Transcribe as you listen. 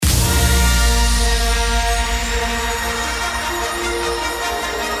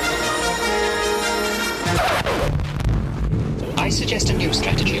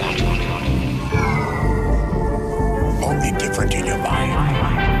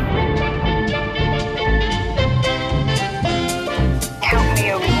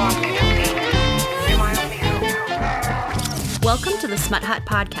Welcome to the Smut Hut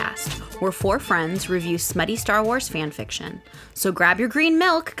Podcast, where four friends review smutty Star Wars fanfiction. So grab your green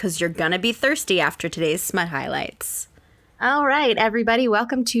milk, because you're gonna be thirsty after today's smut highlights. All right, everybody,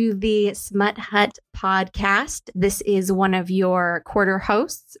 welcome to the Smut Hut Podcast. This is one of your quarter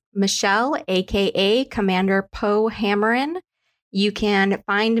hosts, Michelle, aka Commander Poe Hammerin. You can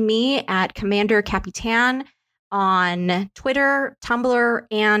find me at Commander Capitan on Twitter, Tumblr,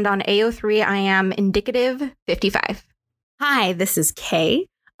 and on AO3, I am Indicative55. Hi, this is Kay.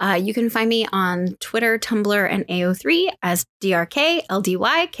 You can find me on Twitter, Tumblr, and AO3 as DRK,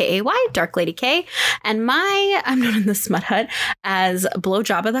 LDY, KAY, Dark Lady K. And I'm known in the Smut Hut as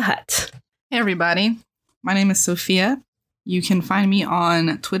Blowjob the Hut. Hey, everybody. My name is Sophia. You can find me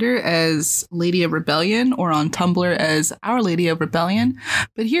on Twitter as Lady of Rebellion or on Tumblr as Our Lady of Rebellion.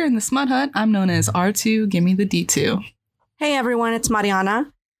 But here in the Smut Hut, I'm known as R2, Give Me the D2. Hey, everyone. It's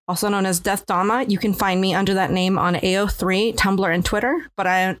Mariana, also known as Death Dama. You can find me under that name on AO3, Tumblr, and Twitter.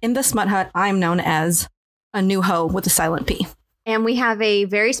 But in the Smut Hut, I'm known as a new hoe with a silent P. And we have a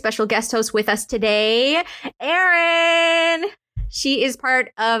very special guest host with us today, Erin. She is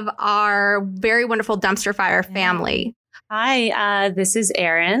part of our very wonderful Dumpster Fire family. Hi, this is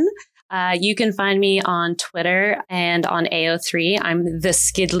Erin. You can find me on Twitter and on AO3. I'm the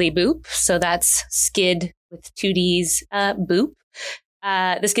Skidly Boop. So that's Skid with two Ds, Boop.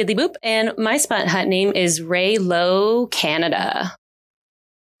 The Skidly Boop. And my Smut Hut name is Reylo, Canada.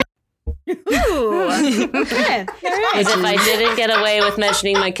 Ooh, okay. As if I didn't get away with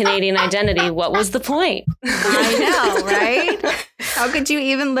mentioning my Canadian identity, what was the point? I know, right? How could you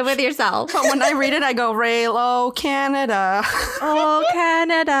even live with yourself? But when I read it, I go, Reylo, Canada. Oh,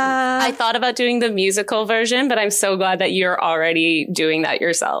 Canada. I thought about doing the musical version, but I'm so glad that you're already doing that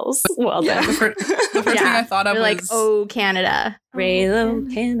yourselves. Well done. The first thing I thought of You're was like, oh, Canada.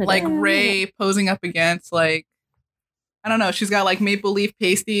 Reylo, Canada. like Ray posing up against I don't know. She's got like maple leaf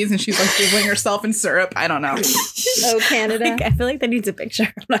pasties and she's like dibbling herself in syrup. I don't know. Oh, Canada. I feel like that needs a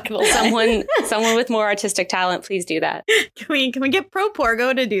picture. I'm not gonna lie. Someone with more artistic talent, please do that. Can we get Pro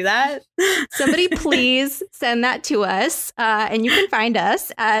Porgo to do that? Somebody please send that to us. And you can find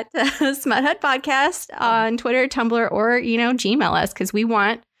us at Smut Hut Podcast on Twitter, Tumblr, or, Gmail us, because we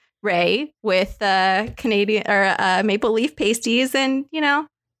want Ray with Canadian or maple leaf pasties and,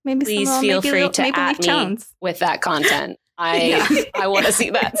 maybe Please some feel free to maple at leaf me tones. with that content. I want to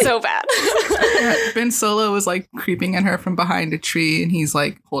see that so bad. Ben Solo was like creeping at her from behind a tree and he's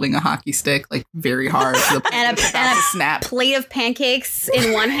like holding a hockey stick like very hard. To the And a snap. plate of pancakes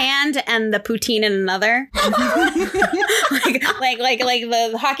in one hand and the poutine in another. like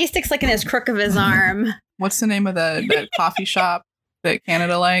the hockey stick's like in his crook of his arm. What's the name of that coffee shop that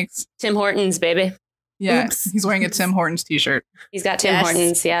Canada likes? Tim Hortons, baby. Yeah, Oops. he's wearing a Tim Hortons t-shirt. He's got Tim Yes.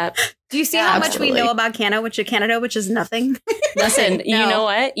 Hortons, yeah. Do you see Yeah, how much absolutely. we know about Canada, which is nothing? Listen, you No. know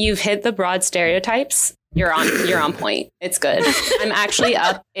what? You've hit the broad stereotypes. You're on point. It's good. I'm actually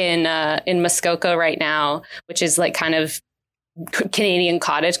up in Muskoka right now, which is like kind of Canadian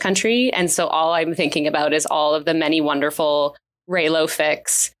cottage country. And so all I'm thinking about is all of the many wonderful Reylo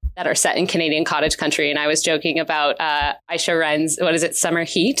fics that are set in Canadian cottage country. And I was joking about Aisha Ren's, Summer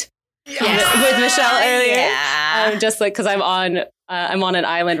Heat? With Michelle earlier. Yeah. Just like, because I'm on an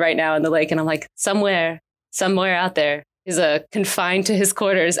island right now in the lake, and I'm like, somewhere out there is a confined to his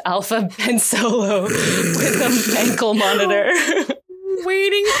quarters Alpha Ben Solo with an ankle monitor.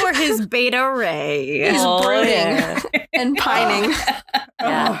 Waiting for his beta ray. He's Oh, brooding yeah. and pining.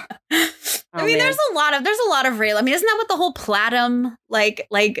 Yeah. I mean, man. there's a lot of Reylo. I mean, isn't that what the whole Platinum like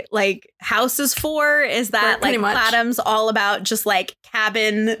house is for? Is that Pretty like much. Platinum's all about just like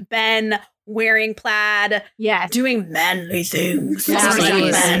cabin Ben wearing plaid, Yes. doing manly things, Yes, just, like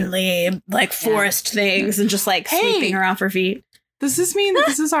please. manly like forest things, and just like sweeping around for feet. Does this mean that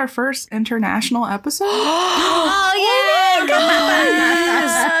this is our first international episode? Oh yeah,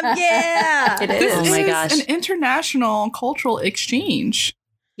 yeah. It This is. Oh my is gosh. an international cultural exchange.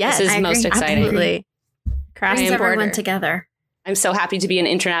 Yes, This is I most agree. exciting. absolutely. Cross Brings the everyone border. together. I'm so happy to be an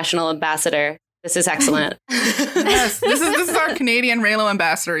international ambassador. This is excellent. Yes, this is our Canadian Reylo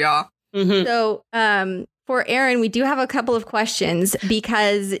ambassador, y'all. Mhm. So, for Erin, we do have a couple of questions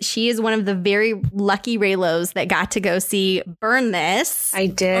because she is one of the very lucky Reylos that got to go see Burn This. I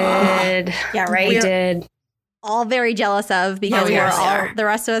did. Yeah, right. I did. All very jealous of because we we're are. all the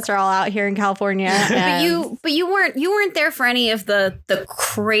rest of us are all out here in California. But you weren't there for any of the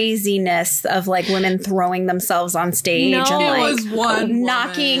craziness of like women throwing themselves on stage No. and It like was one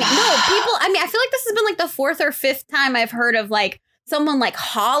knocking. woman. No, people. I mean, I feel like this has been like the fourth or fifth time I've heard of like someone like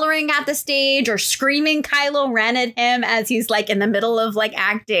hollering at the stage or screaming Kylo Ren at him as he's like in the middle of like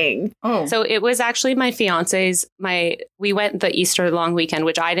acting. Oh, So it was actually my fiance's, we went the Easter long weekend,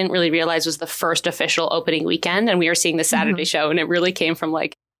 which I didn't really realize was the first official opening weekend. And we were seeing the Saturday show, and it really came from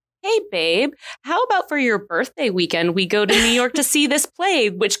like, hey, babe, how about for your birthday weekend, we go to New York to see this play,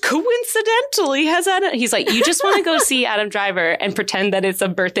 which coincidentally has Adam. He's like, you just want to go see Adam Driver and pretend that it's a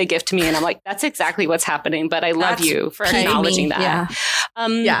birthday gift to me. And I'm like, that's exactly what's happening. But I love you for acknowledging that.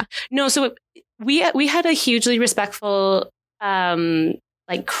 Yeah. No, so we had a hugely respectful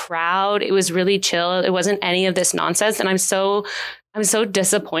like crowd. It was really chill. It wasn't any of this nonsense. And I'm so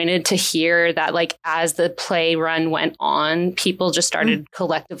disappointed to hear that, like, as the play run went on, people just started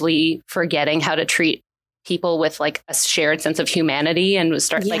collectively forgetting how to treat people with like a shared sense of humanity, and was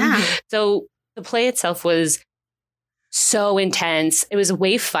so the play itself was so intense. It was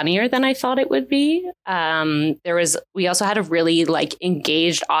way funnier than I thought it would be. We also had a really like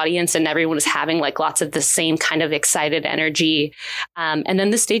engaged audience, and everyone was having like lots of the same kind of excited energy. And then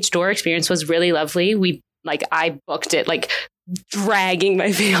the stage door experience was really lovely. I booked it like dragging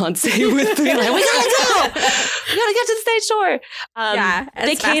my fiance with me. Like, we gotta go. We gotta get to the stage door. As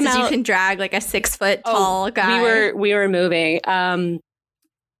they fast came as out. you can drag like a 6 foot tall guy. We were moving. And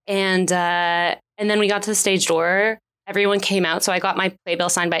then we got to the stage door. Everyone came out. So I got my playbill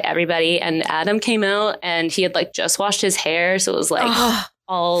signed by everybody. And Adam came out, and he had like just washed his hair. So it was like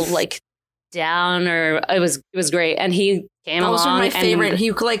all like down, or it was great. And he came along. Those are my favorite.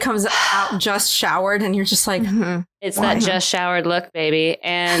 He like comes out just showered, and you're just like, it's that just showered look, baby.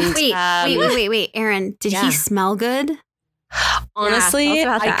 And Wait, Erin, did he smell good? Honestly, tell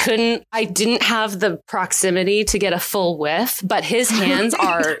us about that. I didn't have the proximity to get a full whiff, but his hands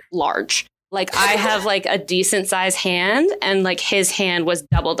are large. Like, I have like a decent size hand, and like his hand was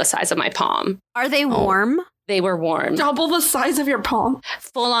double the size of my palm. Are they warm? They were warm. double the size of your palm.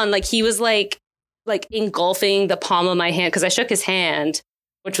 Full on. Like, he was like engulfing the palm of my hand, because I shook his hand,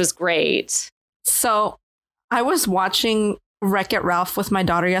 which was great. So I was watching Wreck-It Ralph with my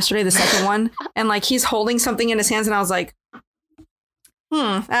daughter yesterday, the second one, and like he's holding something in his hands, and I was like,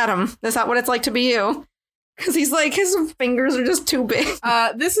 Adam, is that what it's like to be you? Because he's like, his fingers are just too big.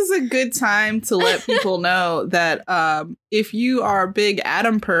 This is a good time to let people know that if you are big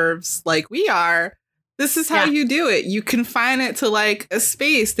Adam pervs like we are, this is how you do it. You confine it to like a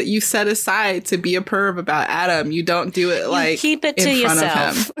space that you set aside to be a perv about Adam. You don't do it like keep it to in front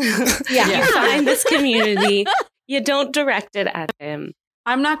yourself. of him. You find this community. You don't direct it at him.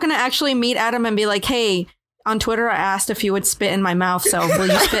 I'm not going to actually meet Adam and be like, hey, on Twitter, I asked if you would spit in my mouth. So will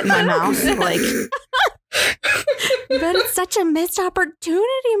you spit in my mouth? Like, But it's such a missed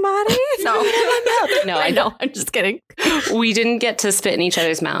opportunity, Marty. No, I know. I'm just kidding. We didn't get to spit in each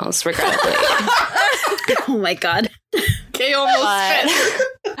other's mouths, regrettably. Oh my God. Kay almost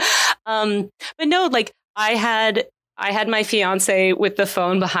spit. But no, like I had my fiance with the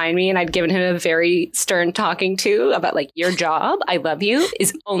phone behind me, and I'd given him a very stern talking to about like, your job, I love you,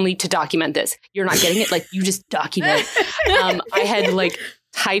 is only to document this. You're not getting it. Like, you just document. I had like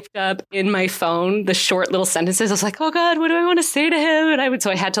typed up in my phone the short little sentences. I was like, oh God, what do I want to say to him? And so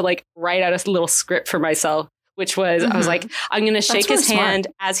I had to like write out a little script for myself, which was, I was like, I'm going to shake his hand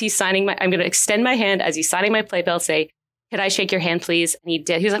as he's signing I'm going to extend my hand as he's signing my playbill, say, could I shake your hand, please? And he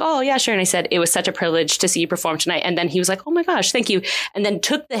did. He was like, oh, yeah, sure. And I said, it was such a privilege to see you perform tonight. And then he was like, oh my gosh, thank you. And then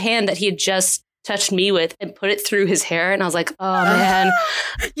took the hand that he had just touched me with and put it through his hair. And I was like, oh man.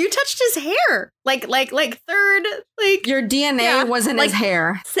 You touched his hair. Like third, like your DNA was in his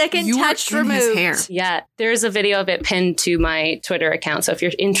hair. Second You touch were in removed. his hair. Yeah, there's a video of it pinned to my Twitter account. So if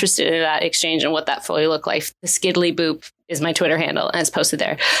you're interested in that exchange and what that fully looked like, the Skiddly Boop is my Twitter handle, and it's posted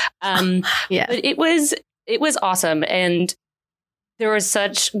there. Yeah. But it was awesome. And there was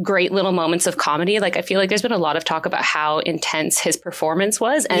such great little moments of comedy. Like, I feel like there's been a lot of talk about how intense his performance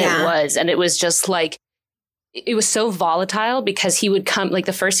was. And it was. And it was just like, it was so volatile, because he would come, like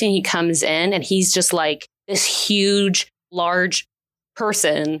the first scene he comes in, and he's just like this huge, large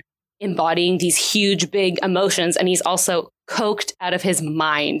person embodying these huge, big emotions. And he's also coked out of his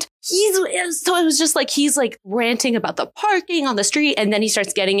mind. So it was just like, he's like ranting about the parking on the street. And then he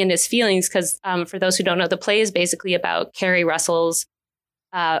starts getting in his feelings, because for those who don't know, the play is basically about Carrie Russell's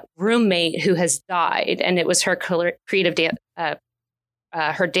roommate who has died. And it was her creative dance,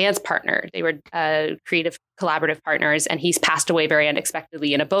 her dance partner. They were creative collaborative partners, and he's passed away very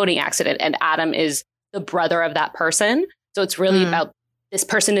unexpectedly in a boating accident. And Adam is the brother of that person. So it's really about, this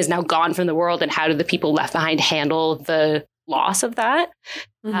person is now gone from the world, and how do the people left behind handle the loss of that?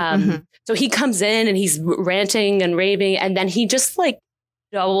 So he comes in and he's ranting and raving, and then he just like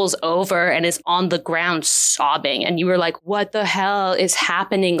doubles over and is on the ground sobbing. And you were like, what the hell is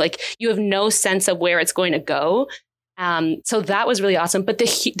happening? Like, you have no sense of where it's going to go. So that was really awesome. But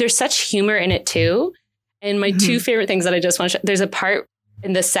there's such humor in it too. And my two favorite things that I just want to there's a part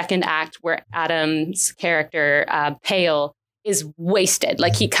in the second act where Adam's character, Pale, is wasted.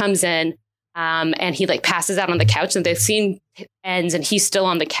 Like, he comes in and he like passes out on the couch, and the scene ends and he's still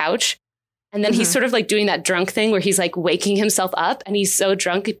on the couch. And then he's sort of like doing that drunk thing where he's like waking himself up, and he's so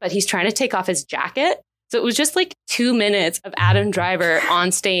drunk, but he's trying to take off his jacket. So it was just like 2 minutes of Adam Driver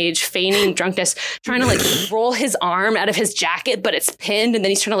on stage feigning drunkenness, trying to like roll his arm out of his jacket, but it's pinned. And then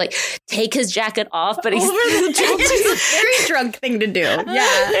he's trying to like take his jacket off, but he's it's a very drunk thing to do. Yeah.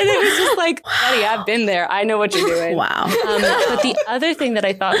 And it was just like, buddy, I've been there. I know what you're doing. Wow. But the other thing that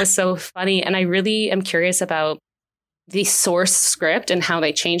I thought was so funny, and I really am curious about the source script and how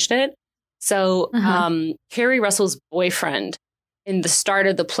they changed it. So Carrie Russell's boyfriend in the start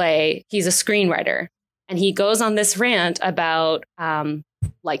of the play, he's a screenwriter, and he goes on this rant about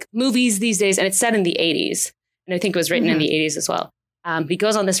like movies these days, and it's set in the 80s, and I think it was written in the 80s as well. He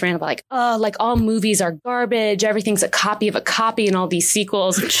goes on this rant about like, oh, like all movies are garbage. Everything's a copy of a copy and all these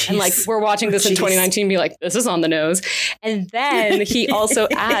sequels. And like, we're watching this in 2019 and be like, this is on the nose. And then he also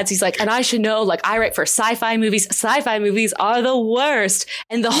adds, he's like, and I should know, like, I write for sci-fi movies. Sci-fi movies are the worst.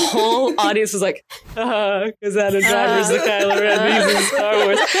 And the whole audience was like, because Adam Driver's the Kylo Ren, he's in Star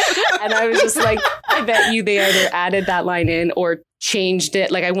Wars. And I was just like, I bet you they either added that line in or changed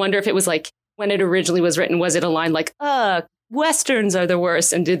it. Like, I wonder if it was like, when it originally was written, was it a line like, Westerns are the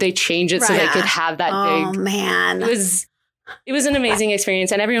worst, and did they change it so they could have that Oh, big? man. It was an amazing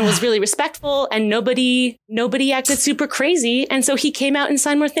experience, and everyone was really respectful, and nobody acted super crazy, and so he came out and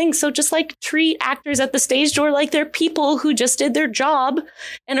signed more things. So just like treat actors at the stage door like they're people who just did their job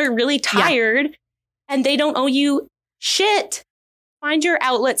and are really tired, and they don't owe you shit. Find your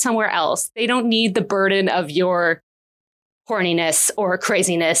outlet somewhere else. They don't need the burden of your horniness or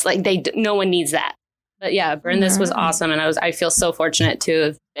craziness. Like no one needs that. But yeah, Burn This was awesome, and I feel so fortunate to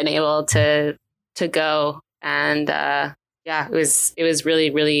have been able to go, and it was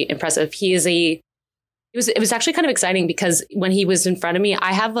really, really impressive. It was actually kind of exciting because when he was in front of me,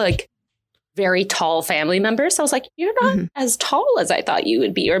 I have like very tall family members, so I was like, you're not as tall as I thought you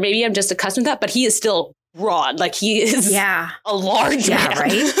would be, or maybe I'm just accustomed to that. But he is still broad, like he is a large man,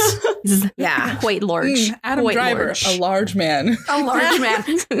 right? Quite large. Adam Quite Driver, large. a large man. A large man.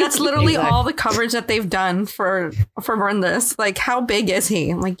 That's literally all the coverage that they've done for Burn This. Like, how big is he?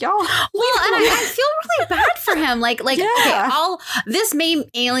 I'm like, y'all. Well, and I feel really bad for him. Like, okay, this may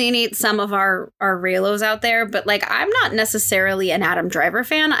alienate some of our Reylos out there, but like, I'm not necessarily an Adam Driver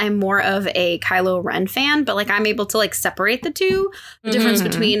fan. I'm more of a Kylo Ren fan, but like, I'm able to like separate the two. The difference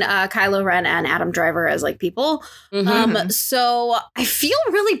between Kylo Ren and Adam Driver as like people. So I feel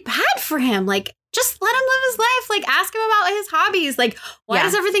really bad for him. Like, just let him live his life. Like, ask him about his hobbies. Like, why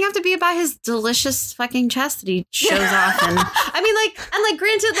does everything have to be about his delicious fucking chest that he shows off? And I mean, like,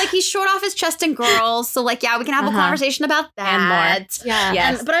 granted, like, he showed off his chest in Girls. So, like, yeah, we can have a conversation about that. And more. Yeah.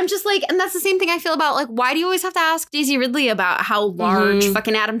 Yes. But I'm just like, and that's the same thing I feel about, like, why do you always have to ask Daisy Ridley about how large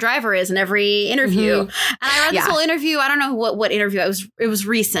fucking Adam Driver is in every interview? And I read this whole interview. I don't know what interview. It was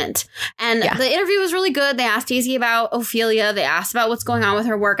recent. And the interview was really good. They asked Daisy about Ophelia. They asked about what's going on with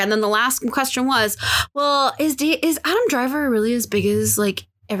her work. And then the last question was, well, is Adam Driver really as big as like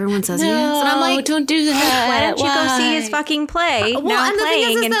everyone says he is? And I'm like, don't do that. Why don't you go see his fucking play? Well, now and the playing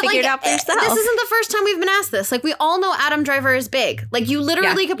thing is and that, figure like, it out for yourself. This isn't the first time we've been asked this. Like, we all know Adam Driver is big. Like, you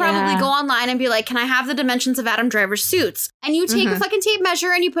literally could probably go online and be like, can I have the dimensions of Adam Driver's suits? And you take a fucking tape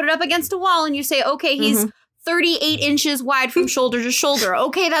measure and you put it up against a wall and you say, okay, he's 38 inches wide from shoulder to shoulder.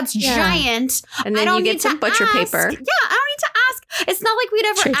 Okay, that's giant. And then you get some butcher paper. Yeah, I don't need to ask. It's not like we'd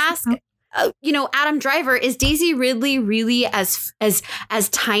ever ask. Adam Driver, is Daisy Ridley really as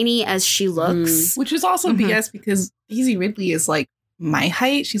tiny as she looks? Which is also BS because Daisy Ridley is like my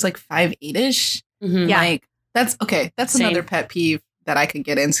height. She's like 5'8"ish. Like, that's okay. That's another pet peeve that I could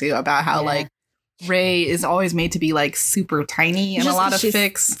get into about how like Rey is always made to be like super tiny in a lot of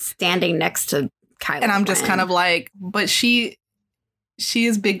fics. Standing next to Kylo. And I'm just kind of like, but she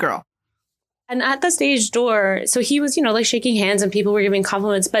is big girl. And at the stage door, so he was, like shaking hands and people were giving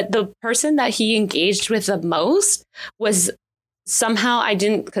compliments. But the person that he engaged with the most was somehow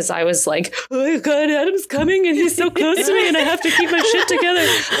because I was like, oh God, Adam's coming and he's so close to me and I have to keep my shit together.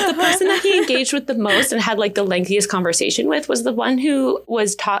 But the person that he engaged with the most and had like the lengthiest conversation with was the one who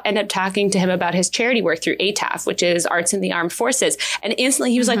was ended up talking to him about his charity work through ATAF, which is Arts in the Armed Forces. And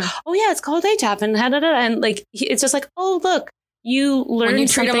instantly he was like, oh yeah, it's called ATAF and like, it's just like, oh, look, you learned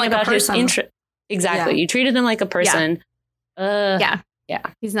something about his interest. Exactly. You treated him like a person. Yeah.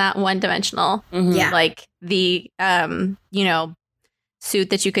 He's not one-dimensional. Mhm. Yeah. Like the,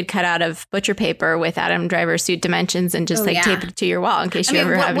 suit that you could cut out of butcher paper with Adam Driver's suit dimensions and just tape it to your wall in case you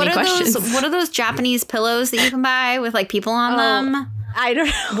ever have any questions. What are those Japanese pillows that you can buy with like people on them? I don't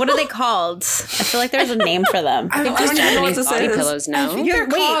know. What are they called? I feel like there's a name for them. I don't even know what Japanese this body is. pillows, no? They're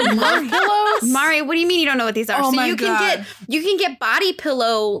called love pillows. Mari, what do you mean you don't know what these are? Oh so my you God. can get body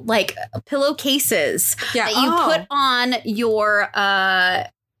pillow like pillowcases Yeah. that you put on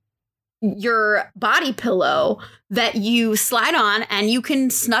your body pillow that you slide on and you can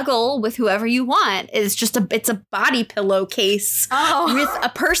snuggle with whoever you want. It's a body pillow case with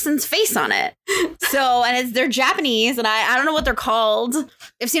a person's face on it. So, and they're Japanese and I don't know what they're called.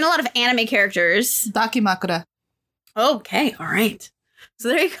 I've seen a lot of anime characters. Dakimakura. Okay. All right. So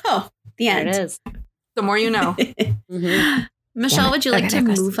there you go. The There end. it is. The more you know. Mhm. Michelle, would you like Okay, to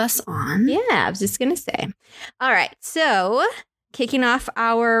next. move us on? Yeah, I was just going to say. All right. So, kicking off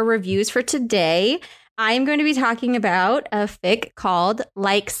our reviews for today, I am going to be talking about a fic called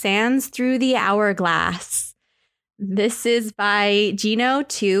Like Sands Through the Hourglass. This is by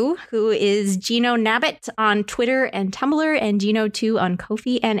Gino2, who is Gino Nabbit on Twitter and Tumblr, and Gino2 on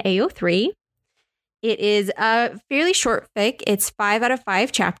Ko-fi and AO3. It is a fairly short fic. It's 5 out of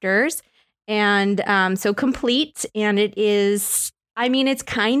 5 chapters, and so complete. And it is, I mean, it's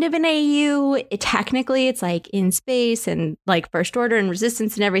kind of an AU. Technically, it's like in space, and like First Order and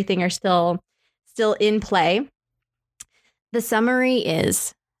Resistance and everything are still in play. The summary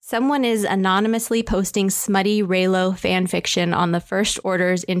is: someone is anonymously posting smutty Reylo fan fiction on the First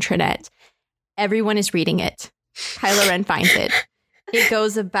Order's intranet. Everyone is reading it. Kylo Ren finds it. It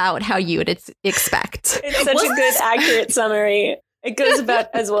goes about how you would expect. It's such a good, accurate summary. It goes about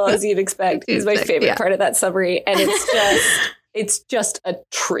as well as you'd expect. Is my favorite part of that summary, and it's just a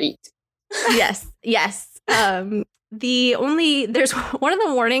treat. Yes. There's one of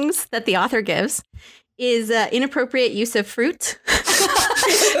the warnings that the author gives is inappropriate use of fruit.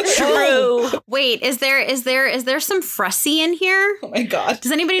 True. Wait, is there some Frussy in here? Oh my God.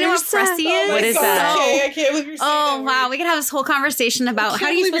 Does anybody know what There's Frussy is? What is that? Okay, I can't believe you're saying Oh that wow, word. we could have this whole conversation about how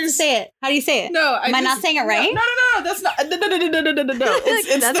do you supposed to say it? How do you say it? No, Am I not saying it right? No, that's not. No.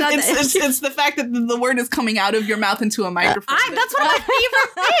 It's the fact that the word is coming out of your mouth into a microphone. That's one of my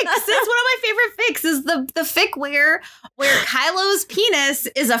favorite fics. It's one of my favorite fics is the fic where Kylo's penis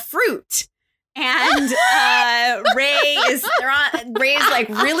is a fruit. And Rey's like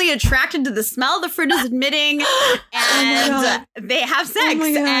really attracted to the smell the fruit is emitting, and they have sex.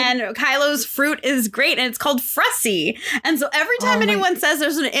 And Kylo's fruit is great, and it's called Frussy. And so every time anyone says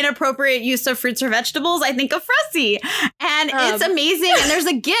there's an inappropriate use of fruits or vegetables, I think of Frussy, and it's amazing. And there's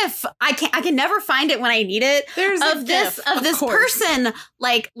a GIF. I can never find it when I need it. There's a of GIF, this of course. person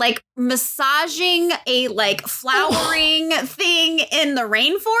like massaging a like flowering thing in the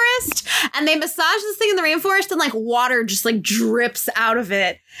rainforest, and they massage this thing in the rainforest and like water just like drips out of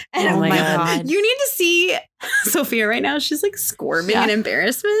it. And Oh I'm my like, God. you need to see Sophia right now. She's like squirming in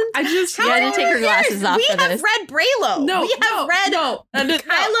embarrassment. I just You had to take her glasses off We for have this. read Reylo. We have read Kylo and Ben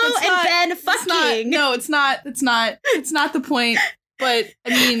fucking. It's not the point. But I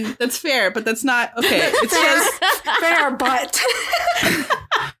mean, that's fair. But that's not okay. It's just Fair, but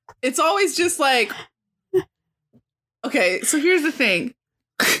it's always just like, okay. So here's the thing.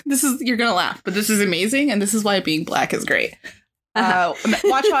 You're gonna laugh, but this is amazing, and this is why being black is great.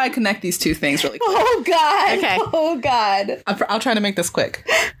 Watch how I connect these two things really quick. Oh God. Okay. Oh God. I'll try to make this quick.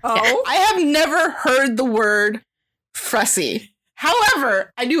 oh, I have never heard the word Frussy.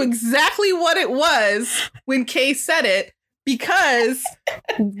 However, I knew exactly what it was when Kay said it because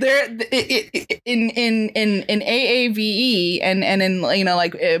there in AAVE and in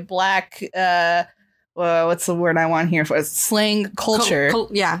like black what's the word I want here for slang culture.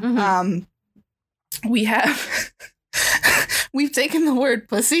 yeah. We have we've taken the word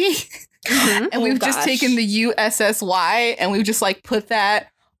pussy and we've just taken the USSY and we've just like put that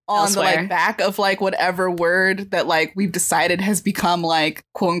on Elsewhere. the like back of like whatever word that like we've decided has become like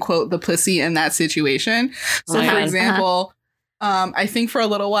quote unquote the pussy in that situation. So Oh my for God. example, I think for a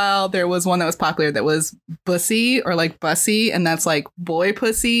little while there was one that was popular that was bussy or like bussy, and that's like boy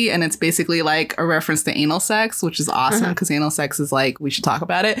pussy, and it's basically like a reference to anal sex, which is awesome because anal sex is like we should talk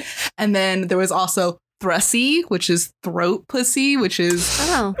about it. And then there was also Frussy, which is throat pussy, which is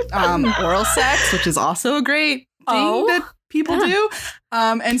oral sex, which is also a great thing that people do.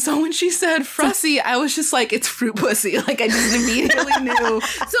 And so when she said Frussy, I was just like, it's fruit pussy. Like I just immediately knew. So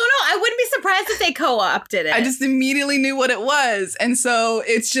no, I wouldn't be surprised if they co-opted it. I just immediately knew what it was. And so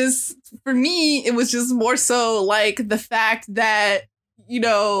it's just, for me, it was just more so like the fact that,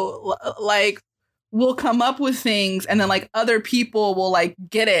 like we'll come up with things and then like other people will like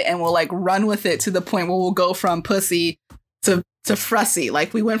get it and will like run with it to the point where we'll go from pussy to Frussy.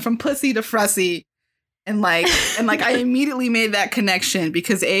 Like we went from pussy to Frussy. And I immediately made that connection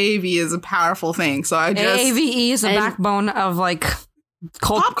because AAV is a powerful thing. So I just AAVE is the backbone of like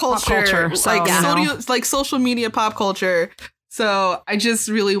pop culture. So, like social media pop culture. So I just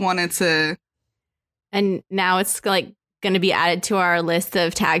really wanted to. And now it's like going to be added to our list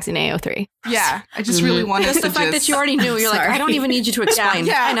of tags in AO3. Yeah, I just really wanted just to the fact that you already knew. You're like, I don't even need you to explain.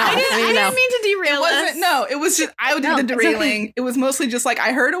 Yeah, I know. I didn't mean to derail us. It was just I did the derailing. Okay. It was mostly just like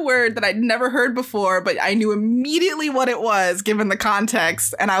I heard a word that I'd never heard before, but I knew immediately what it was given the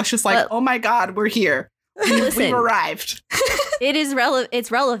context, and I was just like, oh my god, we're here. We've arrived.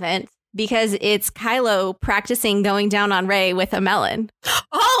 It's relevant because it's Kylo practicing going down on Rey with a melon.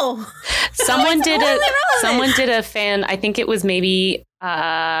 Oh, someone did a fan. I think it was maybe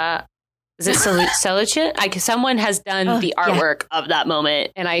is it Selicit? Someone has done the artwork of that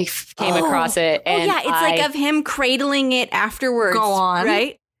moment, and I came across it. And it's like of him cradling it afterwards. Go on,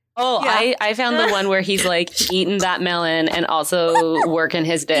 right? Oh, yeah. I found the one where he's like eating that melon and also working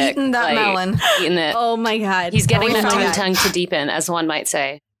his dick. Eating that melon. Eating it. Oh my god. He's getting the tongue to deepen, as one might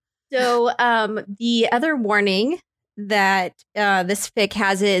say. So the other warning that this fic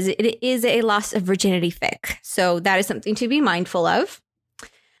has is it is a loss of virginity fic. So that is something to be mindful of.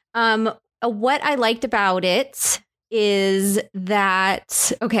 What I liked about it is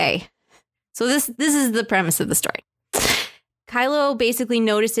that, okay, so this is the premise of the story. Kylo basically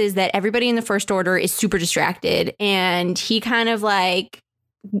notices that everybody in the First Order is super distracted, and he kind of like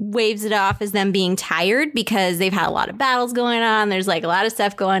waves it off as them being tired because they've had a lot of battles going on. There's like a lot of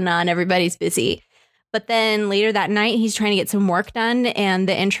stuff going on. Everybody's busy. But then later that night, he's trying to get some work done and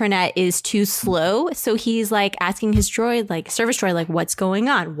the intranet is too slow. So he's like asking his droid, like service droid, like, what's going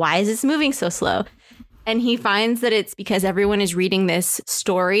on? Why is this moving so slow? And he finds that it's because everyone is reading this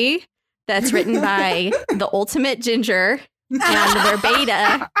story that's written by the ultimate ginger, and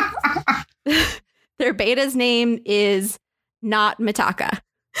their beta's name is not Mitaka.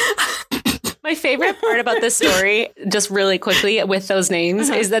 My favorite part about this story, just really quickly with those names,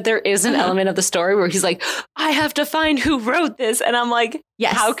 is that there is an element of the story where he's like, I have to find who wrote this. And I'm like,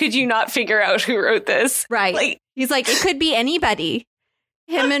 yes. How could you not figure out who wrote this? Right. Like, he's like, it could be anybody.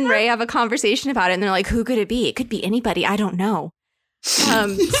 Him and Rey have a conversation about it. And they're like, who could it be? It could be anybody. I don't know.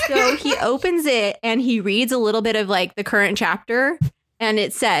 So he opens it and he reads a little bit of like the current chapter. And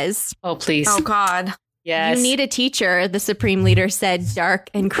it says, oh, please. Oh, God. Yes. You need a teacher, the Supreme Leader said, dark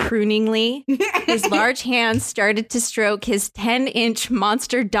and crooningly. His large hands started to stroke his 10-inch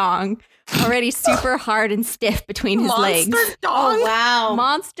monster dong, already super hard and stiff between his legs. Monster dong? Oh, wow.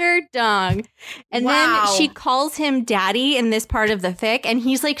 Monster dong. And then she calls him daddy in this part of the fic, and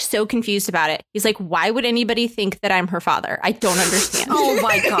he's like so confused about it. He's like, why would anybody think that I'm her father? I don't understand. Oh,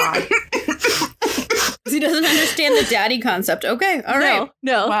 my God. He doesn't understand the daddy concept. Okay, all right.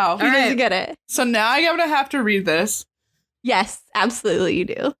 No. Wow. He doesn't get it. So now I'm going to have to read this. Yes, absolutely you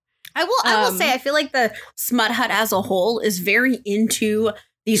do. I will say, I feel like the Smut Hut as a whole is very into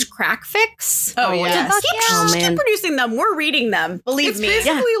these crack fics. Oh, yeah. Keep producing them. We're reading them. Believe me. It's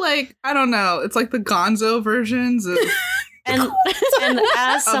basically like, I don't know. It's like the Gonzo versions of... and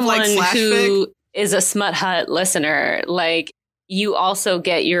as someone who is a Smut Hut listener, like, you also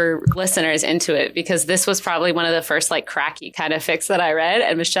get your listeners into it, because this was probably one of the first like cracky kind of fics that I read.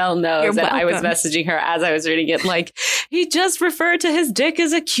 And Michelle knows that I was messaging her as I was reading it, like, he just referred to his dick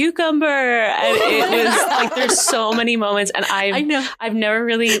as a cucumber. And it was like, there's so many moments. And I've never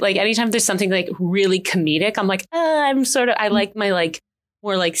really, like, anytime there's something like really comedic, I'm like, I like my like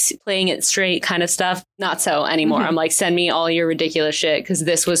more like playing it straight kind of stuff. Not so anymore. I'm like, send me all your ridiculous shit, because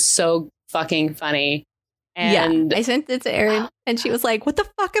this was so fucking funny. And I sent it to Erin and she was like, what the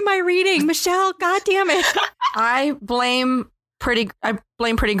fuck am I reading? Michelle, God damn it. I blame Pretty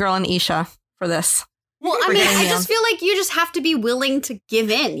Girl and Isha for this. Well, I mean, I just feel like you just have to be willing to give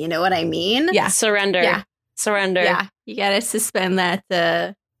in. You know what I mean? Yeah. Surrender. Yeah. Surrender. Yeah. You got to suspend that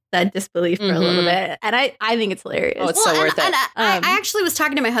disbelief for a little bit. And I think it's hilarious. Oh, it's so worth it. And I actually was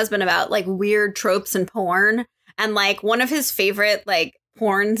talking to my husband about like weird tropes in porn. And like one of his favorite like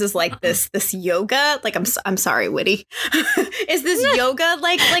porns is like this yoga, like I'm sorry, Witty, is this yoga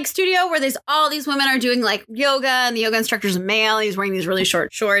like studio where there's all these women are doing like yoga, and the yoga instructor's a male. He's wearing these really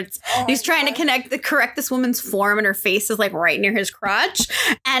short shorts. He's trying to correct this woman's form, and her face is like right near his crotch,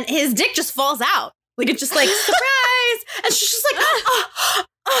 and his dick just falls out. Like it's just like surprise, and she's just like,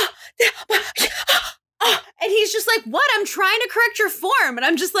 and he's just like, what? I'm trying to correct your form, and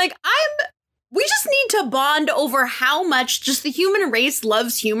I'm just like, We just need to bond over how much just the human race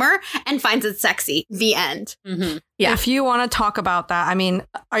loves humor and finds it sexy. The end. Mm-hmm. Yeah. If you want to talk about that, I mean,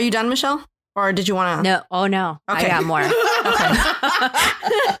 are you done, Michelle? Or did you want to? No. Oh, no. Okay. I got more.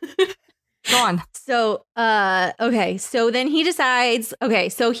 Okay. Go on. So, okay. So then he decides, okay,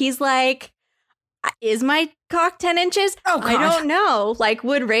 so he's like, is my cock 10 inches? Oh, God. I don't know. Like,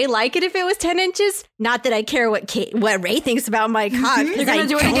 would Ray like it if it was 10 inches? Not that I care what Ray thinks about my cock. You're going to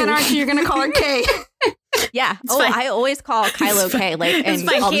do it again, aren't you? You're going to call her Kay. Yeah. It's fine. I always call Kylo K. Like, It's and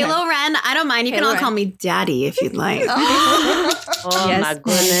fine. all the time. Kylo Ren, I don't mind. You can Kylo all Ren. call me Daddy if you'd like. Oh Yes. my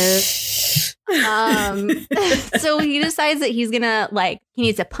goodness. So he decides that he's gonna he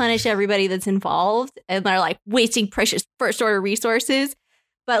needs to punish everybody that's involved, and they're like wasting precious first order resources.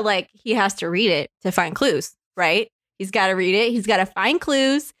 But he has to read it to find clues, right? He's got to read it. He's got to find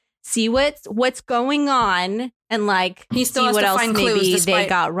clues, see what's going on, and he still see has what to else find maybe clues they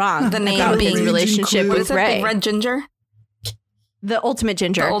got wrong the name about being his relationship What with is it? Ray. The red ginger? The ultimate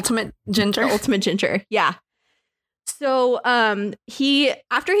ginger. The ultimate ginger? The ultimate ginger. Yeah. So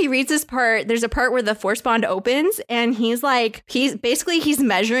after he reads this part, there's a part where the force bond opens and he's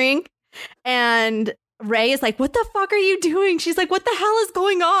measuring, and Ray is like, "What the fuck are you doing?" She's like, "What the hell is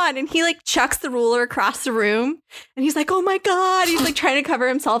going on?" And he chucks the ruler across the room, and he's like, "Oh my God." He's trying to cover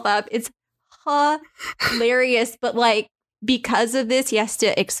himself up. It's hilarious, but because of this, he has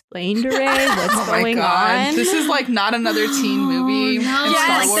to explain to Ray what's Oh my going God. on. This is not another teen movie. no. in Yes,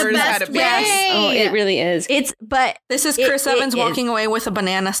 Star the Wars best at a way. best. Oh, it really is. This is It- Chris it Evans is. walking away with a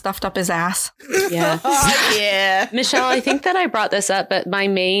banana stuffed up his ass. Yeah. Oh, yeah. Michelle, I think that I brought this up, but my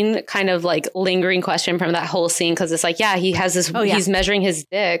main kind of lingering question from that whole scene, because it's he has this, he's measuring his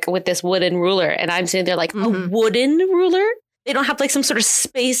dick with this wooden ruler. And I'm sitting there a wooden ruler? They don't have some sort of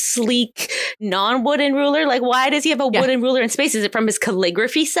space sleek non-wooden ruler? Why does he have a wooden ruler in space? Is it from his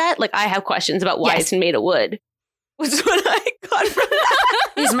calligraphy set? I have questions about why it's made of wood. Which is what I got from that.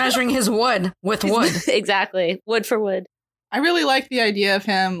 He's measuring his wood with wood. Exactly. Wood for wood. I really like the idea of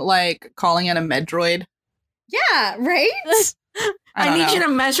him calling it a Medroid. Yeah, right? I need you to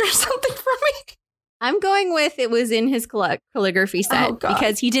measure something for me. I'm going with it was in his calligraphy set Oh, God.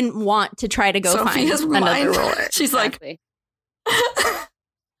 because he didn't want to try to go Sophia's find another mind. ruler. She's Exactly. Of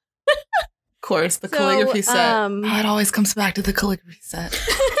course, the calligraphy set. It always comes back to the calligraphy set.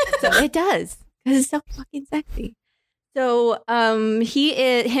 So it does because it's so fucking sexy. So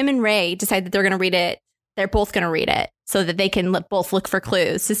him and Ray decide that they're going to read it. They're both going to read it so that they can both look for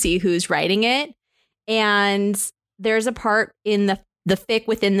clues to see who's writing it. And there's a part in the fic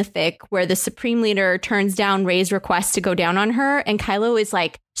within the fic where the Supreme Leader turns down Ray's request to go down on her. And Kylo is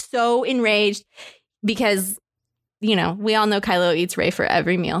so enraged because, we all know Kylo eats Ray for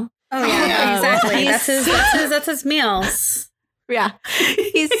every meal. Oh yeah, exactly. That's his meals. Yeah.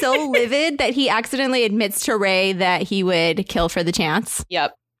 He's so livid that he accidentally admits to Ray that he would kill for the chance.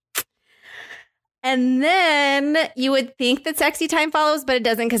 Yep. And then you would think that sexy time follows, but it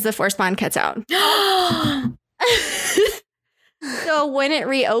doesn't because the force bond cuts out. So when it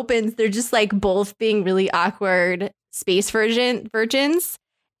reopens, they're just both being really awkward space virgins.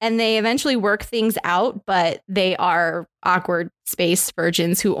 And they eventually work things out, but they are awkward space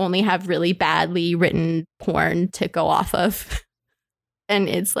virgins who only have really badly written porn to go off of. And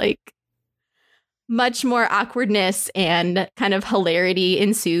it's much more awkwardness and kind of hilarity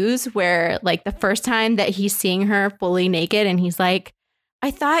ensues where the first time that he's seeing her fully naked and he's like, I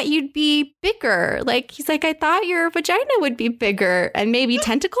thought you'd be bigger. He's like, I thought your vagina would be bigger and maybe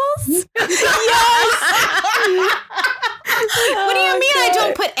tentacles. Yes. What do you mean I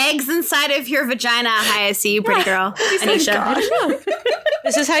don't put eggs inside of your vagina? Hi, I see you, pretty girl. Anisha.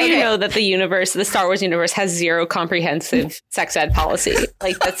 This is how you know that the Star Wars universe has zero comprehensive sex ed policy.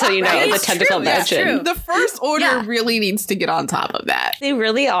 That's how you know Right? the It's tentacle true, that's mention. true. The First Order Yeah. really needs to get on top of that. They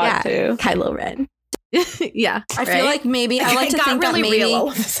really ought to. Kylo Ren. Yeah. I feel like maybe I like to got think really that maybe real all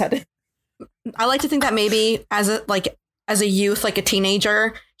of a sudden. I like to think that maybe as a youth, a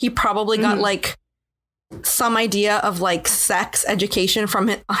teenager, he probably got some idea of sex education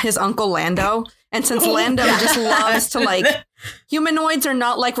from his uncle Lando. And since Lando just loves to humanoids are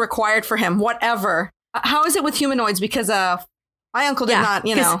not required for him, whatever. How is it with humanoids? Because my uncle did not,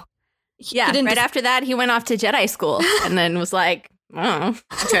 Yeah. Right after that, he went off to Jedi school and then was like, oh.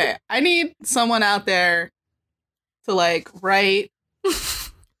 Okay, I need someone out there to write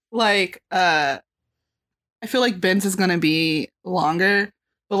I feel like Ben's is gonna be longer,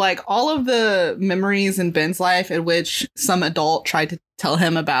 but all of the memories in Ben's life in which some adult tried to tell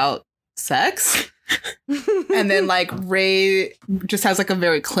him about sex. And then Ray just has a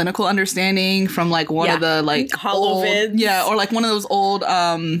very clinical understanding from one of the Holovids. old, or one of those old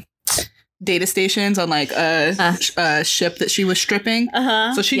data stations on like a ship that she was stripping.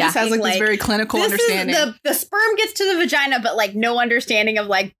 So she just has like this very clinical understanding. The sperm gets to the vagina, but like no understanding of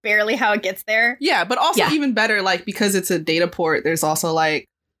like barely how it gets there. Yeah, but also even better, like because it's a data port, there's also like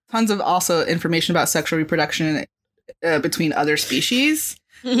tons of also information about sexual reproduction between other species.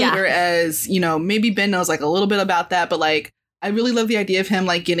 Yeah. Whereas, you know, maybe Ben knows like a little bit about that, but like I really love the idea of him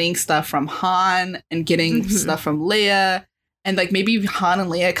like getting stuff from Han and getting stuff from Leia. And like maybe Han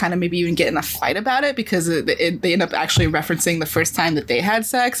and Leia kind of maybe even get in a fight about it because they end up actually referencing the first time that they had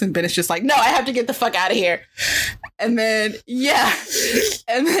sex. And Ben is just like, no, I have to get the fuck out of here. And then,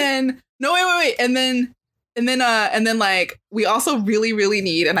 and then, no, wait. And then like we also really, really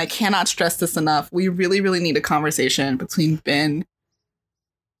need, and I cannot stress this enough, we really, really need a conversation between Ben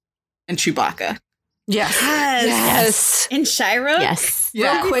and Chewbacca. Yes. And Shira? Yes.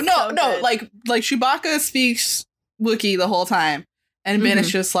 Yeah. Real quick, No, like Chewbacca speaks Wookiee the whole time. And Ben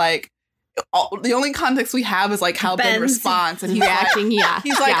is just like, the only context we have is like how Ben responds. And he's reacting, like,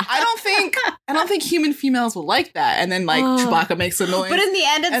 he's like, I don't think human females will like that. And then like Chewbacca makes a noise. But in the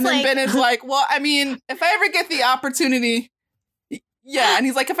end, it's and then Ben is like, well, I mean, if I ever get the opportunity, and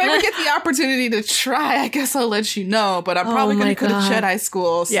he's like, if I ever get the opportunity to try, I guess I'll let you know. But I'm probably going to go to Jedi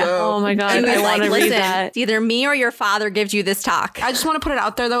school. So. Yeah. Oh my God. And I want to read that. It's either me or your father gives you this talk. I just want to put it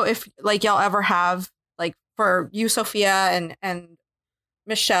out there though, if like y'all ever have like for you, Sophia and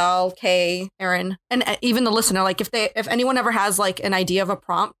Michelle, Kay, Erin, and even the listener, like if anyone ever has like an idea of a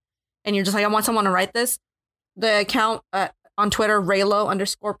prompt and you're just like, I want someone to write this, the account on Twitter,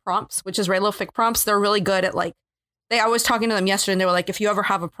 Reylo_prompts, which is Reylo fic prompts. They're really good at like, I was talking to them yesterday and they were like, if you ever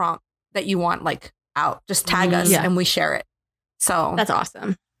have a prompt that you want like out, just tag us and we share it. So that's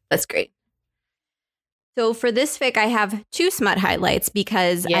awesome. That's great. So for this fic, I have 2 smut highlights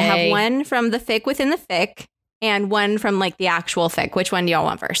because I have one from the fic within the fic and one from like the actual fic. Which one do y'all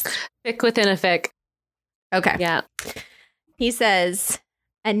want first? Fic within a fic. Okay. Yeah. He says,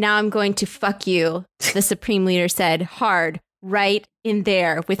 and now I'm going to fuck you. The Supreme Leader said, hard, right in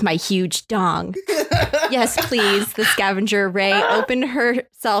there with my huge dong. Yes, please. The scavenger Rey opened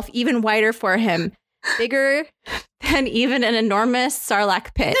herself even wider for him. Bigger than even an enormous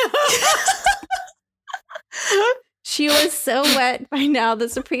sarlacc pit. She was so wet by now the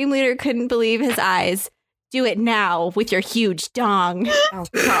Supreme Leader couldn't believe his eyes. Do it now with your huge dong. Oh,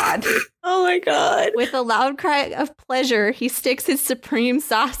 God. Oh, my God. With a loud cry of pleasure, he sticks his supreme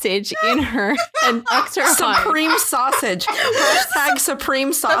sausage in her and fucks her hard. Supreme sausage. Hashtag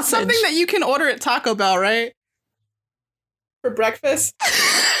supreme sausage. That's something that you can order at Taco Bell, right? For breakfast.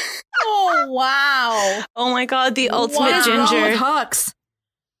 Oh, wow. Oh, my God. The ultimate ginger. Hux.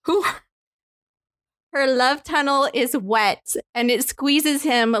 Who? Her love tunnel is wet, and it squeezes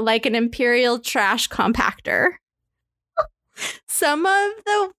him like an imperial trash compactor. Some of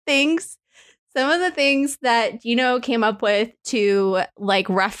the things that came up with to like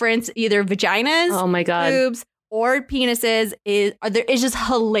reference either vaginas, oh my God, boobs, or penises is just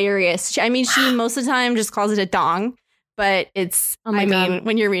hilarious. I mean, she most of the time just calls it a dong, but it's God.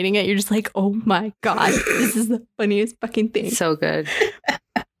 When you're reading it, you're just like, oh my God, this is the funniest fucking thing. So good.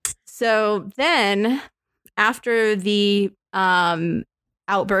 So then, after the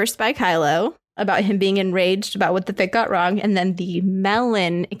outburst by Kylo about him being enraged about what the fic got wrong, and then the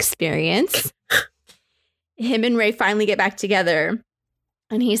Melon experience, him and Rey finally get back together.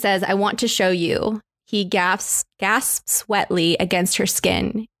 And he says, I want to show you. He gasps wetly against her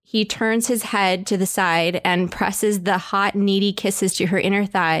skin. He turns his head to the side and presses the hot, needy kisses to her inner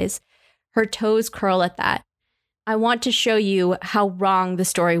thighs. Her toes curl at that. I want to show you how wrong the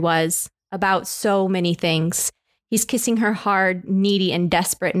story was about so many things. He's kissing her hard, needy, and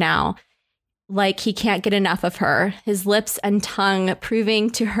desperate now, like he can't get enough of her. His lips and tongue proving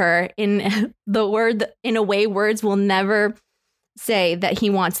to her in a way words will never say that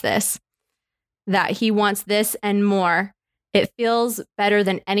he wants this and more. It feels better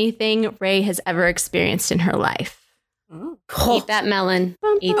than anything Rey has ever experienced in her life. Eat that melon.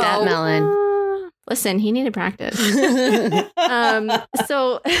 Eat that melon. Listen, he needed practice.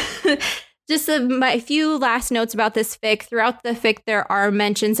 So just my few last notes about this fic. Throughout the fic, there are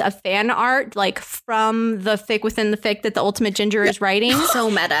mentions of fan art, like from the fic within the fic that the Ultimate Ginger is writing. So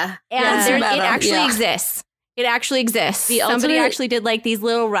meta. And it actually exists. It actually exists. Somebody actually did like these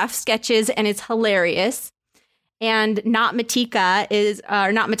little rough sketches, and it's hilarious. And Not Mataka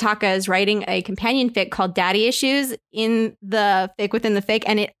is writing a companion fic called Daddy Issues in the fic within the fic,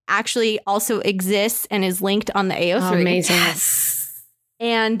 and it actually also exists and is linked on the AO3. Oh, amazing. Yes.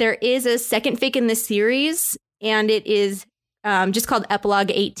 And there is a second fic in this series, and it is just called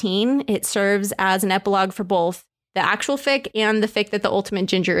Epilogue 18. It serves as an epilogue for both the actual fic and the fic that the Ultimate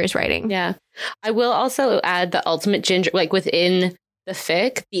Ginger is writing. Yeah. I will also add the Ultimate Ginger, like within the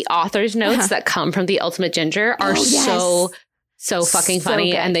fic, the author's notes that come from the Ultimate Ginger are so fucking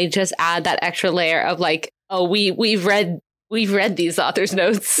funny. Good. And they just add that extra layer of like, oh, we've read these author's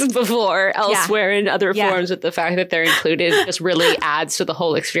notes before elsewhere in other forms, but the fact that they're included just really adds to the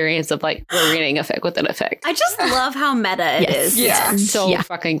whole experience of like, we're reading a fic within a fic. I just love how meta it is. Yeah. So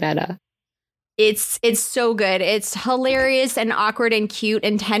fucking meta. It's so good. It's hilarious and awkward and cute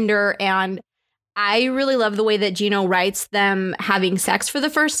and tender. And I really love the way that Gino writes them having sex for the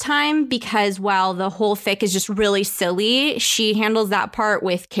first time, because while the whole fic is just really silly, she handles that part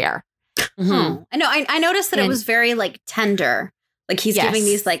with care. Mm-hmm. I know. I noticed that it was very like tender. Like he's giving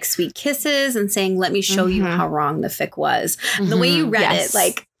these like sweet kisses and saying, "Let me show you how wrong the fic was." The way you read it,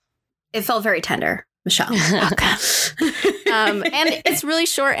 like it felt very tender, Michelle. And it's really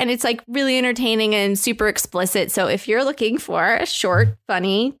short and it's like really entertaining and super explicit. So if you're looking for a short,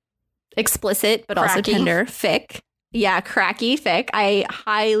 funny, explicit, but also tender fic, cracky fic, I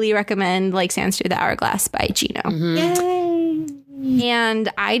highly recommend Like Sands Through the Hourglass by Gino. Yay! And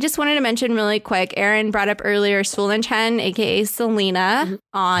I just wanted to mention really quick, Erin brought up earlier Sulin Chen, aka Selena,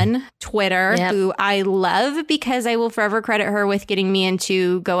 on Twitter, who I love because I will forever credit her with getting me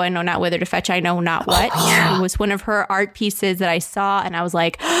into Go I Know Not Whither to Fetch I Know Not What. It was one of her art pieces that I saw and I was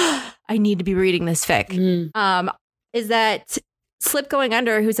like, I need to be reading this fic. Is that Slip Going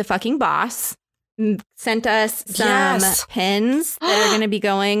Under, who's a fucking boss, sent us some pins that are going to be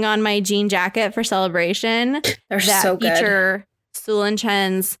going on my jean jacket for celebration. They're so good. Feature Sulin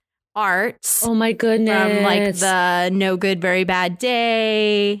Chen's art. Oh my goodness. From like the No Good, Very Bad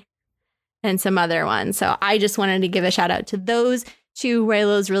Day and some other ones. So I just wanted to give a shout out to those two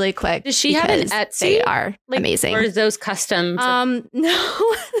Reylos really quick. Does she have an Etsy? They are amazing. Or is those custom?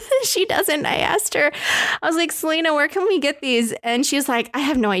 No, she doesn't. I asked her, I was like, Selena, where can we get these? And she was like, I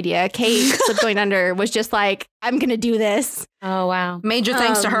have no idea. Kate Slip Going Under was just like, I'm going to do this. Oh, wow. Major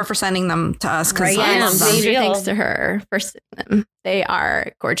thanks to her for sending them to us. Right. Major thanks to her for sending them. They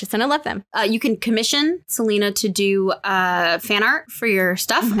are gorgeous and I love them. You can commission Selena to do fan art for your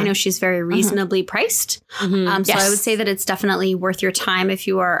stuff. I know she's very reasonably priced. So I would say that it's definitely worth your time if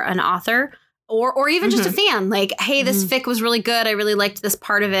you are an author or even just a fan. Like, hey, this fic was really good. I really liked this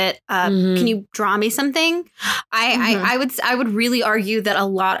part of it. Can you draw me something? I would really argue that a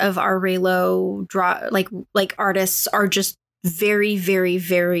lot of our Reylo like artists are just very, very,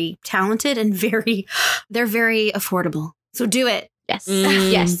 very talented and they're very affordable. So do it. Yes.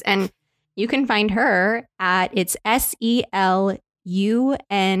 Yes. And you can find her at it's SELUNCHEN,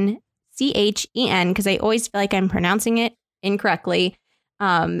 because I always feel like I'm pronouncing it incorrectly,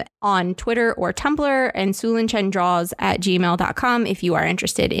 on Twitter or Tumblr, and sulinchendraws@gmail.com if you are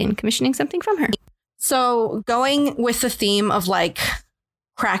interested in commissioning something from her. So going with the theme of like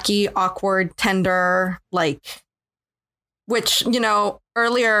cracky, awkward, tender, like, which, you know,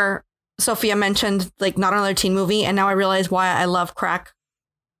 earlier Sophia mentioned like not another teen movie, and now I realize why I love crack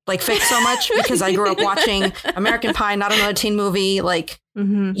like fic so much, because I grew up watching American Pie, Not Another Teen Movie, like you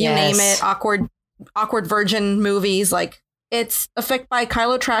name it, awkward virgin movies. Like, it's a fic by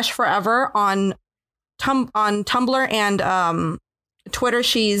Kylo Trash Forever on Tumblr and Twitter.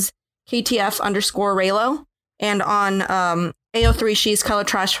 She's KTF_Reylo, and on AO3 she's Kylo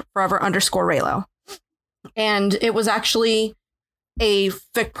Trash Forever _Reylo. And it was actually a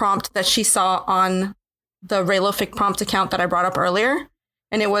fic prompt that she saw on the Reylo fic prompt account that I brought up earlier.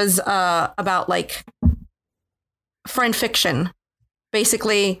 And it was about like friend fiction.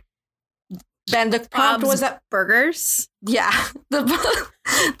 Basically, Ben, the prompt was that burgers. Yeah.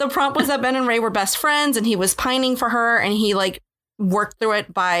 The prompt was that Ben and Ray were best friends and he was pining for her, and he like worked through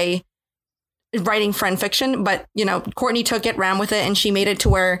it by writing friend fiction. But, you know, Courtney took it, ran with it, and she made it to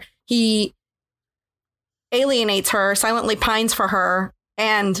where he alienates her, silently pines for her,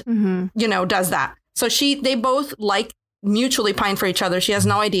 and, you know, does that. So they both like mutually pine for each other. She has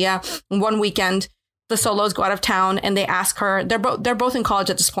no idea. One weekend, the solos go out of town and they ask her, they're both in college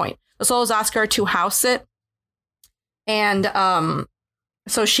at this point. The solos ask her to house sit. And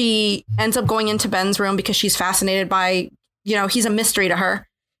so she ends up going into Ben's room because she's fascinated by, you know, he's a mystery to her.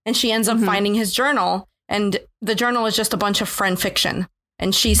 And she ends up finding his journal. And the journal is just a bunch of friend fiction.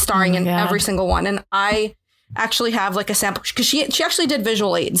 And she's starring in every single one. And I actually have like a sample, because she actually did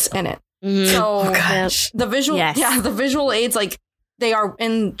visual aids in it. So the visual aids, like, they are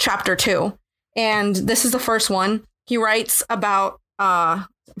in chapter 2. And this is the first one. He writes about,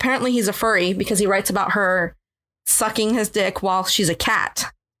 apparently he's a furry, because he writes about her sucking his dick while she's a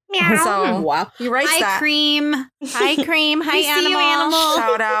cat. Meow. So he writes Hi, that. Cream. Hi, Cream. Hi, We see you, animal.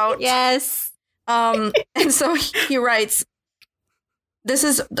 Shout out. Yes. And so he writes, this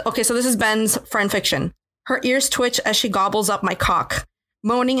is Ben's friend fiction. Her ears twitch as she gobbles up my cock,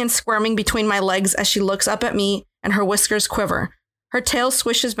 moaning and squirming between my legs as she looks up at me, and her whiskers quiver. Her tail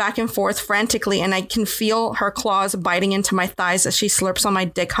swishes back and forth frantically, and I can feel her claws biting into my thighs as she slurps on my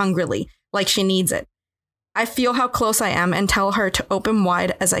dick hungrily, like she needs it. I feel how close I am and tell her to open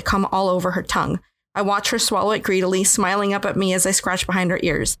wide as I come all over her tongue. I watch her swallow it greedily, smiling up at me as I scratch behind her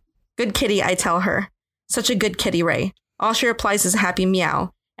ears. Good kitty, I tell her. Such a good kitty, Ray. All she replies is a happy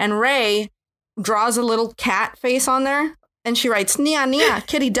meow. And Ray draws a little cat face on there, and she writes, Nia, Nia,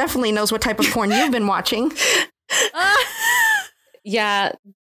 kitty definitely knows what type of porn you've been watching. Yeah.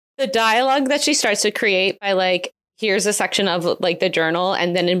 The dialogue that she starts to create by like, here's a section of like the journal,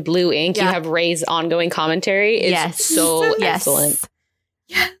 and then in blue ink, you have Ray's ongoing commentary. It's so excellent.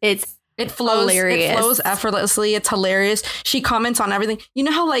 It flows hilarious. It flows effortlessly. It's hilarious. She comments on everything. You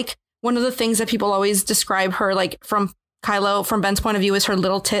know how like one of the things that people always describe her like from Kylo, from Ben's point of view, is her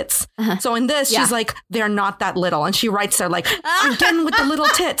little tits. So in this, she's like, they're not that little. And she writes there like, again with the little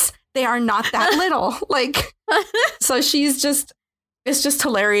tits. They are not that little. Like, so it's just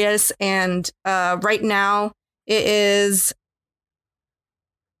hilarious. And right now it is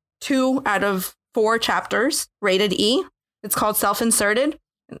 2 out of 4 chapters rated E. It's called Self-Inserted.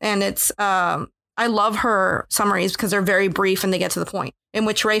 And it's, I love her summaries because they're very brief and they get to the point, in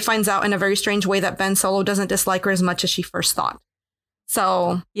which Ray finds out in a very strange way that Ben Solo doesn't dislike her as much as she first thought.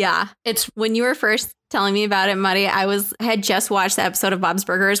 So yeah, it's when you were first telling me about it, Muddy, I had just watched the episode of Bob's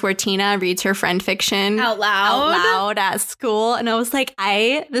Burgers where Tina reads her friend fiction out loud at school. And I was like,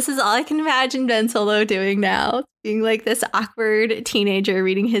 this is all I can imagine Ben Solo doing now. Being like this awkward teenager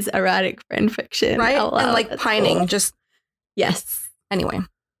reading his erotic friend fiction. Right. Out loud. And like That's pining. cool. Just. Yes. Anyway.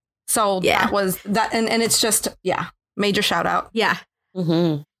 So that was that. And it's just, major shout out. Yeah.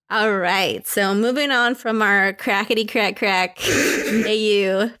 Mm-hmm. All right. So moving on from our crackety crack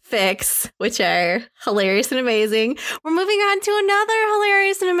AU fics, which are hilarious and amazing, we're moving on to another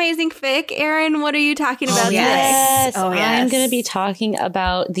hilarious and amazing fic. Erin, what are you talking about today? Yes. I'm going to be talking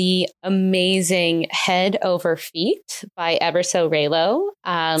about the amazing Head Over Feet by Ever So Reylo.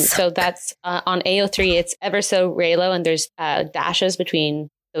 So that's on AO3. It's Ever So Reylo, and there's dashes between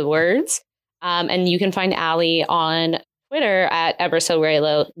the words. And you can find Allie on Twitter at Ever So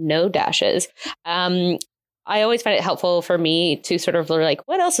Reylo, no dashes. I always find it helpful for me to sort of like,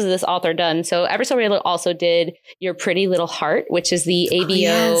 what else has this author done? So Ever So Reylo also did Your Pretty Little Heart, which is the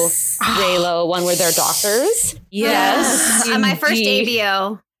ABO Reylo one where they're doctors. Yes. My first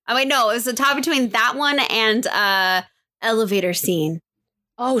ABO. Oh, wait, no, it was the tie between that one and Elevator Scene.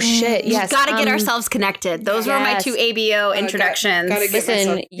 Oh, shit. Yes. We've got to get ourselves connected. Those were my 2 ABO introductions.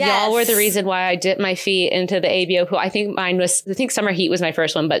 Listen, y'all were the reason why I dipped my feet into the ABO pool. I think Summer Heat was my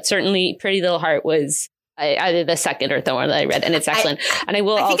first one, but certainly Pretty Little Heart was either the second or third one that I read. And it's excellent. I think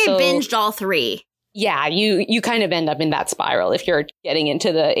I binged all 3. Yeah, you kind of end up in that spiral if you're getting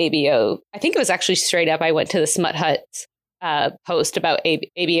into the ABO. I think it was actually straight up. I went to the Smut Hut post about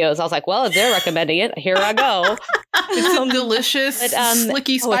ABOs. I was like, well, if they're recommending it, here I go. It's a delicious,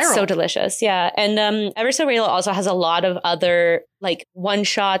 slicky spiral. It's so delicious. Yeah. And Ever So Reylo also has a lot of other like one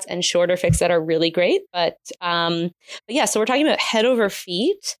shots and shorter fics that are really great. But yeah, so we're talking about Head Over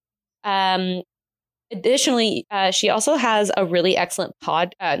Feet. Additionally, she also has a really excellent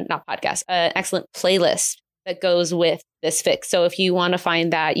excellent playlist that goes with this fic. So if you want to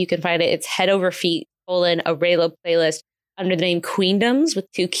find that, you can find it. It's Head Over Feet, a Reylo playlist under the name Queendoms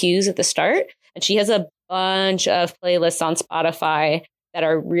with 2 Qs at the start. And she has a bunch of playlists on Spotify that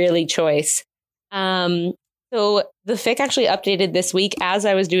are really choice. So the fic actually updated this week as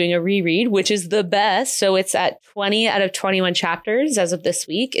I was doing a reread, which is the best. So it's at 20 out of 21 chapters as of this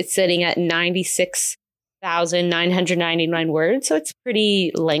week. It's sitting at 96,999 words. So it's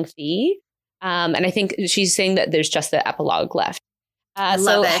pretty lengthy. And I think she's saying that there's just the epilogue left.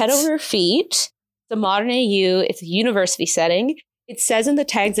 So Head Over Feet. The modern AU, it's a university setting. It says in the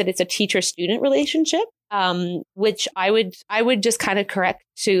tags that it's a teacher-student relationship, which I would just kind of correct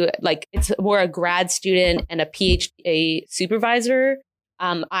to like it's more a grad student and a PhD supervisor.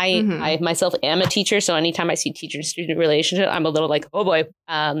 I myself am a teacher, so anytime I see teacher-student relationship, I'm a little like, oh boy,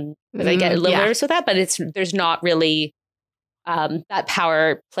 because I get a little nervous with that. But there's not really that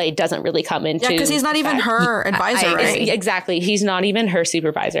power play doesn't really come into. Yeah, because he's not even her advisor, right? Exactly, he's not even her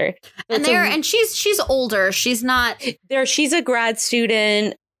supervisor. And she's older. She's not there. She's a grad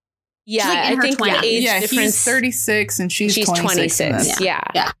student. Yeah, I think the age difference. He's 36 and she's 26. Yeah.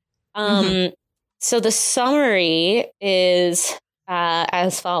 So the summary is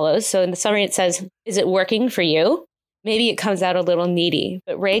as follows. So in the summary, it says, "Is it working for you? Maybe it comes out a little needy,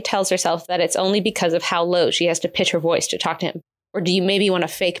 but Rey tells herself that it's only because of how low she has to pitch her voice to talk to him. Or do you maybe want to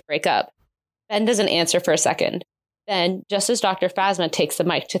fake break up? Ben doesn't answer for a second. Then, just as Dr. Phasma takes the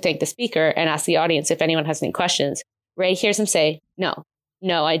mic to thank the speaker and ask the audience if anyone has any questions, Rey hears him say, no,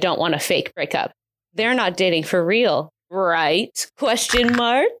 I don't want a fake breakup. They're not dating for real, right? Question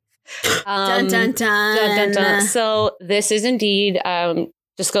mark. Dun, dun, dun. Dun, dun, dun. So this is indeed,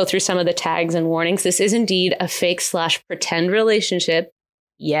 just go through some of the tags and warnings. This is indeed a fake/pretend relationship.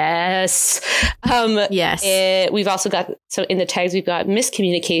 Yes. Yes. We've also got, so in the tags, we've got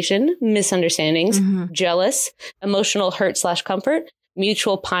miscommunication, misunderstandings, jealous, emotional hurt/comfort,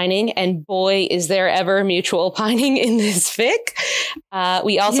 mutual pining. And boy, is there ever mutual pining in this fic.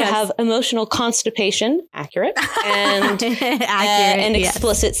 We also have emotional constipation, accurate, and, and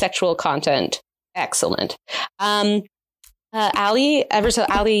explicit sexual content. Excellent. Ali is ever so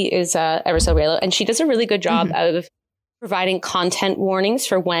Reylo, and she does a really good job of providing content warnings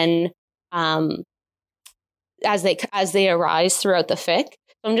for when, as they arise throughout the fic.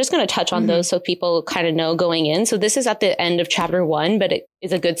 So I'm just going to touch on those so people kind of know going in. So this is at the end of chapter 1, but it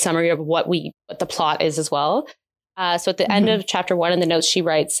is a good summary of what the plot is as well. So at the end of chapter 1 in the notes, she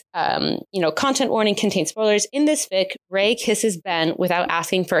writes, content warning contains spoilers. In this fic, Rey kisses Ben without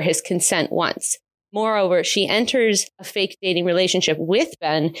asking for his consent once. Moreover, she enters a fake dating relationship with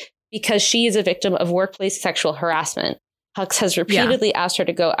Ben because she is a victim of workplace sexual harassment. Hux has repeatedly asked her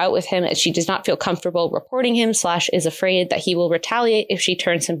to go out with him as she does not feel comfortable reporting him / is afraid that he will retaliate if she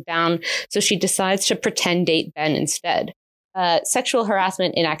turns him down. So she decides to pretend date Ben instead. Sexual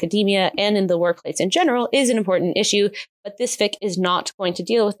harassment in academia and in the workplace in general is an important issue, but this fic is not going to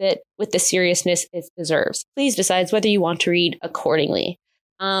deal with it with the seriousness it deserves. Please decide whether you want to read accordingly.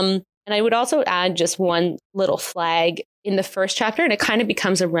 And I would also add just one little flag in the first chapter, and it kind of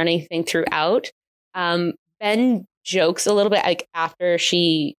becomes a running thing throughout. Ben jokes a little bit like after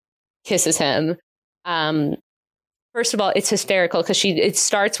she kisses him. First of all, it's hysterical because it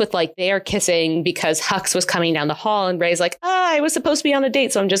starts with like they are kissing because Hux was coming down the hall and Rey's like, I was supposed to be on a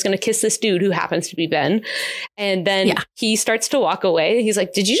date, so I'm just going to kiss this dude who happens to be Ben. And then he starts to walk away. He's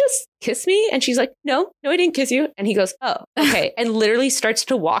like, did you just kiss me? And she's like, no, I didn't kiss you. And he goes, oh, okay. And literally starts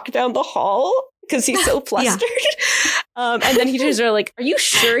to walk down the hall because he's so flustered. And then he turns to her like, are you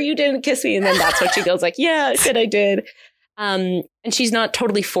sure you didn't kiss me? And then that's when she goes like, yeah, I said I did. And she's not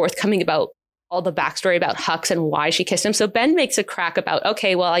totally forthcoming about all the backstory about Hux and why she kissed him. So Ben makes a crack about,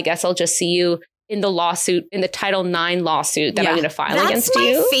 okay, well, I guess I'll just see you in the lawsuit, in the Title IX lawsuit that I'm going to file against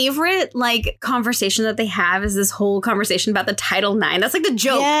you. That's my favorite conversation that they have is this whole conversation about the Title IX. That's like the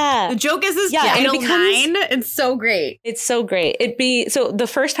joke. Yeah. The joke is this Title IX. It's so great. It's so great. So the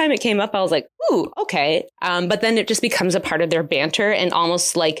first time it came up, I was like, ooh, okay. But then it just becomes a part of their banter and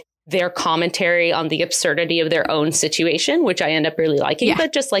almost like their commentary on the absurdity of their own situation, which I end up really liking,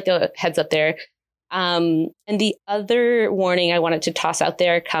 but just like a heads up there. And the other warning I wanted to toss out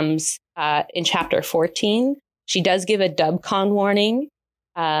there comes in chapter 14. She does give a dubcon warning.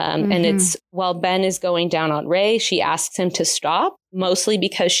 And it's while Ben is going down on Rey, she asks him to stop, mostly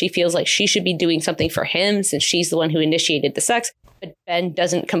because she feels like she should be doing something for him since she's the one who initiated the sex. But Ben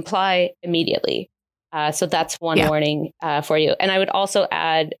doesn't comply immediately. So that's one warning for you. And I would also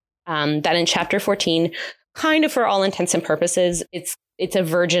add that in chapter 14, kind of for all intents and purposes, it's a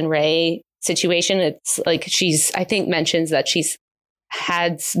Virgin Rey situation. It's like I think mentions that she's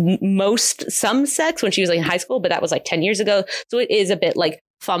had some sex when she was like in high school, but that was like 10 years ago. So it is a bit like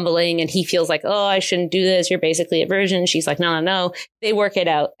fumbling and he feels like, oh, I shouldn't do this. You're basically a virgin. She's like, no. They work it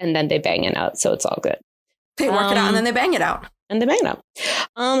out and then they bang it out. So it's all good. They work it out and then they bang it out.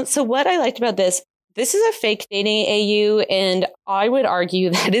 So what I liked about this is a fake dating AU, and I would argue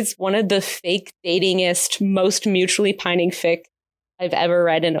that it's one of the fake datingest, most mutually pining fic I've ever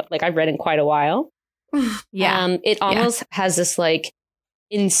read I've read in quite a while. It almost has this like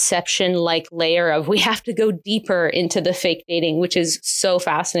Inception like layer of we have to go deeper into the fake dating, which is so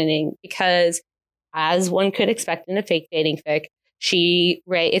fascinating because as one could expect in a fake dating fic,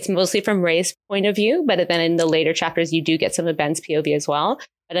 it's mostly from Rey's point of view, but then in the later chapters, you do get some of Ben's POV as well.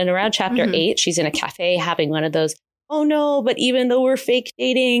 But in around chapter 8, she's in a cafe having one of those, oh no, but even though we're fake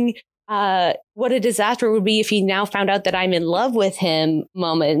dating, what a disaster it would be if he now found out that I'm in love with him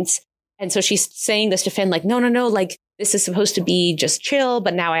moments. And so she's saying this to Finn, like, no, like this is supposed to be just chill,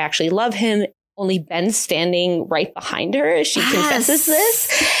 but now I actually love him. Only Ben's standing right behind her as she confesses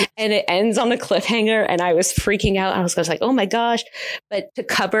this. And it ends on a cliffhanger. And I was freaking out. I was like, oh my gosh. But to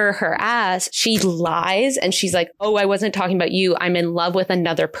cover her ass, she lies. And she's like, oh, I wasn't talking about you. I'm in love with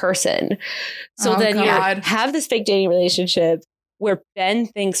another person. So you have this fake dating relationship where Ben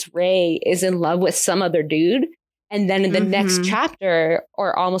thinks Rey is in love with some other dude. And then in the next chapter,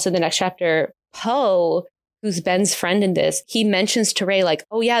 or almost in the next chapter, Poe, who's Ben's friend in this, he mentions to Rey, like,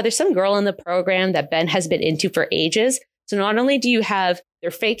 oh yeah, there's some girl in the program that Ben has been into for ages. So not only do you have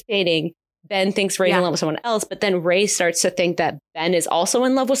their fake dating, Ben thinks Rey's in love with someone else, but then Rey starts to think that Ben is also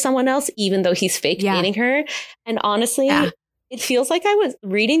in love with someone else, even though he's fake dating her. And honestly, it feels like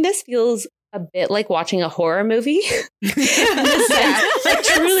reading this feels a bit like watching a horror movie. Like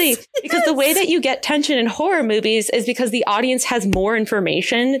truly, because the way that you get tension in horror movies is because the audience has more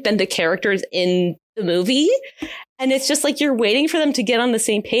information than the characters in the movie. And it's just like you're waiting for them to get on the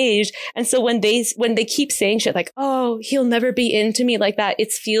same page. And so when they keep saying shit like, oh, he'll never be into me like that,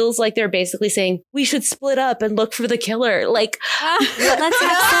 it feels like they're basically saying we should split up and look for the killer. Like, let's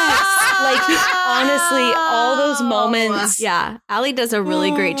have sex. Like, honestly, all those moments. Yeah. Allie does a really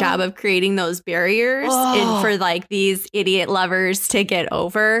great job of creating those barriers for like these idiot lovers to get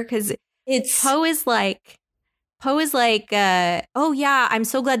over. Because Poe is like, oh yeah, I'm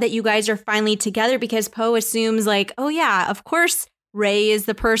so glad that you guys are finally together, because Poe assumes like, oh yeah, of course Rey is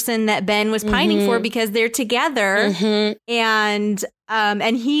the person that Ben was pining for because they're together. And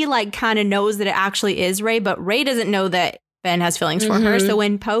he like kind of knows that it actually is Rey, but Rey doesn't know that Ben has feelings for her. So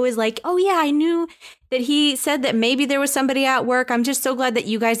when Poe is like, oh yeah, I knew that he said that maybe there was somebody at work, I'm just so glad that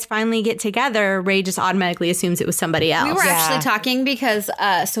you guys finally get together, Rey just automatically assumes it was somebody else. We were actually talking because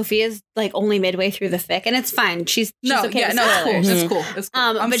Sophia's like only midway through the fic, and it's fine. She's okay. It's cool.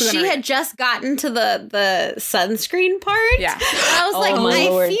 But she had just gotten to the sunscreen part. Yeah. And I was like,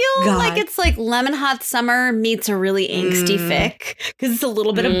 I feel like it's like Lemon Hot Summer meets a really angsty fic, because it's a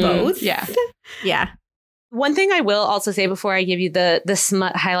little bit of both. Yeah. Yeah. One thing I will also say before I give you the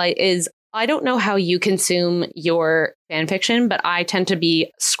smut highlight is, I don't know how you consume your fan fiction, but I tend to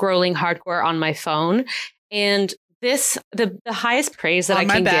be scrolling hardcore on my phone. And the highest praise that I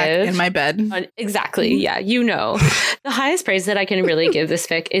can give in my bed. Exactly. Yeah. The highest praise that I can really give this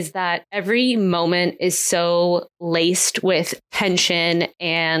fic is that every moment is so laced with tension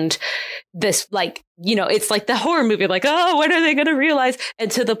and this, like, it's like the horror movie, like, oh, when are they going to realize? And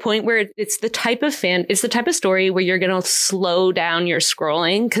to the point where it's the type of story where you're going to slow down your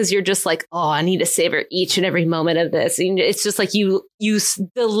scrolling, because you're just like, oh, I need to savor each and every moment of this. And it's just like you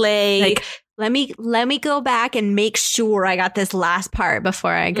delay. Like, let me go back and make sure I got this last part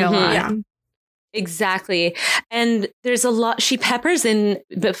before I go on. Yeah. Exactly. And there's a lot she peppers in,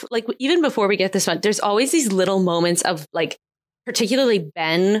 like, even before we get this one, there's always these little moments of, like, particularly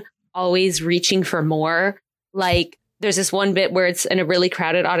Ben always reaching for more. Like, there's this one bit where it's in a really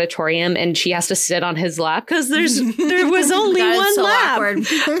crowded auditorium and she has to sit on his lap because there was only one lap. Awkward.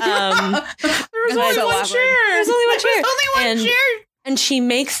 There was only one chair. And she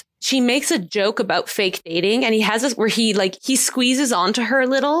makes a joke about fake dating, and he has this where he squeezes onto her a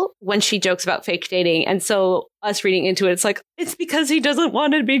little when she jokes about fake dating. And so us reading into it, it's like, it's because he doesn't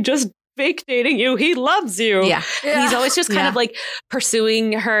want to be just fake dating you. He loves you. Yeah. And he's always just kind of like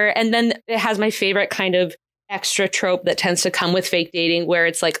pursuing her. And then it has my favorite kind of extra trope that tends to come with fake dating, where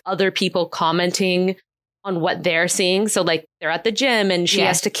it's like other people commenting on what they're seeing. So like they're at the gym and she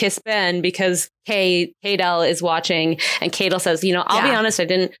has to kiss Ben because Kadel is watching, and Kadel says, I'll be honest,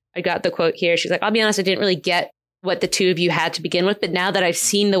 I got the quote here. She's like, I'll be honest, I didn't really get what the two of you had to begin with, but now that I've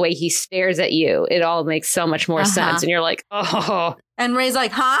seen the way he stares at you, it all makes so much more sense. And you're like, oh. And Rey's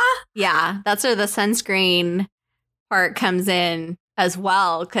like, huh? Yeah, that's where the sunscreen part comes in as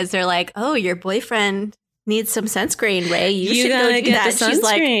well, because they're like, oh, your boyfriend needs some sunscreen, Rey. You should go do that. She's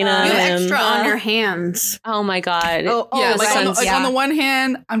like, you extra on your hands. Oh my God. On the one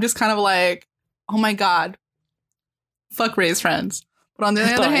hand, I'm just kind of like, oh my God, fuck Rey's friends. But on the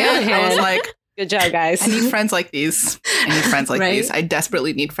other hand, I was like, good job, guys. I need friends like these. These. I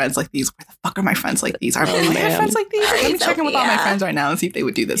desperately need friends like these. Where the fuck are my friends like these? Are my friends like these? Let me check in with all my friends right now and see if they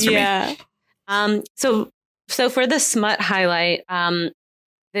would do this for me. So for the smut highlight,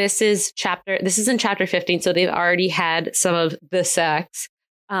 this is in chapter 15, so they've already had some of the sex.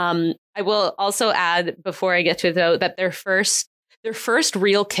 I will also add, before I get to it though, that their first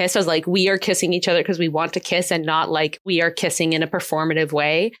real kiss was like, we are kissing each other because we want to kiss, and not like we are kissing in a performative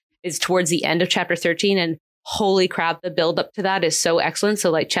way, is towards the end of chapter 13. And holy crap, the build up to that is so excellent. So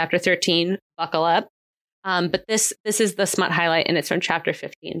like chapter 13, buckle up. But this is the smut highlight, and it's from chapter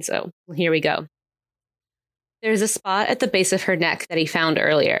 15. So here we go. There's a spot at the base of her neck that he found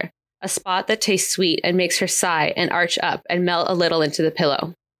earlier, a spot that tastes sweet and makes her sigh and arch up and melt a little into the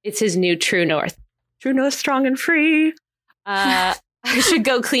pillow. It's his new true north. True north, strong and free. I should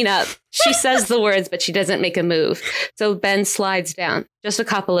go clean up. She says the words, but she doesn't make a move. So Ben slides down just a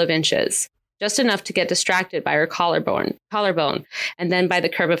couple of inches, just enough to get distracted by her collarbone, and then by the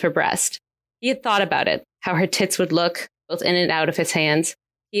curve of her breast. He had thought about it, how her tits would look, both in and out of his hands.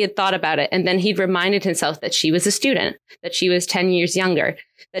 He had thought about it, and then he'd reminded himself that she was a student, that she was 10 years younger,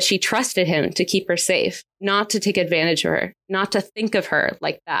 that she trusted him to keep her safe, not to take advantage of her, not to think of her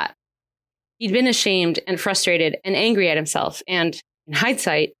like that. He'd been ashamed and frustrated and angry at himself, and, in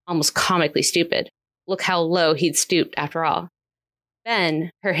hindsight, almost comically stupid. Look how low he'd stooped after all.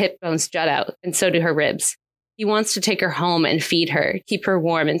 Then her hip bones jut out, and so do her ribs. He wants to take her home and feed her, keep her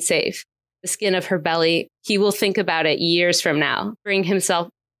warm and safe. The skin of her belly, he will think about it years from now, bring himself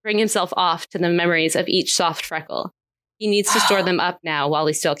off to the memories of each soft freckle. He needs to store them up now while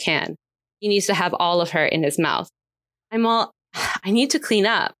he still can. He needs to have all of her in his mouth. I need to clean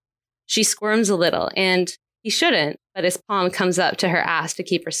up. She squirms a little, and he shouldn't, but his palm comes up to her ass to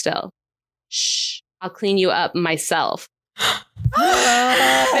keep her still. Shh, I'll clean you up myself.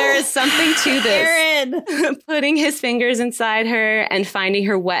 There is something to this. Erin! Putting his fingers inside her and finding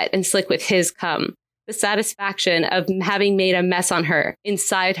her wet and slick with his cum. The satisfaction of having made a mess on her,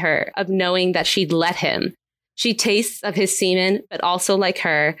 inside her, of knowing that she'd let him. She tastes of his semen, but also like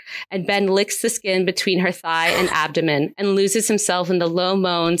her, and Ben licks the skin between her thigh and abdomen and loses himself in the low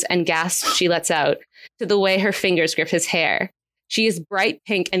moans and gasps she lets out, to the way her fingers grip his hair. She is bright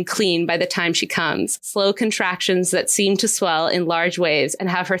pink and clean by the time she comes, slow contractions that seem to swell in large waves and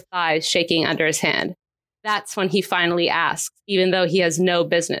have her thighs shaking under his hand. That's when he finally asks, even though he has no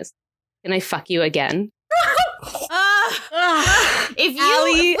business, "Can I fuck you again?" If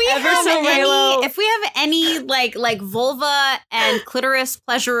we have any like vulva and clitoris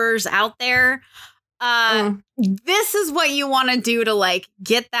pleasurers out there, this is what you want to do to like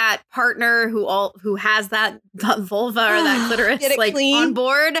get that partner who has that vulva or that clitoris like clean on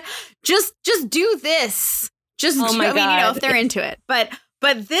board. Just do this. Just oh my God. I mean, if they're into it, but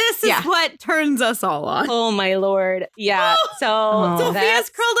this is what turns us all on. Oh my Lord. Yeah. So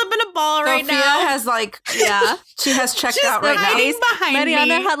Sophia's curled up in a ball right now. Sophia has she has checked She's out right now. behind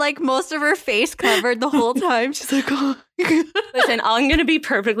Mariana me. had like most of her face covered the whole time. She's like, oh. Listen, I'm going to be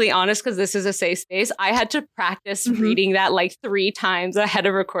perfectly honest because this is a safe space. I had to practice reading that like 3 times ahead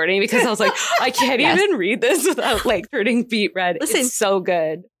of recording because I was like, I can't even read this without like turning beet red. Listen, it's so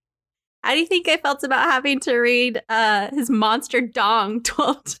good. How do you think I felt about having to read his monster dong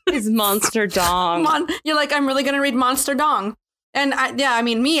 12 times? His monster dong. You're like, I'm really going to read Monster Dong. And I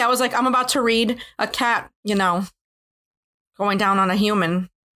was like, I'm about to read a cat, going down on a human.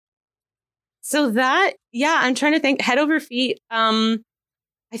 So that, I'm trying to think head over feet. I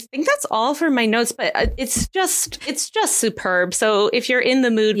think that's all for my notes, but it's just superb. So if you're in the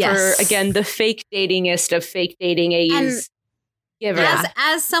mood for, again, the fake datingest of fake dating AUs.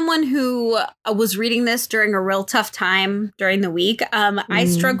 As someone who was reading this during a real tough time during the week, I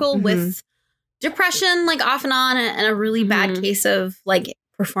struggle with depression, like off and on, and a really bad case of like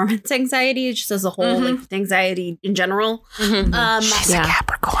performance anxiety, just as a whole, like anxiety in general. She's a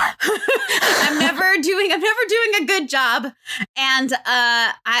Capricorn. I'm never doing a good job, and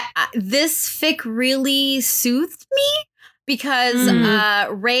this fic really soothed me. Because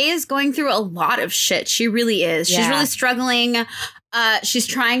Ray is going through a lot of shit. She really is. She's really struggling. She's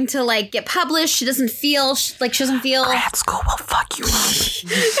trying to like get published. She doesn't feel. Grad school will fuck you up.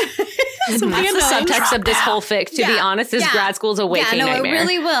 That's the subtext of this whole fic, to be honest, is grad school's a waking nightmare. It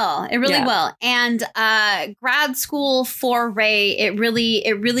really will. It really will. And grad school for Ray, it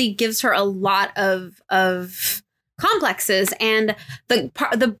really gives her a lot of complexes, and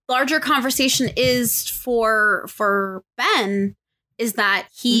the larger conversation is for Ben is that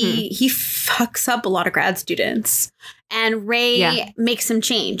he fucks up a lot of grad students, and Ray makes him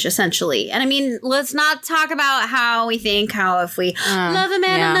change essentially. And I mean, let's not talk about how we think if we love a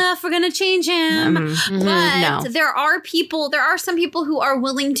man enough, we're gonna change him. But there are some people who are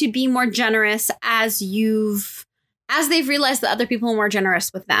willing to be more generous as they've realized that other people are more generous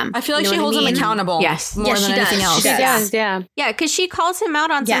with them. I feel like she holds him accountable. Yes. More than anything else. She does. Yeah. Yeah, because she calls him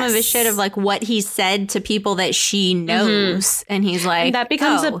out on some of his shit of like what he said to people that she knows. And he's like, and that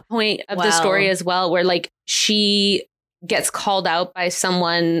becomes a point of the story as well, where like she gets called out by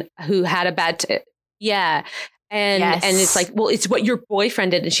someone who had a bad and it's like, well, it's what your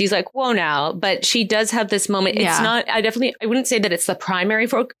boyfriend did. And she's like, whoa now. But she does have this moment. It's not, I wouldn't say that it's the primary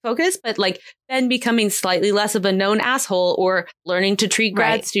focus, but like Ben becoming slightly less of a known asshole or learning to treat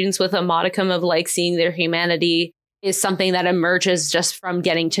grad students with a modicum of like seeing their humanity is something that emerges just from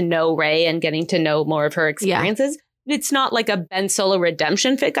getting to know Ray and getting to know more of her experiences. It's not like a Ben Solo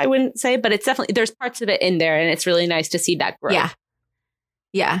redemption fic, I wouldn't say, but it's definitely, there's parts of it in there and it's really nice to see that grow.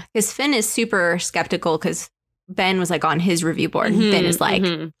 Yeah. Because Finn is super skeptical because Ben was like on his review board. Ben is like,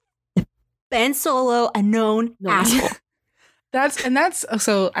 Ben Solo, a known asshole. That's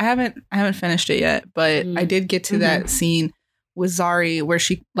so I haven't finished it yet, but I did get to that scene with Zari where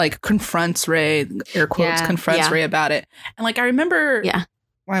she like confronts Rey, air quotes, Rey about it. And like I remember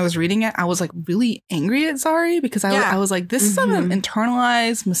when I was reading it, I was like really angry at Zari because I was like, this is some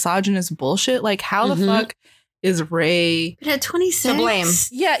internalized misogynist bullshit. Like how the fuck is Rey at 26 to blame?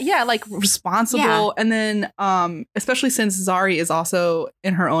 Yeah, like responsible. Yeah. And then especially since Zari is also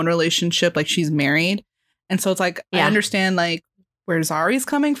in her own relationship, like she's married. And so it's like I understand like where Zari's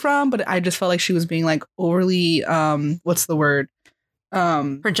coming from, but I just felt like she was being like overly what's the word?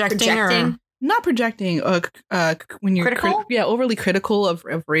 Projecting. Or? Not projecting. When you're critical? Overly critical of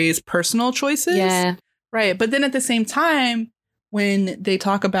Rey's personal choices. Yeah. Right. But then at the same time, when they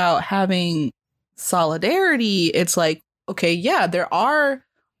talk about having solidarity, it's like, okay, yeah, there are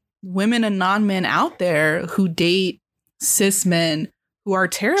women and non-men out there who date cis men who are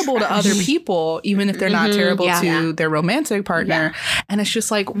terrible to other people, even if they're not terrible to their romantic partner. Yeah. And it's just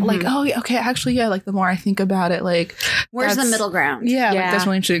like, oh, yeah, okay, actually, yeah, like the more I think about it, like where's the middle ground? Yeah, like, that's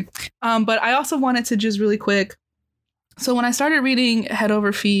really interesting. But I also wanted to just really quick. So when I started reading Head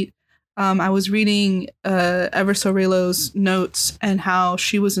Over Feet, I was reading Ever So Reylo's notes and how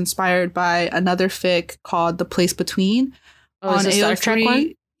she was inspired by another fic called The Place Between on AO3. Star Trek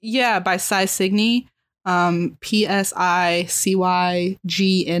one? Yeah, by Cy Signy. PSICYGNI.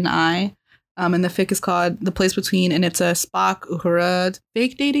 And the fic is called The Place Between, and it's a Spock Uhura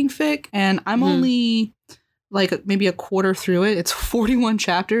fake dating fic. And I'm only like maybe a quarter through it. It's 41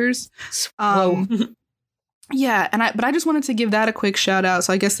 chapters. Yeah, but I just wanted to give that a quick shout out.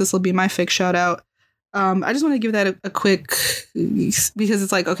 So I guess this will be my fic shout out. I just want to give that a quick because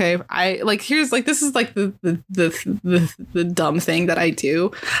it's like, okay, I like here's like this is like the dumb thing that I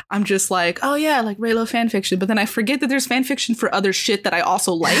do. I'm just like, oh yeah, like Reylo fan fiction, but then I forget that there's fan fiction for other shit that I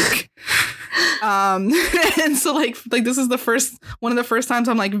also like. And so like this is one of the first times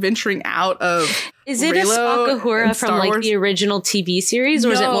I'm like venturing out of. Is it Reylo a Spock Uhura from like the original TV series,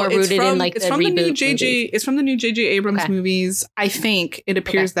 or is it more rooted in like the reboot? It's from the new J.J. Abrams movies. I think it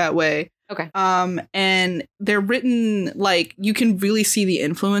appears that way. Okay. And they're written like you can really see the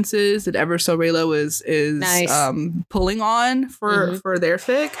influences that Ever So Reylo is nice. Pulling on for their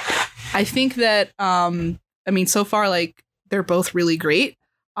fic. I think that I mean so far like they're both really great,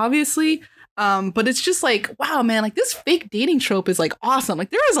 obviously. But it's just like, wow, man, like this fake dating trope is like awesome. Like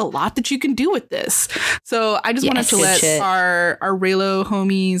there is a lot that you can do with this. So I just wanted to let our Reylo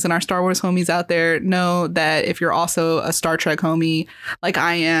homies and our Star Wars homies out there know that if you're also a Star Trek homie like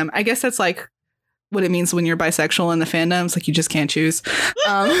I am, I guess that's like what it means when you're bisexual in the fandoms. Like you just can't choose.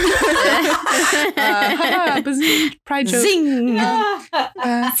 Pride joke. Zing.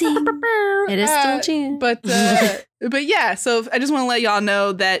 It is still June. But yeah, so I just want to let y'all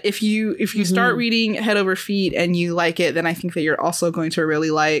know that if you start reading Head Over Feet and you like it, then I think that you're also going to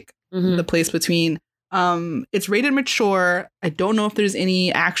really like The Place Between. It's rated mature. I don't know if there's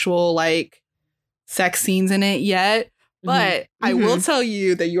any actual like sex scenes in it yet, but I will tell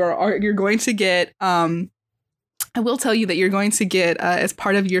you that you're going to get as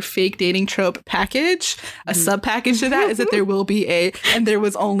part of your fake dating trope package, a sub package to that is that there will be and there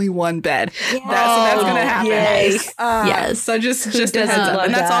was only one bed. That's going to happen. Yes. So just a heads up.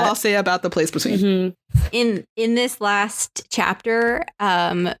 And that's all I'll say about The Place Between. In this last chapter,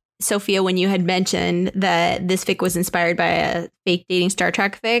 Sophia, when you had mentioned that this fic was inspired by a fake dating Star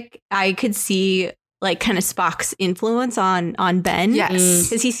Trek fic, I could see like kind of Spock's influence on Ben. Yes.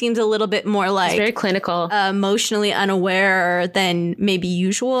 Because he seems a little bit more like he's very clinical, emotionally unaware than maybe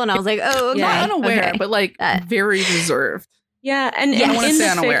usual. And I was like, oh, okay. Not unaware, but like very reserved. Yeah. And I want to say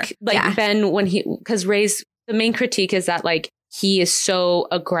unaware. Fic, like Ben, because Rey's, the main critique is that like he is so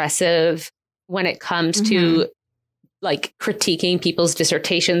aggressive when it comes to like critiquing people's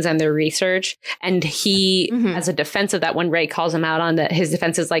dissertations and their research. And he, as a defense of that, when Rey calls him out on that, his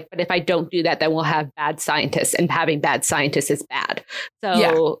defense is like, but if I don't do that, then we'll have bad scientists, and having bad scientists is bad.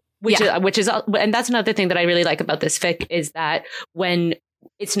 So, which is, and that's another thing that I really like about this fic is that when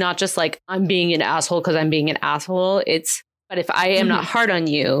it's not just like, I'm being an asshole because I'm being an asshole. But if I am not hard on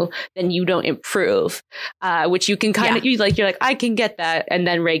you, then you don't improve, which you can kind of, you're like, I can get that. And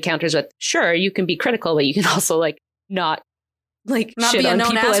then Rey counters with, sure, you can be critical, but you can also like, not shit on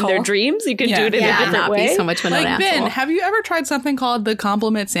people and their dreams. You can do it in a different way. Be so much of an like Ben, asshole. have you ever tried something called the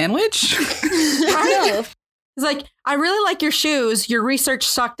compliment sandwich? I know. It's like, I really like your shoes. Your research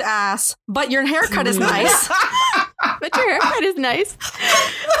sucked ass, but your haircut is nice. But your haircut is nice.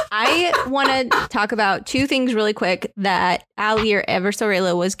 I want to talk about two things really quick that Ali or Ever So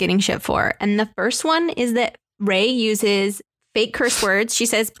Reylo was getting shit for. And the first one is that Rey uses fake curse words. She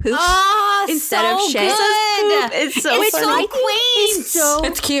says poop instead so of shit. Good. It's so It's funny. so quaint. It's so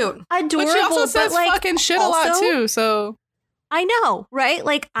It's cute. adorable. But she also says like, fucking shit a lot also- too. So I know, right?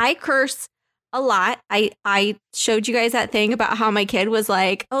 Like I curse a lot. I showed you guys that thing about how my kid was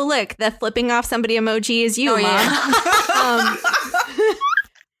like, "Oh, look, the flipping off somebody emoji is you, Oh, Mom." yeah.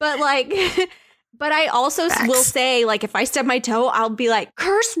 But like, but I also will say, like, if I stub my toe, I'll be like,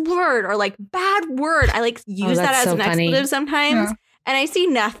 curse word or like bad word. I like use that that's as so an funny. expletive sometimes. Yeah. And I see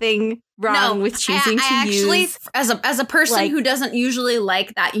nothing wrong with choosing to actually, use. as a person like- who doesn't usually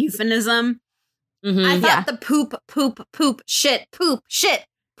like that euphemism, Mhm. I thought Yeah. the poop, shit, poop,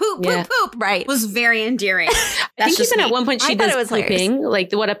 Yeah. poop Right. was very endearing. I think even at one point I she thought does it was hilarious. pooping,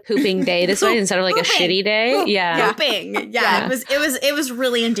 like what a pooping day this way instead of like a Pooping. shitty day. Poop. Yeah. Pooping. Yeah. It was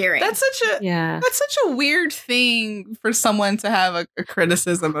really endearing. that's such a weird thing for someone to have a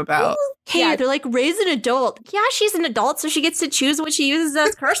criticism about. Yeah, they're like, raise an adult. Yeah, she's an adult, so she gets to choose what she uses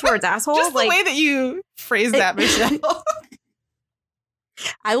as curse words, asshole. Just the Like, way that you phrase that, Michelle.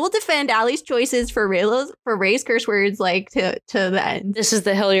 I will defend Allie's choices for Ray's curse words, like to the end. This is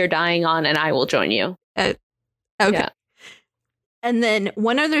the hill you're dying on, and I will join you. Okay. Yeah. And then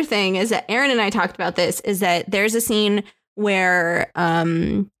one other thing is that Erin and I talked about this, is that there's a scene where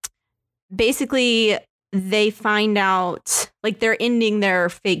basically they find out, like, they're ending their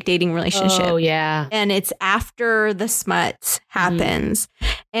fake dating relationship. Oh yeah. And it's after the smut happens.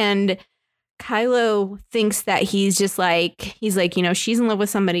 And Kylo thinks that he's like, you know, she's in love with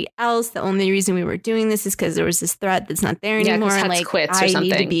somebody else. The only reason we were doing this is because there was this threat that's not there Yeah, 'cause anymore. And Hutz like, quits or I need to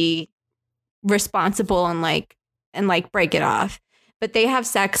something. be responsible and break it off. But they have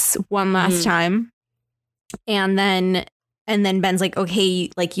sex one last time. And then Ben's like,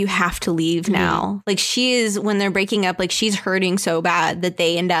 okay, like, you have to leave now. Like, she is, when they're breaking up, like, she's hurting so bad that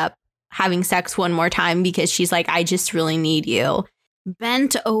they end up having sex one more time because she's like, I just really need you.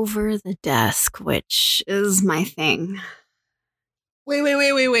 Bent over the desk, which is my thing.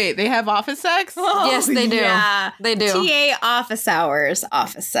 Wait. They have office sex? Yes, they do. Yeah. They do. TA office hours,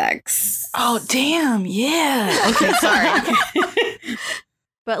 office sex. Oh, damn. Yeah. Okay, sorry.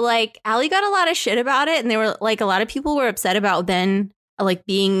 But like, Allie got a lot of shit about it, and they were like, a lot of people were upset about Ben like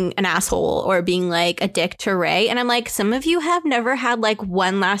being an asshole or being like a dick to Rey. And I'm like, some of you have never had like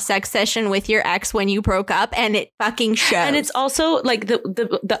one last sex session with your ex when you broke up, and it fucking shows. And it's also like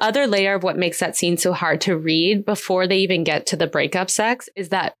the other layer of what makes that scene so hard to read before they even get to the breakup sex is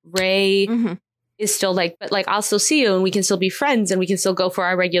that Rey is still like, but like, I'll still see you and we can still be friends and we can still go for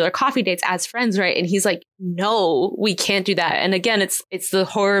our regular coffee dates as friends, right? And he's like, no, we can't do that. And again, it's the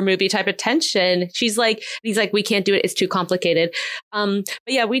horror movie type of tension. He's like, we can't do it. It's too complicated. But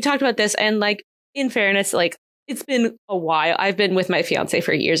yeah, we talked about this, and like, in fairness, like, it's been a while. I've been with my fiance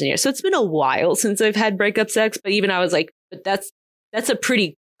for years and years, so it's been a while since I've had breakup sex. But even I was like, but that's a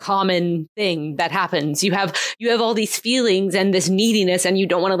pretty common thing that happens. You have all these feelings and this neediness, and you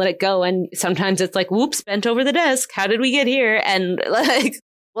don't want to let it go. And sometimes it's like, whoops, bent over the desk. How did we get here? And like,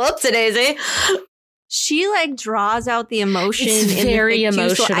 whoopsie-daisy. she like draws out the emotion. It's in very the thing,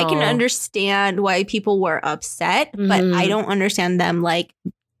 too. So I can emotional. understand why people were upset, but I don't understand them like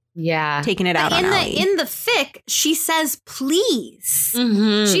Yeah. taking it out on Allie. In the fic, she says please.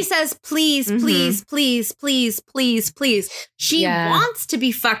 Mhm. She says please, please, please, please, please, please. She wants to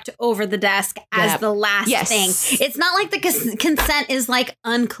be fucked over the desk as the last thing. It's not like the consent is like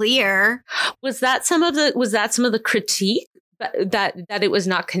unclear. Was that some of the critique that it was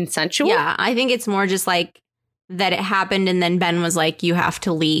not consensual? Yeah, I think it's more just like that it happened, and then Ben was like, you have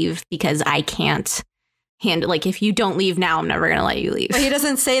to leave because I can't handle, like, if you don't leave now, I'm never gonna let you leave. But he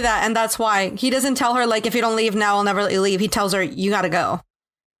doesn't say that, and that's why he doesn't tell her like, if you don't leave now, I'll never let you leave. He tells her, you gotta go,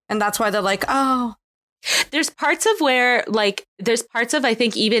 and that's why they're like, oh. There's parts of I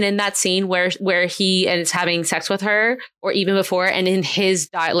think even in that scene where he is having sex with her, or even before, and in his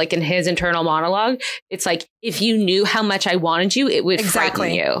like in his internal monologue, it's like, if you knew how much I wanted you, it would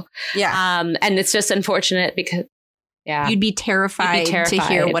frighten you. Yeah. And it's just unfortunate because You'd be terrified to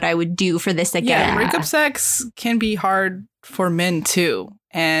hear what I would do for this again. Yeah, breakup sex can be hard for men too.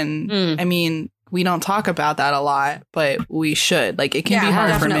 And I mean, we don't talk about that a lot, but we should. Like, it can be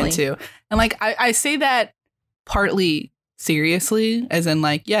hard for men too. And like, I say that partly seriously, as in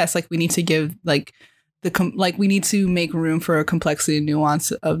like, yes, like, we need to give like we need to make room for a complexity and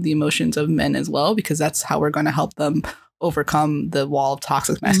nuance of the emotions of men as well, because that's how we're going to help them overcome the wall of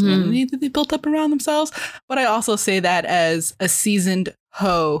toxic masculinity that they built up around themselves. But I also say that as a seasoned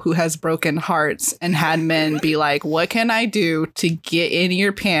hoe who has broken hearts and had men be like, what can I do to get in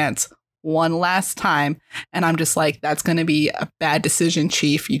your pants one last time. And I'm just like, that's going to be a bad decision,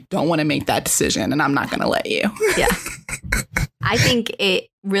 Chief. You don't want to make that decision, and I'm not going to let you. Yeah. I think it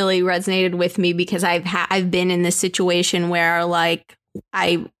really resonated with me because I've been in this situation where like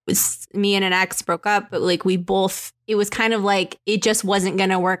me and an ex broke up, but like it was kind of like it just wasn't going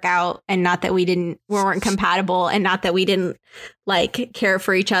to work out, and not that we weren't compatible, and not that we didn't like care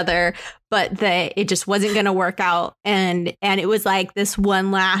for each other, but that it just wasn't going to work out. And it was like this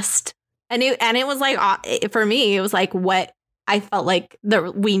one last, and it was like, for me, it was like what I felt like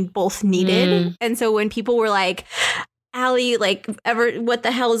we both needed. And so when people were like, Allie, like, what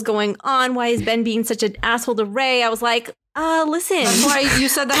the hell is going on? Why is Ben being such an asshole to Ray? I was like, listen. That's why you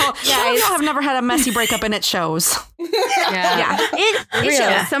said the whole, y'all have never had a messy breakup, and it shows. Yeah. It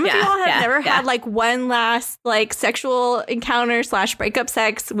shows. Some of y'all have never had like one last like sexual encounter / breakup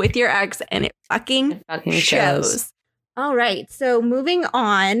sex with your ex, and it fucking shows. All right. So moving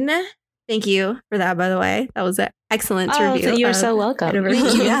on. Thank you for that, by the way. That was an excellent review. You're so welcome.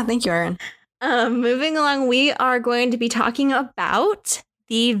 Thank you. Yeah, thank you, Erin. Moving along, we are going to be talking about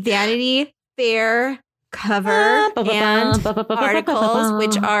the Vanity Fair cover and articles,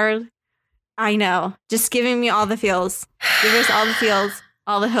 which are, I know, just giving me all the feels. Give us all the feels,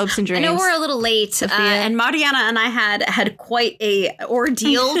 all the hopes and dreams. I know we're a little late, and Mariana and I had quite a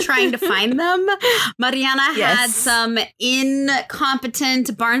ordeal trying to find them. Mariana had some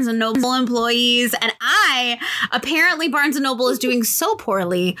incompetent Barnes & Noble employees, and apparently Barnes & Noble is doing so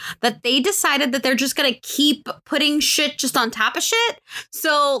poorly that they decided that they're just going to keep putting shit just on top of shit.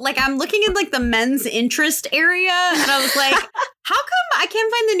 So, like, I'm looking in, like, the men's interest area, and I was like, how come I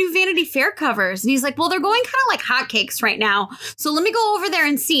can't find the new Vanity Fair covers? And he's like, well, they're going kind of like hotcakes right now. So let me go over there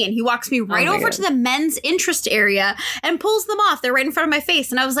and see. And he walks me right over to the men's interest area and pulls them off. They're right in front of my face.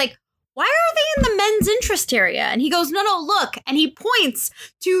 And I was like, why are they in the men's interest area? And he goes, no, look. And he points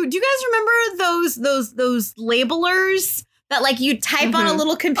to, do you guys remember those labelers that like you type on a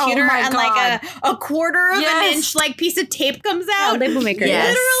little computer and like a quarter of an inch like piece of tape comes out? Oh, label maker.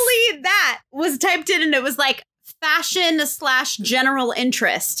 Literally that was typed in, and it was like fashion / general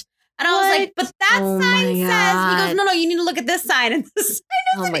interest. And I was like, but that sign says, he goes, no, you need to look at this sign. And this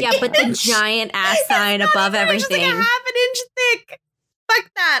sign yeah, but the giant ass sign above everything. It's like a half an inch thick.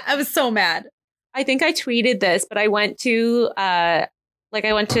 Fuck that. I was so mad. I think I tweeted this, but I went to a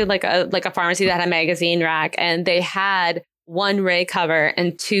pharmacy that had a magazine rack, and they had one Ray cover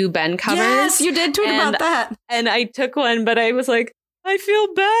and two Ben covers. Yes, you did tweet about that. And I took one, but I was like, I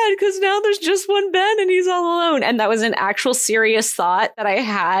feel bad because now there's just one Ben and he's all alone. And that was an actual serious thought that I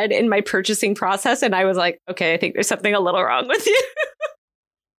had in my purchasing process. And I was like, okay, I think there's something a little wrong with you.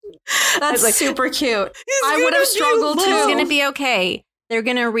 That's like, super cute. I would have struggled too. He's going to be okay. They're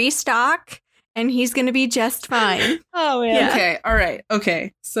going to restock and he's going to be just fine. Oh, yeah. Okay. All right.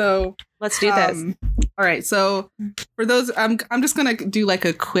 Okay. So let's do this. All right. So for those, I'm just going to do like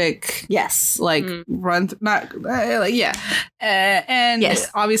a quick run. And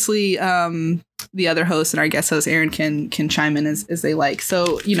obviously the other host and our guest host, Erin, can chime in as they like.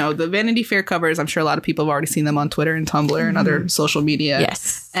 So, you know, the Vanity Fair covers, I'm sure a lot of people have already seen them on Twitter and Tumblr and other social media.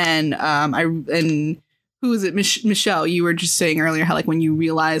 Yes. And who is it? Michelle, you were just saying earlier how like when you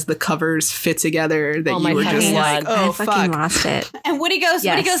realize the covers fit together that you were just like, oh, I fucking lost it. And Woody goes,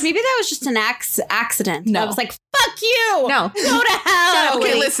 maybe that was just an accident. No. I was like, fuck you. No. Go to hell.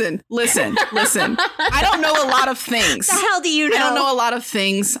 Okay, listen. I don't know a lot of things. The hell do you know? I don't know a lot of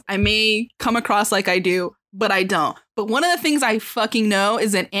things. I may come across like I do, but I don't. But one of the things I fucking know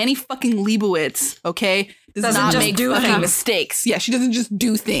is that Annie fucking Leibovitz, okay, does not make fucking mistakes. Yeah, she doesn't just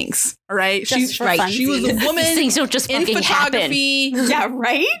do things. All right, she was a woman. These things don't just in fucking photography. happen. Yeah,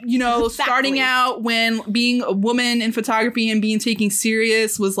 right. You know, starting out when being a woman in photography and being taken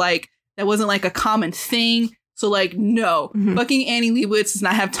serious was like that wasn't like a common thing. So like, no, fucking Annie Leibovitz does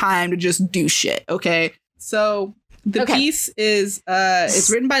not have time to just do shit. Okay, so. The piece is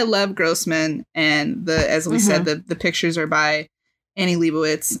it's written by Lev Grossman, and as we said, the pictures are by Annie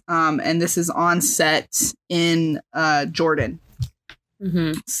Leibovitz, and this is on set in Jordan.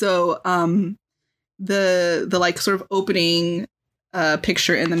 So the like sort of opening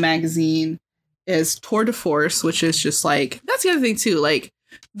picture in the magazine is Tour de Force, which is just like, that's the other thing too, like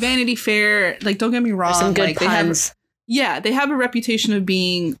Vanity Fair, like don't get me wrong, some good like puns. they have a reputation of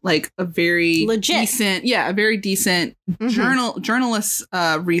being like a very legit, decent journalist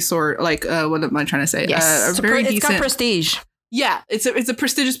resource. Like, what am I trying to say? Yes, it's got prestige. Yeah, it's a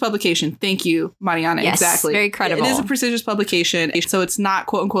prestigious publication. Thank you, Mariana. Yes, exactly. Very credible. It is a prestigious publication. So it's not,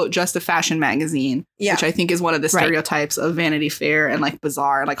 quote unquote, just a fashion magazine, which I think is one of the stereotypes of Vanity Fair and like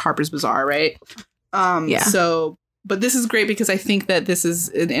Bazaar, like Harper's Bazaar, right? So but this is great because I think that this is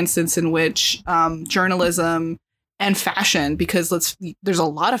an instance in which journalism and fashion, because there's a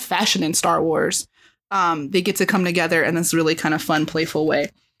lot of fashion in Star Wars, they get to come together in this really kind of fun, playful way.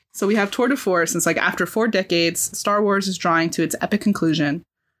 So we have tour de force. It's like after 4 decades, Star Wars is drawing to its epic conclusion.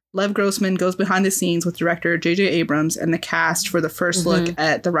 Lev Grossman goes behind the scenes with director J.J. Abrams and the cast for the first look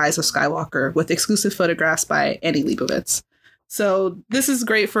at The Rise of Skywalker with exclusive photographs by Annie Leibovitz. So this is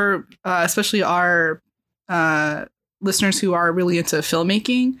great for especially our listeners who are really into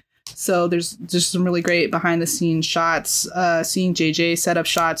filmmaking. So there's just some really great behind the scenes shots, seeing JJ set up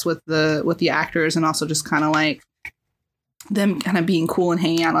shots with the actors, and also just kind of like them kind of being cool and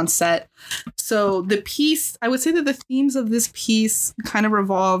hanging out on set. So the piece, I would say that the themes of this piece kind of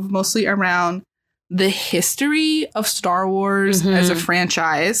revolve mostly around the history of Star Wars as a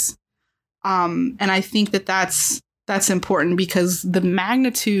franchise. And I think that that's important because the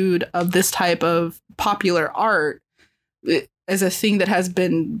magnitude of this type of popular art is a thing that has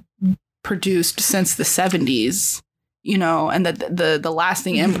been produced since the 70s. You know, and that the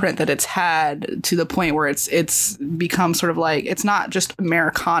lasting imprint that it's had to the point where it's become sort of like, it's not just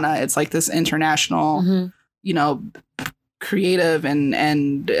Americana, it's like this international, you know, creative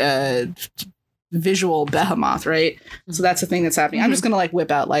and visual behemoth, right? So that's the thing that's happening. I'm just gonna like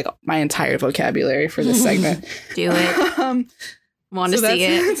whip out like my entire vocabulary for this segment. Do it. Want to see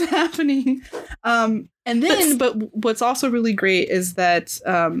it. That's happening. And then, but what's also really great is that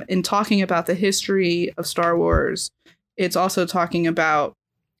in talking about the history of Star Wars, it's also talking about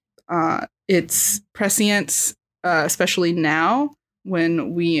its prescience, especially now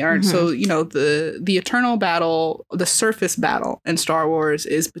when we are. So, you know, the eternal battle, the surface battle in Star Wars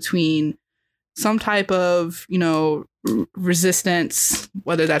is between some type of, you know, resistance,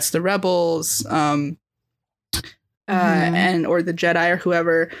 whether that's the rebels and or the Jedi or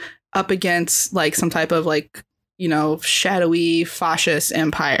whoever, up against like some type of like, you know, shadowy fascist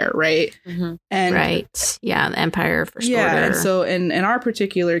empire, right? And right. Yeah, the Empire First Order. Yeah, and so in our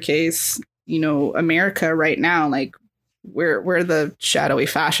particular case, you know, America right now, like we're the shadowy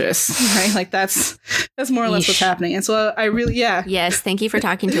fascists, right? Like that's more or less what's happening. And so I really, Yes, thank you for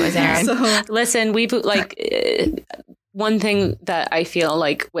talking to us, Erin. So, listen, we like one thing that I feel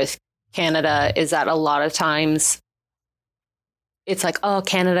like with Canada is that a lot of times it's like, oh,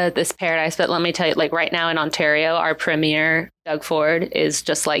 Canada, this paradise. But let me tell you, like right now in Ontario, our premier, Doug Ford, is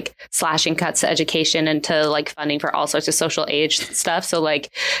just like slashing cuts to education and to like funding for all sorts of social aid stuff. So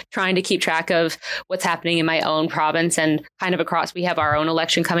like trying to keep track of what's happening in my own province and kind of across. We have our own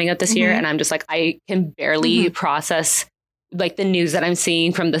election coming up this year. And I'm just like, I can barely process like the news that I'm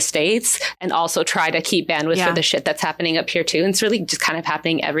seeing from the States, and also try to keep bandwidth for the shit that's happening up here too. And it's really just kind of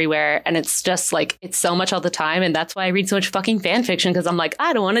happening everywhere. And it's just like, it's so much all the time. And that's why I read so much fucking fan fiction, because I'm like,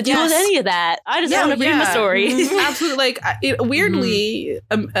 I don't want to deal with any of that. I just want to read my story. Absolutely. Like weirdly,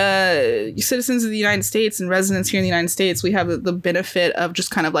 citizens of the United States and residents here in the United States, we have the benefit of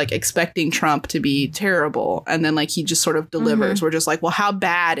just kind of like expecting Trump to be terrible. And then like he just sort of delivers. We're just like, well, how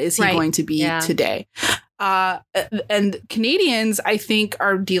bad is he going to be today? And Canadians, I think,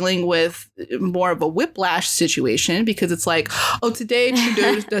 are dealing with more of a whiplash situation, because it's like, oh, today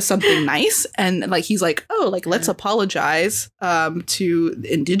Trudeau does something nice. And like, he's like, oh, like, let's apologize to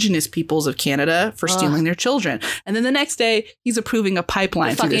Indigenous peoples of Canada for stealing their children. And then the next day he's approving a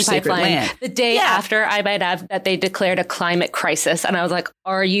pipeline through their sacred land. The day after, I might add, that they declared a climate crisis. And I was like,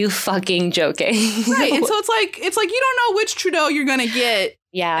 are you fucking joking? Right. And so it's like, you don't know which Trudeau you're going to get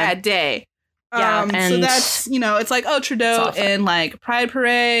that day. So that's, you know, it's like, oh, Trudeau in like Pride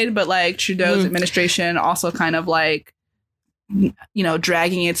Parade, but like Trudeau's administration also kind of like, you know,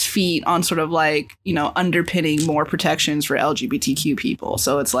 dragging its feet on sort of like, you know, underpinning more protections for LGBTQ people.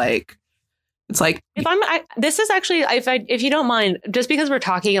 So it's like this is actually, if you don't mind, just because we're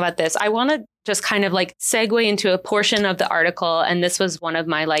talking about this, I want to just kind of like segue into a portion of the article. And this was one of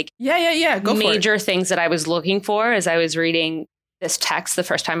my like major things that I was looking for as I was reading this text the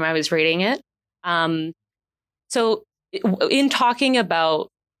first time I was reading it. So in talking about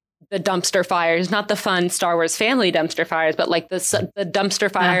the dumpster fires, not the fun Star Wars family dumpster fires, but like the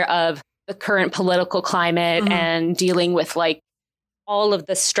dumpster fire of the current political climate and dealing with like all of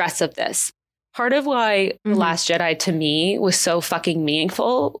the stress of this. Part of why The Last Jedi to me was so fucking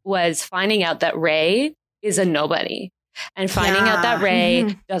meaningful was finding out that Rey is a nobody, and finding out that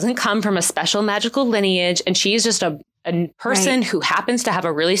Rey doesn't come from a special magical lineage, and she's just a person who happens to have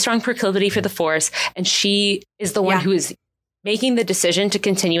a really strong proclivity for the Force, and she is the one who is making the decision to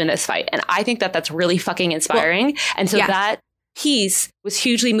continue in this fight. And I think that that's really fucking inspiring. And so that piece was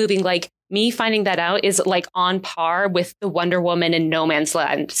hugely moving. Like, me finding that out is like on par with the Wonder Woman and No Man's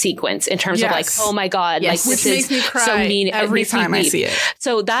Land sequence in terms of like, oh my God, like which this makes is me cry so mean every time I see it.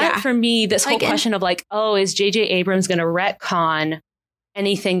 So that for me, this whole question of like, oh, is J.J. Abrams going to retcon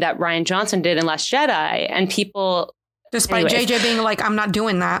anything that Rian Johnson did in Last Jedi? And people, despite JJ being like, I'm not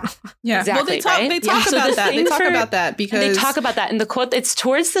doing that. Yeah, exactly. Well, they talk about that. They talk about that because they talk about that in the quote. It's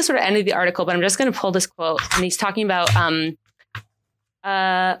towards the sort of end of the article, but I'm just going to pull this quote, and he's talking about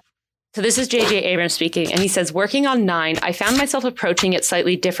so this is J.J. Abrams speaking, and he says, working on 9, I found myself approaching it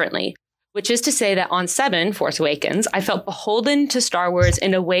slightly differently, which is to say that on 7, Force Awakens, I felt beholden to Star Wars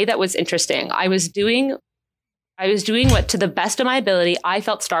in a way that was interesting. I was doing what, to the best of my ability, I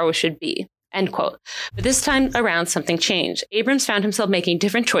felt Star Wars should be. End quote. But this time around, something changed. Abrams found himself making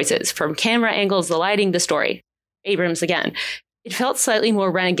different choices, from camera angles, the lighting, the story. Abrams again. It felt slightly more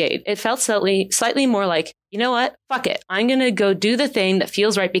renegade. It felt slightly more like, you know what? Fuck it. I'm going to go do the thing that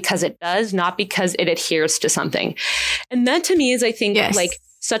feels right because it does, not because it adheres to something. And that to me is, I think, like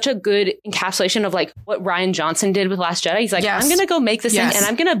such a good encapsulation of like what Rian Johnson did with Last Jedi. He's like, I'm going to go make this thing and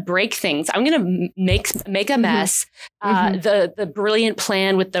I'm going to break things. I'm going to make a mess. The brilliant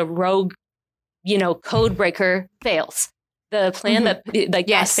plan with the rogue, code breaker fails. The plan that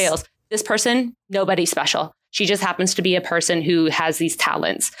fails. This person, nobody special. She just happens to be a person who has these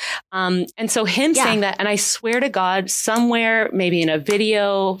talents. And so him saying that, and I swear to God, somewhere, maybe in a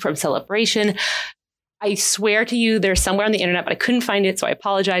video from Celebration, I swear to you, there's somewhere on the internet, but I couldn't find it. So I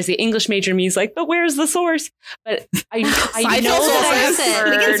apologize. The English major me is like, but where's the source? But I know that I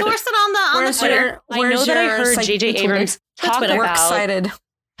heard, we can source it on the Twitter. I know that I heard J.J. Abrams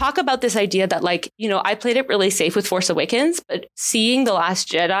talk about this idea that, like, I played it really safe with Force Awakens, but seeing The Last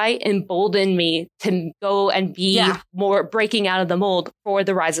Jedi emboldened me to go and be more breaking out of the mold for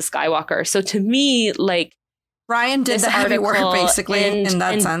The Rise of Skywalker. So to me, like, Ryan did the heavy work basically in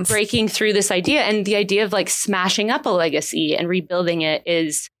that sense. Breaking through this idea, and the idea of like smashing up a legacy and rebuilding it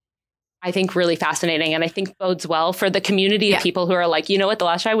is, I think, really fascinating, and I think bodes well for the community of people who are like, you know what, The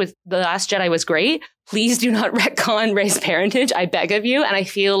Last Jedi was great. Please do not retcon Rey's parentage, I beg of you. And I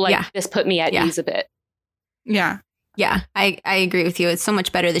feel like this put me at ease a bit. Yeah, I agree with you. It's so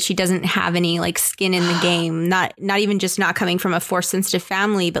much better that she doesn't have any like skin in the game. Not even just not coming from a Force sensitive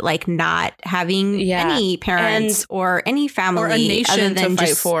family, but like not having any parents or any family or a nation other than to fight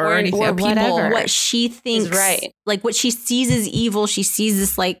just for or anything. Or people. Whatever. What she thinks, like what she sees as evil. She sees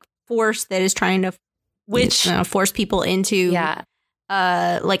this like force that is trying to force people into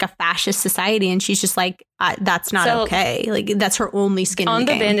like a fascist society, and she's just like, that's not okay. Like that's her only skin in the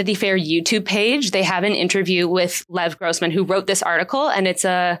game. On the Vanity Fair YouTube page, they have an interview with Lev Grossman, who wrote this article, and it's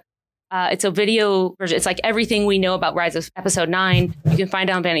a video version. It's like everything we know about Rise of Episode 9. You can find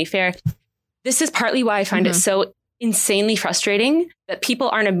it on Vanity Fair. This is partly why I find it so insanely frustrating that people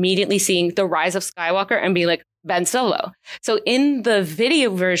aren't immediately seeing The Rise of Skywalker and be like, Ben Solo. So in the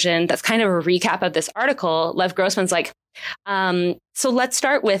video version, that's kind of a recap of this article, Lev Grossman's like, so let's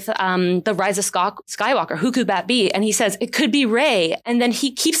start with the Rise of Skywalker. Who could that be? And he says, it could be Rey. And then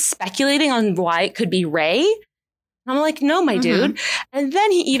he keeps speculating on why it could be Rey. And I'm like, no, my dude. And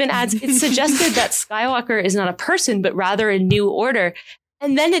then he even adds, it's suggested that Skywalker is not a person, but rather a new order.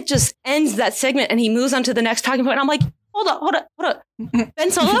 And then it just ends that segment and he moves on to the next talking point. And I'm like, hold up.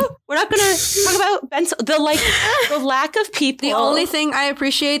 Ben Solo? We're not going to talk about Ben Solo. The lack of people. The only thing I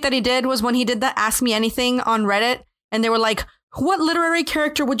appreciate that he did was when he did the Ask Me Anything on Reddit, and they were like, what literary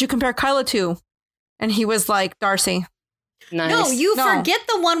character would you compare Kylo to? And he was like, Darcy. Nice. No, you forget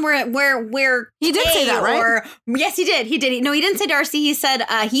the one where he did say that, right? Yes, he did. No, he didn't say Darcy. He said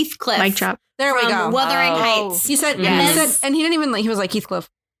Heathcliff. Mic drop. There we go. Wuthering Heights. He said, and he didn't even like. He was like Heathcliff.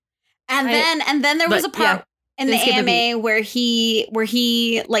 And then there was a part in the AMA where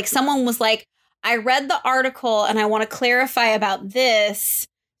he like someone was like, I read the article and I want to clarify about this.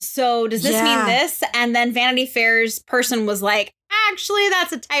 So does this mean this? And then Vanity Fair's person was like, actually,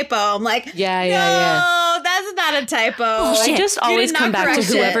 that's a typo. I'm like, no, that's not a typo. I just always come back to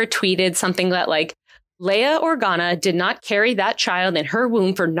whoever tweeted something that like, Leia Organa did not carry that child in her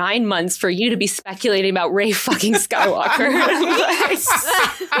womb for 9 months for you to be speculating about Rey fucking Skywalker.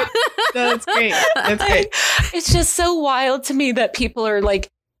 That's great. That's great. It's just so wild to me that people are like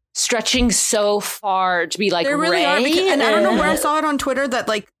stretching so far to be like, they really Rey? are. And I don't know where I saw it on Twitter that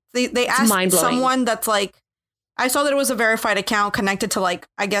like they asked someone that's like, I saw that it was a verified account connected to like,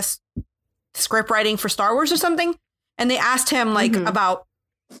 I guess, script writing for Star Wars or something. And they asked him like about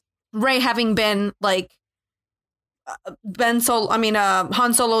Rey having been like Han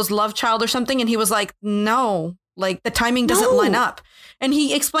Solo's love child or something. And he was like, no, like the timing doesn't line up. And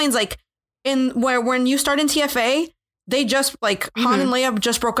he explains like when you start in TFA, they just like Han and Leia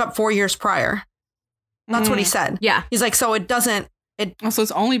just broke up 4 years prior. That's what he said. Yeah. He's like, so it doesn't. So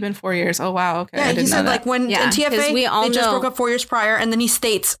it's only been 4 years. Oh, wow. Okay. Yeah, he said like when in TFA, we all they just know- broke up 4 years prior. And then he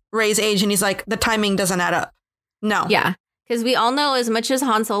states Rey's age and he's like, the timing doesn't add up. No. Yeah. Because we all know as much as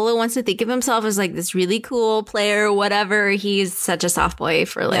Han Solo wants to think of himself as like this really cool player, whatever, he's such a soft boy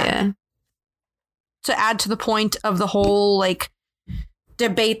for Leia. Yeah. To add to the point of the whole like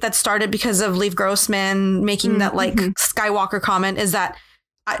debate that started because of Leif Grossman making that like Skywalker comment is that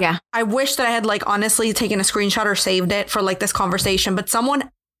I wish that I had like honestly taken a screenshot or saved it for like this conversation, but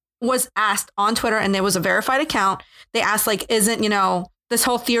someone was asked on Twitter and there was a verified account. They asked like, isn't, you know, this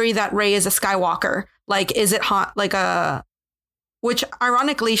whole theory that Rey is a Skywalker, like, is it which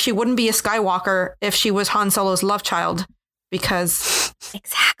ironically, she wouldn't be a Skywalker if she was Han Solo's love child because.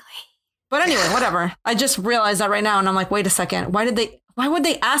 Exactly. But anyway, whatever. I just realized that right now. And I'm like, wait a second. Why would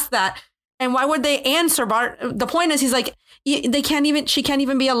they ask that? And why would they answer? The point is, he's like, she can't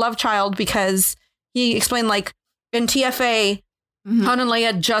even be a love child because he explained like in TFA, Han and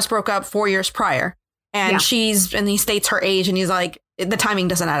Leia just broke up 4 years prior and and he states her age and he's like, the timing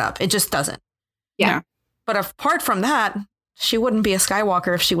doesn't add up. It just doesn't. Yeah. But apart from that, she wouldn't be a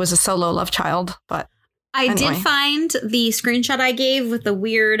Skywalker if she was a Solo love child. But I anyway. did find the screenshot I gave with the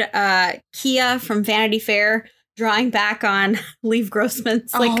weird Kia from Vanity Fair drawing back on Leif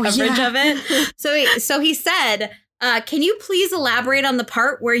Grossman's coverage of it. So he said, can you please elaborate on the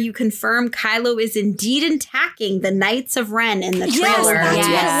part where you confirm Kylo is indeed attacking the Knights of Ren in the trailer?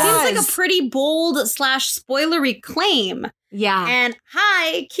 Yes. Seems like a pretty bold / spoilery claim. Yeah. And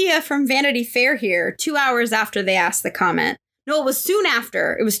hi, Kia from Vanity Fair here, 2 hours after they asked the comment. No, it was soon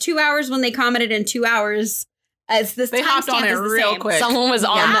after. It was 2 hours when they commented and 2 hours as this they hopped on it real quick. Someone was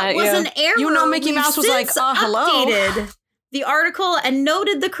on that. That was an error. You know, Mickey Mouse was like, hello. Updated the article and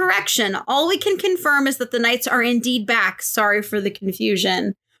noted the correction. All we can confirm is that the Knights are indeed back. Sorry for the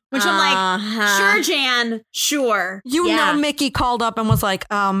confusion. Which I'm like, sure, Jan, sure. You know, Mickey called up and was like,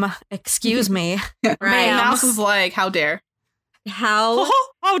 excuse me. Mickey Mouse was like, how dare? How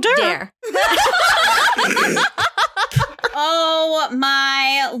dare. Oh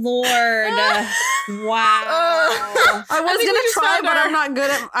my lord. Wow. I was going to try, but I'm not good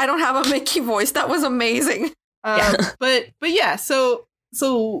at, I don't have a Mickey voice. That was amazing. But yeah, so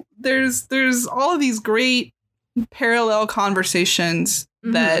there's all of these great parallel conversations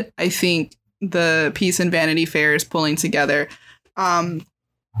that I think the piece in Vanity Fair is pulling together.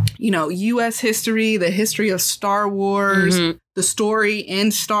 You know, U.S. history, the history of Star Wars, the story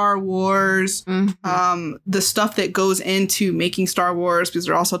in Star Wars, the stuff that goes into making Star Wars, because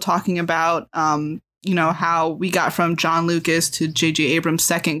they're also talking about, you know, how we got from John Lucas to J.J. Abrams'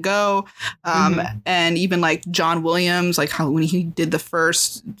 second go, and even like John Williams, like how when he did the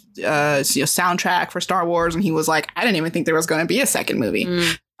first soundtrack for Star Wars, and he was like, I didn't even think there was going to be a second movie.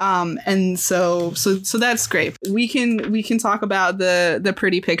 And so that's great. We can talk about the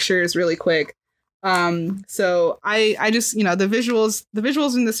pretty pictures really quick. So I just, you know, the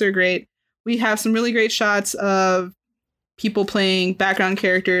visuals in this are great. We have some really great shots of people playing background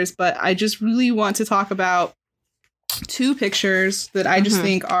characters, but I just really want to talk about two pictures that I just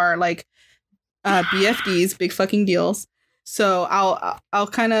think are like BFDs, big fucking deals. So I'll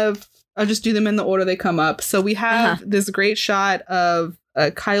just do them in the order they come up. So we have this great shot of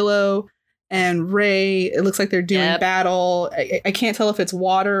Kylo and Rey. It looks like they're doing battle. I can't tell if it's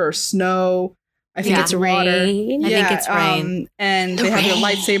water or snow. I think it's water. Rain. I think it's rain. And they have their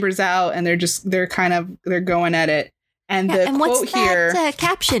lightsabers out, and they're going at it. And the quote what's here, that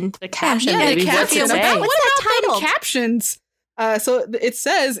caption? The caption, yeah, baby. the What's caption. it say? What's that title? Captions. So it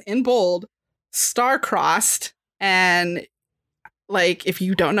says in bold, star-crossed, and like if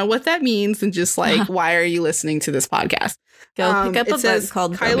you don't know what that means, then just like why are you listening to this podcast? Go pick up it a says book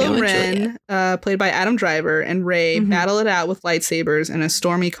called Kylo Ren, played by Adam Driver, and Rey battle it out with lightsabers in a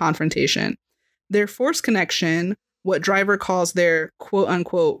stormy confrontation. Their force connection, what Driver calls their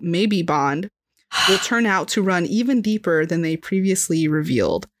quote-unquote maybe bond, will turn out to run even deeper than they previously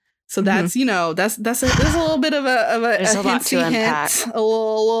revealed. So that's, you know, there's a little bit of a hinty hint, a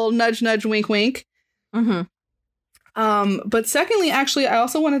little nudge, wink, wink. But secondly, actually, I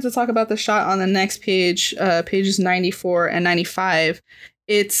also wanted to talk about the shot on the next page, pages 94 and 95.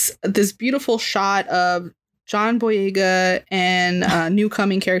 It's this beautiful shot of John Boyega and new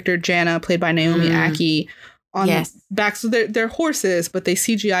coming character Jannah, played by Naomi Ackie, on back. So they're horses, but they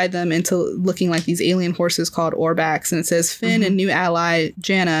CGI them into looking like these alien horses called Orbaks. And it says Finn and new ally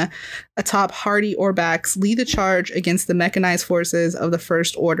Jannah, atop hardy Orbaks, lead the charge against the mechanized forces of the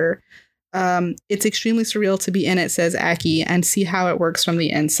First Order. it's extremely surreal to be in it, says Aki, and see how it works from the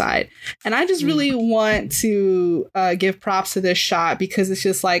inside. And I just really want to give props to this shot because it's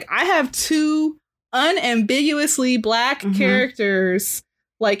just like I have two unambiguously black characters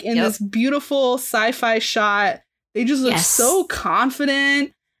like in this beautiful sci-fi shot. They just look so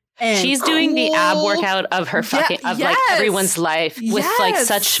confident. And she's doing the ab workout of her fucking like everyone's life with like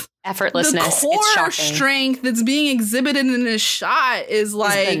such effortlessness. The core it's shocking. strength that's being exhibited in this shot is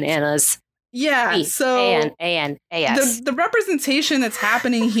like bananas. Yeah, B, so A-N-A-S. The representation that's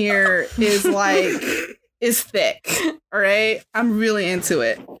happening here is like is thick. All right, I'm really into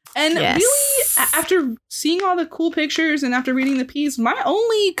it, and really after seeing all the cool pictures and after reading the piece, my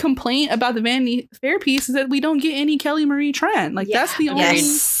only complaint about the Vanity Fair piece is that we don't get any Kelly Marie Tran. Like that's the only.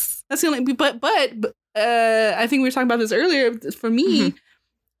 That's the only. But I think we were talking about this earlier. For me,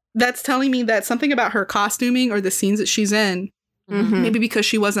 that's telling me that something about her costuming or the scenes that she's in. Maybe because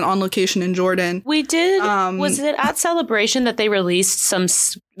she wasn't on location in Jordan. We did. Was it at Celebration that they released some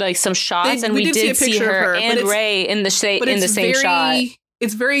shots, and we did see her and Ray in the same shot.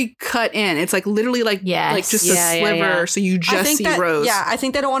 It's very cut in. It's like literally like just a sliver, so you just see Rose. Yeah, I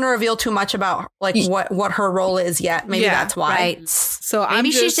think they don't want to revel too much about like what her role is yet. Maybe that's why. Right. So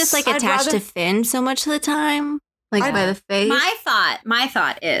maybe she's just like attached to Finn so much of the time, like by the face. My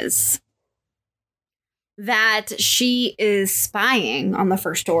thought is that she is spying on the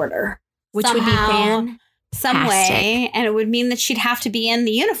First Order, which would be some way, and it would mean that she'd have to be in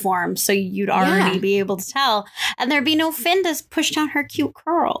the uniform, so you'd already be able to tell, and there'd be no Finn to push down her cute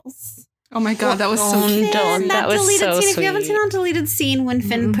curls. Oh my god, that was so cute. That was deleted so scene. sweet. If you haven't seen that deleted scene when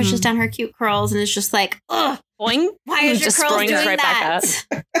Finn pushes down her cute curls, and it's just like, ugh, boing, why is your curls doing right that?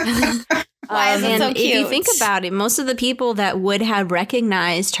 Back up. Why is it so cute? If you think about it, most of the people that would have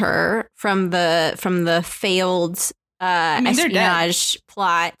recognized her from the failed espionage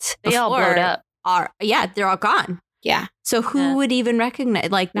plot, they all blowed up. They're all gone. Yeah. So who would even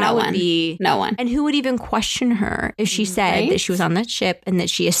recognize? Like that would be no one. And who would even question her if she said that she was on that ship and that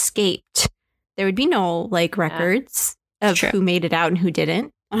she escaped? There would be no like records of who made it out and who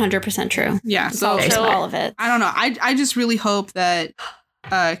didn't. 100% true. Yeah. So all of it. I don't know. I just really hope that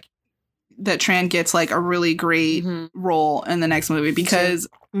that Tran gets like a really great role in the next movie because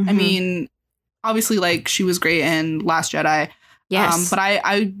I mean, obviously like she was great in Last Jedi. Yes. But I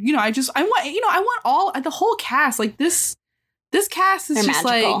want all the whole cast. Like this cast is just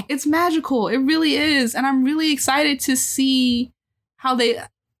magical. Like it's magical. It really is. And I'm really excited to see how it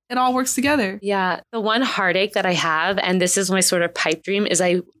all works together. Yeah. The one heartache that I have, and this is my sort of pipe dream, is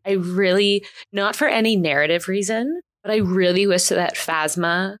I really, not for any narrative reason, but I really wish that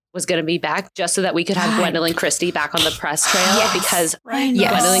Phasma was going to be back just so that we could have Gwendolyn Christie back on the press trail because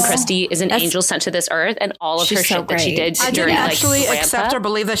Gwendolyn Christie is an angel sent to this earth and all of her shit that she did I during didn't actually like, accept or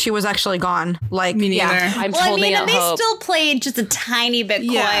believe that she was actually gone. Like, me neither. I'm holding out they hope. still played just a tiny bit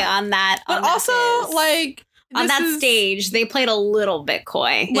coy on that. But also, like... on that stage, they played a little bit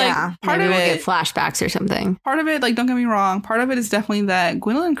coy. Yeah. Part of it, we'll get flashbacks or something. Part of it, like, don't get me wrong, part of it is definitely that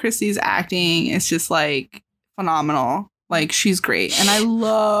Gwendolyn Christie's acting is just, like, phenomenal. Like, she's great. And I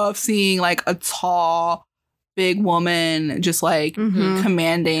love seeing, like, a tall, big woman just, like,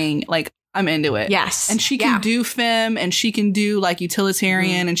 commanding. Like, I'm into it. Yes. And she can do femme and she can do, like,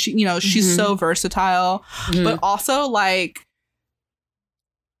 utilitarian. And she, she's so versatile. But also, like,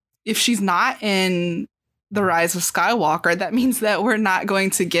 if she's not in The Rise of Skywalker, that means that we're not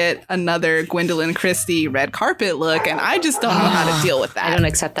going to get another Gwendolyn Christie red carpet look, and I just don't know how to deal with that. I don't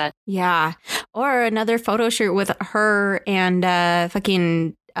accept that. Yeah. Or another photo shoot with her and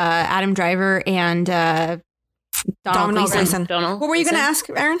Adam Driver and Donald Gleason. What were you going to ask,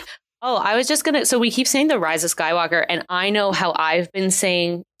 Erin? Oh, I was just going to... So we keep saying The Rise of Skywalker, and I know how I've been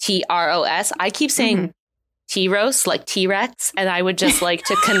saying TROS. I keep saying T-Ros, like T-Rex, and I would just like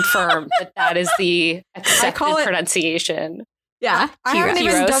to confirm that is the accepted pronunciation. Yeah. I haven't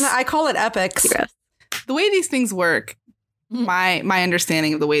even done that. I call it epics. T-Ros. The way these things work, my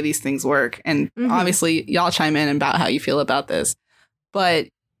understanding of the way these things work, and obviously y'all chime in about how you feel about this, but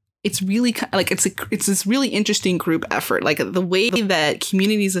it's really like it's this really interesting group effort. Like the way that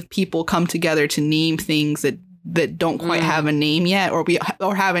communities of people come together to name things that don't quite have a name yet,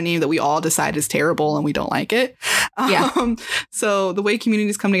 or have a name that we all decide is terrible and we don't like it. So the way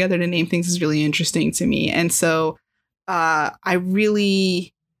communities come together to name things is really interesting to me. And so I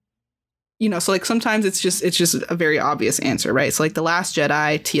really, so like sometimes it's just a very obvious answer, right? So like The Last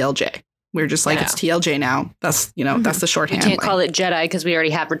Jedi, TLJ. We're just like, it's TLJ now. That's, that's the shorthand. You can't call it Jedi because we already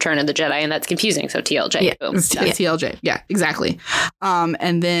have Return of the Jedi, and that's confusing. So TLJ. Yeah, boom. TLJ. Yeah, exactly.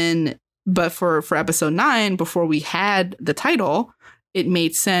 And then, but for episode 9, before we had the title, it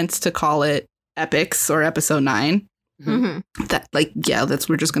made sense to call it Epics or Episode 9. Mm-hmm. That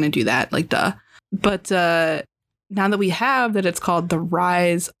we're just gonna do that, like, duh. But now that we have that, it's called The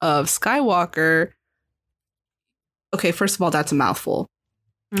Rise of Skywalker. Okay, first of all, that's a mouthful.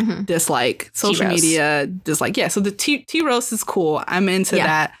 Mm-hmm. Dislike. Social T-roast. media dislike. Yeah, so the T-roast is cool. I'm into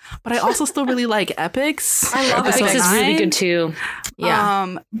that. But I also still really like Epics. I love Epics Epics. is really good too.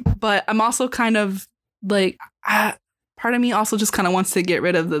 Yeah. But I'm also kind of like, part of me also just kind of wants to get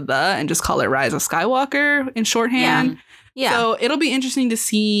rid of the and just call it Rise of Skywalker in shorthand. Yeah. So it'll be interesting to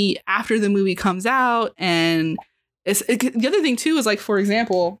see after the movie comes out. And the other thing too is, like, for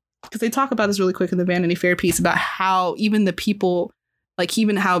example, because they talk about this really quick in the Vanity Fair piece about how even the people, like,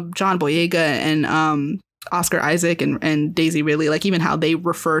 even how John Boyega and Oscar Isaac and Daisy Ridley, like, even how they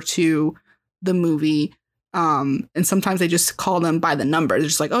refer to the movie. And sometimes they just call them by the number. They're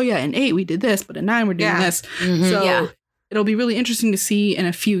just like, oh yeah, in 8 we did this, but in 9 we're doing this. Mhm. So it'll be really interesting to see in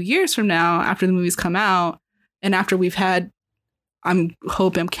a few years from now, after the movies come out, and after we've had, I'm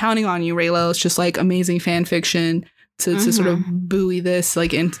counting on you, Reylo. It's just like amazing fan fiction to sort of buoy this,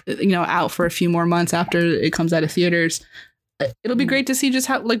 like, in, out for a few more months after it comes out of theaters. It'll be great to see just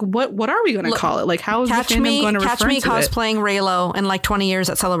how, like, what are we going to call it? Like, how is the fandom going to refer to it? Catch me cosplaying Reylo in like 20 years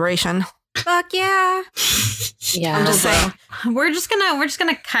at Celebration. Fuck yeah. Yeah. I'm just saying. We're just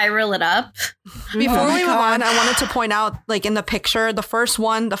gonna chiral it up. Before we move on, I wanted to point out, like, in the picture, the first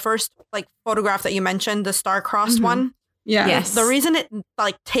like photograph that you mentioned, the star-crossed one. Yeah. Yes. The reason it,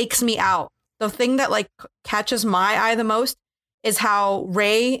 like, takes me out, the thing that, like, catches my eye the most is how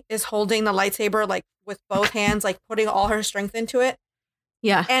Rey is holding the lightsaber, like, with both hands, like, putting all her strength into it.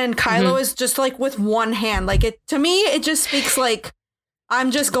 Yeah. And Kylo is just, like, with one hand. Like, it, to me, it just speaks like, I'm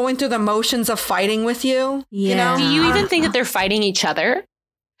just going through the motions of fighting with you. You know? Do you even think that they're fighting each other?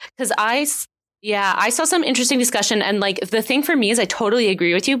 Because I saw some interesting discussion. And, like, the thing for me is I totally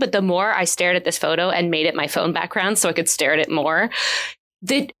agree with you. But the more I stared at this photo and made it my phone background so I could stare at it more,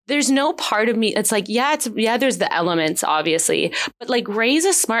 there's no part of me that's like, there's the elements, obviously. But, like, Rey's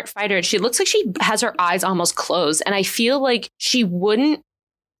a smart fighter. And she looks like she has her eyes almost closed. And I feel like she wouldn't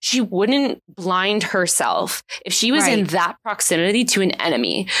blind herself if she was in that proximity to an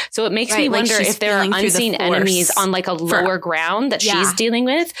enemy. So it makes me wonder if there are unseen enemies on, like, a lower ground that she's dealing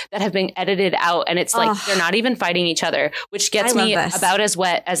with that have been edited out. And it's like, they're not even fighting each other, which gets me about as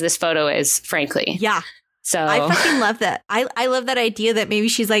wet as this photo is, frankly. Yeah. So I fucking love that. I love that idea that maybe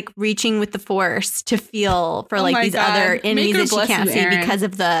she's, like, reaching with the Force to feel for, like, these other enemies that she can't see because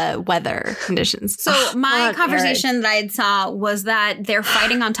of the weather conditions. So my conversation that I saw was that they're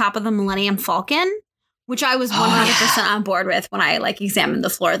fighting on top of the Millennium Falcon, which I was 100% on board with when I, like, examined the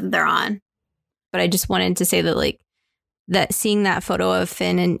floor that they're on. But I just wanted to say that, like, that seeing that photo of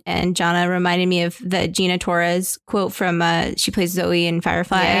Finn and Jannah reminded me of the Gina Torres quote from she plays Zoe in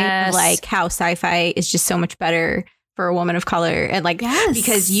Firefly. Yes. Like, how sci-fi is just so much better for a woman of color, and, like,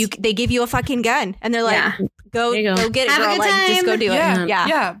 because they give you a fucking gun and they're like, go get it, Have girl, a good like, just go time. do it.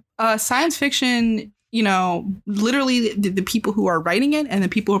 Yeah. Science fiction, literally the people who are writing it and the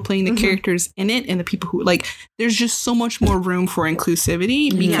people who are playing the characters in it and the people who, like, there's just so much more room for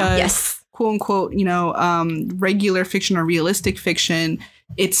inclusivity because quote unquote, regular fiction or realistic fiction,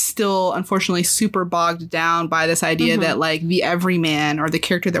 it's still unfortunately super bogged down by this idea that, like, the everyman or the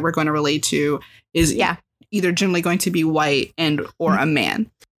character that we're going to relate to is either generally going to be white or a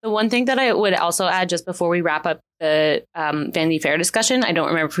man. the one thing that I would also add just before we wrap up the Vanity Fair discussion, I don't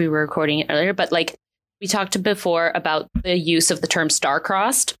remember if we were recording it earlier, but, like, we talked before about the use of the term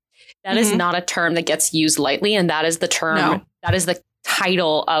star-crossed. That is not a term that gets used lightly, and that is the term, that is the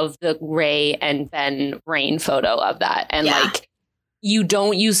title of the Rey and Ben Rain photo of that. And like, you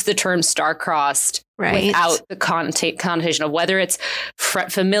don't use the term star-crossed without the connotation of whether it's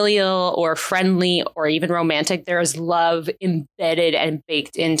familial or friendly or even romantic. There is love embedded and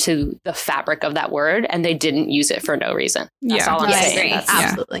baked into the fabric of that word, and they didn't use it for no reason. That's all I'm saying.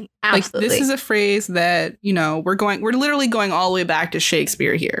 Absolutely. Like, this is a phrase that, you know, we're literally going all the way back to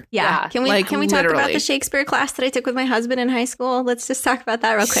Shakespeare here. Yeah. Can we talk about the Shakespeare class that I took with my husband in high school? Let's just talk about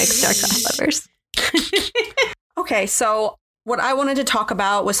that real quick, star-crossed lovers. Okay, so what I wanted to talk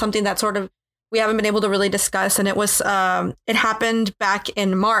about was something that sort of we haven't been able to really discuss, and it was it happened back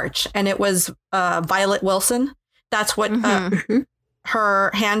in March, and it was Violet Wilson. That's what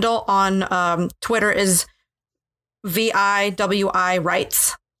her handle on Twitter is, VIWI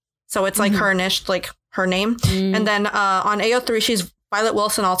Rights. So it's like her initial, like her name. And then on AO3, she's Violet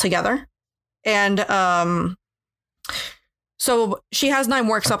Wilson altogether. And so she has 9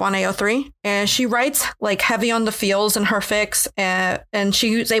 works up on AO3, and she writes like heavy on the feels in her fics, and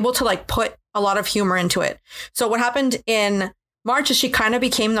she's able to like put a lot of humor into it. So what happened in March is she kind of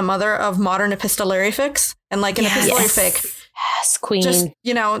became the mother of modern epistolary fics. And like an epistolary fic, Yes, queen. just,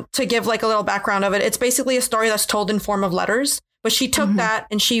 you know, to give like a little background of it, it's basically a story that's told in form of letters. But she took that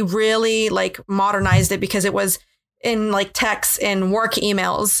and she really like modernized it because it was in like texts and work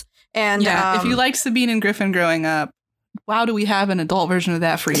emails. And if you like Sabine and Griffin growing up, wow, do we have an adult version of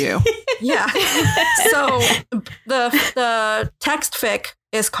that for you? Yeah. So the text fic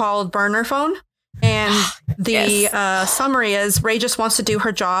is called Burner Phone. And the summary is Ray just wants to do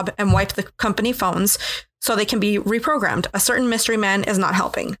her job and wipe the company phones so they can be reprogrammed. A certain mystery man is not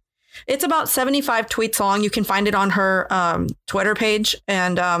helping. It's about 75 tweets long. You can find it on her Twitter page.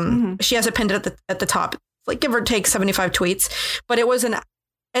 And she has it pinned at the top, like give or take 75 tweets. But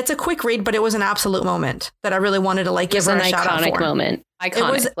it's a quick read, but it was an absolute moment that I really wanted to like give her a shout out for. Iconic moment. Iconic.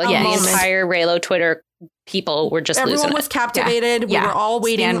 It was like a the moment. entire Reylo Twitter people were just Everyone losing was it. captivated. We were all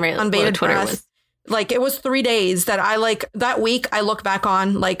waiting on bated Twitter breath. Like it was 3 days that I like that week I look back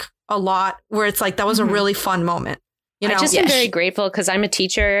on like a lot where it's like that was a really fun moment. You know? I just am very grateful because I'm a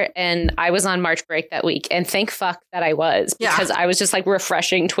teacher and I was on March break that week. And thank fuck that I was because I was just like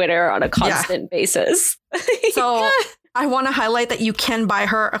refreshing Twitter on a constant basis. So I want to highlight that you can buy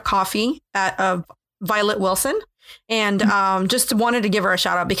her a coffee at Violet Wilson. And just wanted to give her a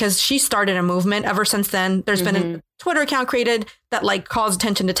shout out because she started a movement ever since then. There's been a Twitter account created that like calls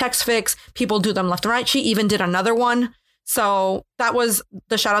attention to text fics. People do them left and right. She even did another one. So that was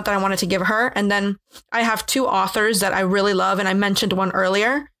the shout out that I wanted to give her. And then I have 2 authors that I really love. And I mentioned one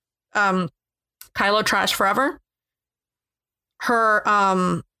earlier, Kylo Trash Forever. Her,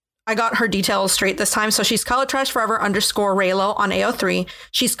 I got her details straight this time. So she's Kylo Trash Forever _Reylo on AO3.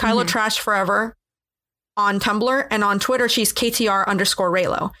 She's Kylo Trash Forever on Tumblr, and on Twitter, she's KTR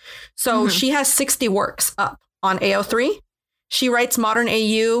 _Reylo. So she has 60 works up on AO3. She writes modern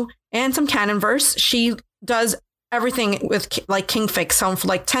AU and some canon verse. She does everything with like king fics, so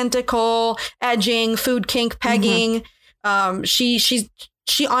like tentacle, edging, food kink, pegging.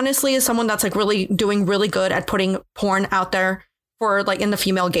 She honestly is someone that's like really doing really good at putting porn out there for like in the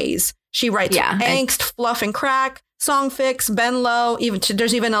female gaze. She writes angst, fluff, and crack. Song fics, Ben Low,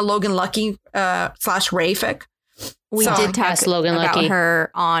 there's even a Logan Lucky / Ray fic. We did talk Logan about Lucky. her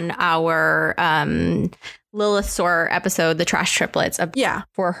on our Lilith Sore episode, the Trash Triplets,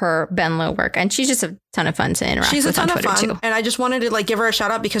 for her Ben Low work, and she's just a ton of fun to interact with on Twitter too. And I just wanted to like give her a shout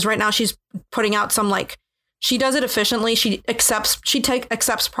out because right now she's putting out some like she does it efficiently. She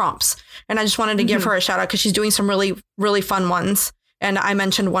accepts prompts, and I just wanted to give her a shout out because she's doing some really really fun ones. And I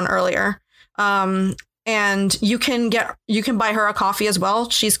mentioned one earlier. And you can buy her a coffee as well.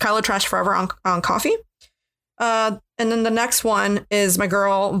 She's Kylo Trash Forever on coffee. And then the next one is my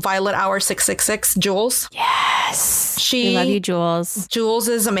girl Violet Hour 666 Jules. Yes, we love you, Jules. Jules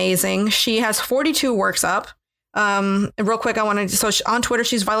is amazing. She has 42 works up. And real quick, on Twitter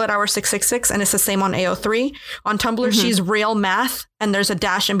she's Violet Hour 666, and it's the same on AO3. On Tumblr she's Real Math, and there's a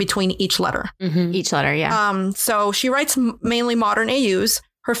dash in between each letter. Each letter, yeah. So she writes mainly modern AUs.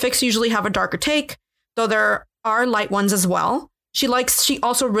 Her fics usually have a darker take, though there are light ones as well. She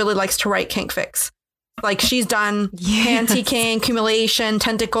also really likes to write kink fics. Like she's done panty kink, accumulation,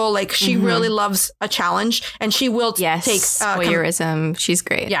 tentacle. Like she really loves a challenge, and she will take voyeurism. She's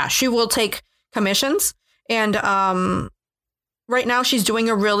great. Yeah, she will take commissions. And right now she's doing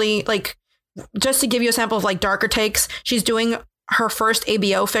a really like, just to give you a sample of like darker takes, she's doing her first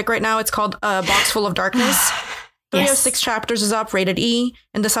ABO fic right now. It's called A Box Full of Darkness. 306 chapters is up, rated E.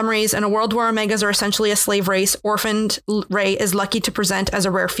 And the summary is, in a world where Omegas are essentially a slave race, orphaned Rey is lucky to present as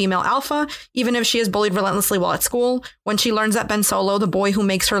a rare female alpha, even if she is bullied relentlessly while at school. When she learns that Ben Solo, the boy who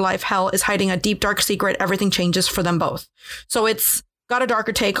makes her life hell, is hiding a deep, dark secret, everything changes for them both. So it's got a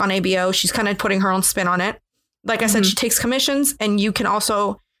darker take on ABO. She's kind of putting her own spin on it. Like I said, she takes commissions, and you can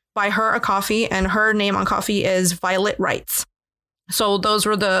also buy her a coffee, and her name on coffee is Violet Writes. So those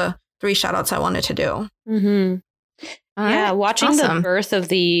were the 3 shout outs I wanted to do. Watching the birth of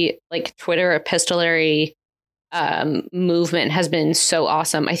the like Twitter epistolary movement has been so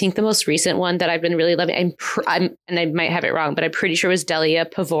awesome. I think the most recent one that I've been really loving, and I might have it wrong, but I'm pretty sure it was Delia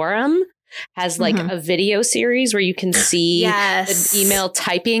Pavorum, has like a video series where you can see the email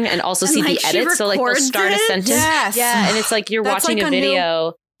typing and also see the edits. So like they'll start a sentence. Yeah. And it's like you're watching like a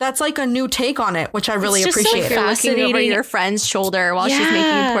video. That's like a new take on it, which I really appreciate. You're looking over your friend's shoulder while she's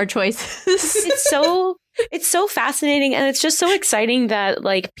making poor choices. It's so fascinating, and it's just so exciting that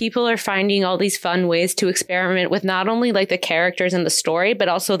like people are finding all these fun ways to experiment with not only like the characters and the story, but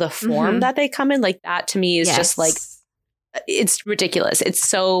also the form that they come in. Like that to me is just like, it's ridiculous. It's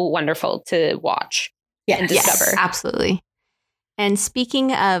so wonderful to watch and discover. Absolutely. And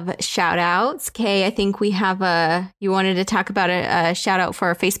speaking of shout outs, Kay, I think we have you wanted to talk about a shout out for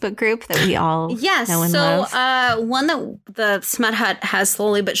our Facebook group that we all know and love. One that the Smut Hut has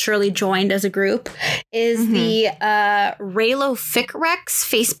slowly but surely joined as a group is the Reylo Fic Rex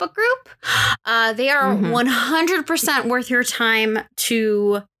Facebook group. They are 100% worth your time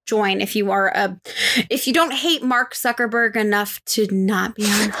to join if you don't hate Mark Zuckerberg enough to not be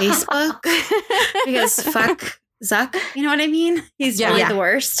on Facebook because fuck Zuck, you know what I mean? He's really the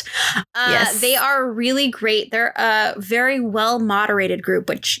worst. They are really great. They're a very well moderated group,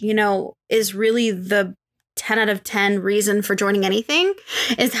 which, you know, is really the 10 out of 10 reason for joining anything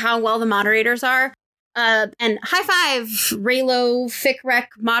is how well the moderators are. And high five, Reylo, FicRec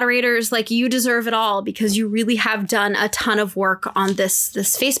moderators, like you deserve it all because you really have done a ton of work on this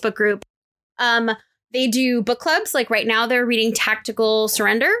Facebook group. They do book clubs. Like right now they're reading Tactical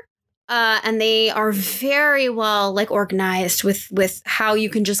Surrender. And they are very well like organized with how you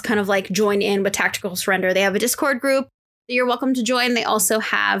can just kind of like join in with Tactical Surrender. They have a Discord group that you're welcome to join. They also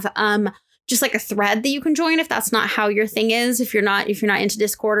have just like a thread that you can join if that's not how your thing is. If you're not into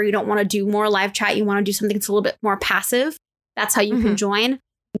Discord or you don't want to do more live chat, you want to do something that's a little bit more passive. That's how you can join.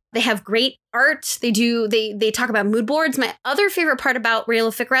 They have great art. They talk about mood boards. My other favorite part about Reylo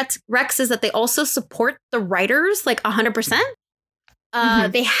Fic Rex is that they also support the writers like 100%.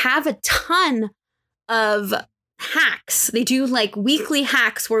 They have a ton of hacks. They do like weekly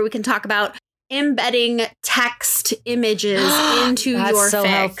hacks where we can talk about embedding text images into your so fics.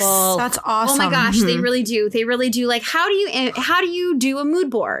 Helpful. That's awesome. Oh my gosh, they really do. They really do. Like, how do you do a mood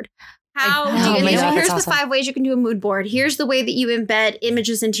board? Here's the 5 ways you can do a mood board. Here's the way that you embed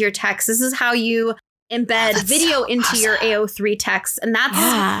images into your text. This is how you embed video into your AO3 text. And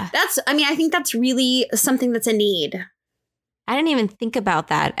that's I mean, I think that's really something that's a need. I didn't even think about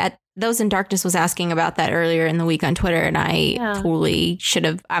that. Those in Darkness was asking about that earlier in the week on Twitter, and I totally should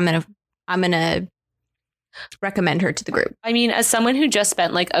have. I'm gonna recommend her to the group. I mean, as someone who just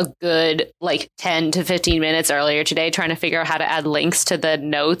spent like a good 10 to 15 minutes earlier today trying to figure out how to add links to the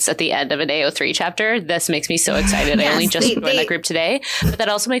notes at the end of an AO3 chapter, this makes me so excited. I only just joined that group today, but that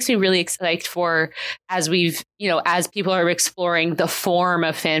also makes me really excited for as people are exploring the form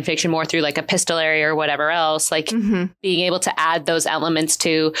of fan fiction more through like epistolary or whatever else, being able to add those elements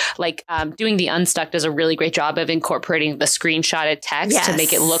to doing the Unstuck does a really great job of incorporating the screenshotted text to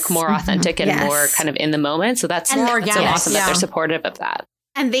make it look more authentic and more kind of in the moment. So that's so awesome that they're supportive of that.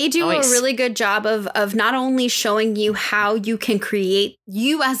 And they do a really good job of not only showing you how you can create,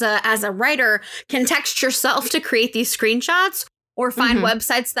 you as a writer can text yourself to create these screenshots or find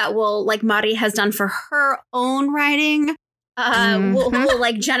websites that will, like Mari has done for her own writing, will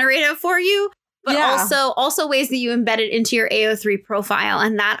like generate it for you. But also ways that you embed it into your AO3 profile.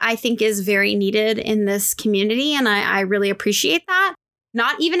 And that I think is very needed in this community. And I really appreciate that.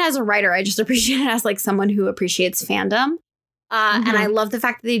 Not even as a writer, I just appreciate it as like someone who appreciates fandom. And I love the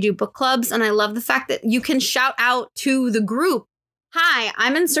fact that they do book clubs. And I love the fact that you can shout out to the group, hi,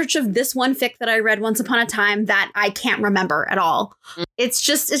 I'm in search of this one fic that I read once upon a time that I can't remember at all. It's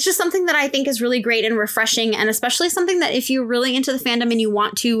just something that I think is really great and refreshing. And especially something that if you're really into the fandom and you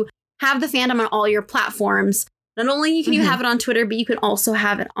want to have the fandom on all your platforms, not only can you have it on Twitter, but you can also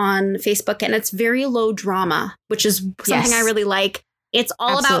have it on Facebook. And it's very low drama, which is something I really like. It's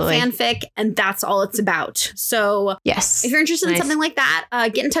all about fanfic, and that's all it's about. So if you're interested in something like that,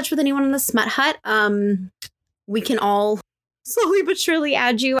 get in touch with anyone in the Smut Hut. We can all slowly but surely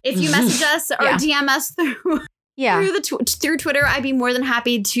add you. If you message us or DM us through Twitter, I'd be more than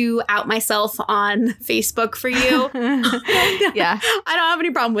happy to out myself on Facebook for you. I don't have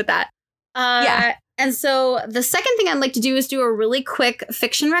any problem with that. And so the second thing I'd like to do is do a really quick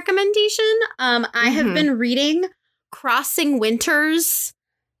fiction recommendation. I have been reading Crossing Winter's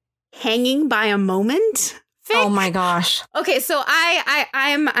Hanging by a Moment fic. Oh my gosh. Okay, so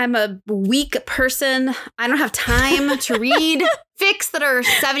I'm a weak person. I don't have time to read fics that are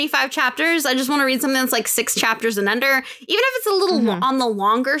 75 chapters. I just want to read something that's like 6 chapters and under. Even if it's a little on the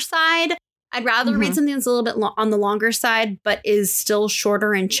longer side, I'd rather read something that's a little bit on the longer side, but is still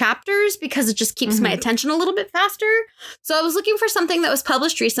shorter in chapters because it just keeps my attention a little bit faster. So I was looking for something that was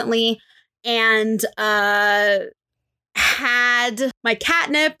published recently and had my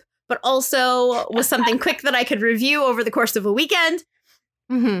catnip, but also was something quick that I could review over the course of a weekend.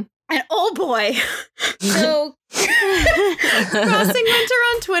 And oh boy. So Crossing Winter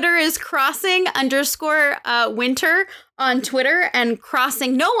on Twitter is crossing_winter on Twitter and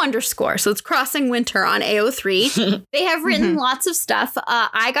crossing no underscore. So it's Crossing Winter on AO3. They have written lots of stuff.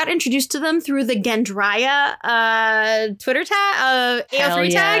 I got introduced to them through the Gendrya Twitter tag, AO3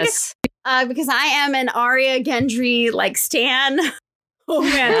 tag. because I am an Arya Gendry like stan. Oh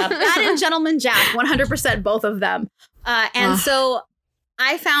man, that and Gentleman Jack, 100% both of them. So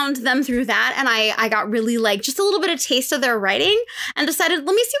I found them through that, and I got really like just a little bit of taste of their writing and decided,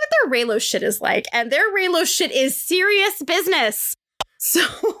 let me see what their Reylo shit is like. And their Reylo shit is serious business. So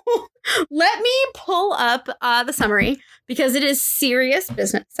let me pull up the summary because it is serious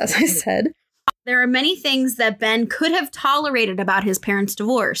business, as I said. There are many things that Ben could have tolerated about his parents'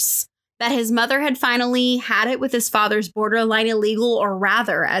 divorce. That his mother had finally had it with his father's borderline illegal, or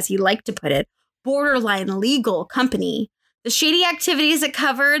rather, as he liked to put it, borderline legal company. The shady activities it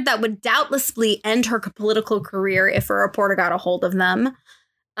covered that would doubtlessly end her political career if a reporter got a hold of them.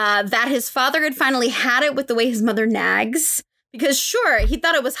 That his father had finally had it with the way his mother nags. Because sure, he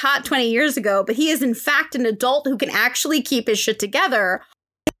thought it was hot 20 years ago, but he is in fact an adult who can actually keep his shit together.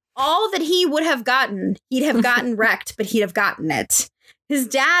 All that he would have gotten, he'd have gotten wrecked, but he'd have gotten it. His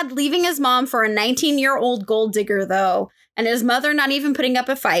dad leaving his mom for a 19-year-old gold digger, though, and his mother not even putting up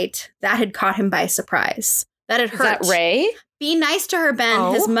a fight, that had caught him by surprise. That had hurt. Is that Ray? Be nice to her,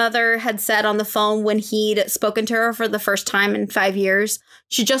 Ben, his mother had said on the phone when he'd spoken to her for the first time in 5 years.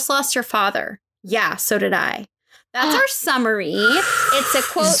 She just lost her father. Yeah, so did I. That's our summary. It's a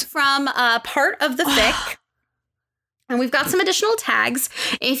quote from part of the fic. And we've got some additional tags.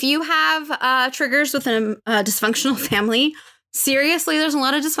 If you have triggers with a dysfunctional family, seriously, there's a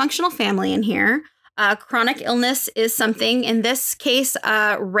lot of dysfunctional family in here. Chronic illness is something. In this case,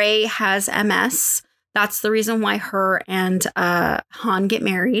 Ray has MS. That's the reason why her and Han get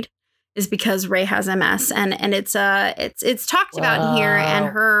married, is because Ray has MS, and it's talked about in here, and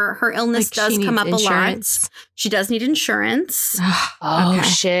her illness does come up a lot. She does need insurance. Okay.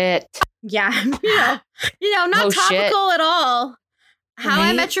 Shit. Yeah, not topical at all. How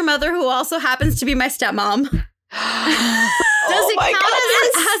I Met Your Mother, who also happens to be my stepmom. Does it count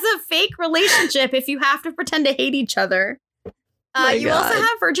as a fake relationship if you have to pretend to hate each other? You also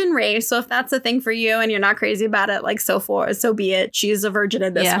have Virgin Ray, so if that's a thing for you and you're not crazy about it, like so be it. She's a virgin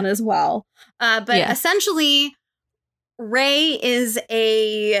in this one as well. Essentially, Ray is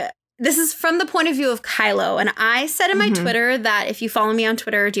this is from the point of view of Kylo. And I said in my Twitter that if you follow me on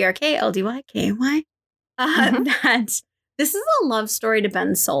Twitter, DRK, LDY, KY, that this is a love story to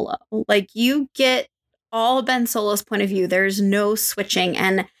Ben Solo. Like, you get all Ben Solo's point of view. There's no switching.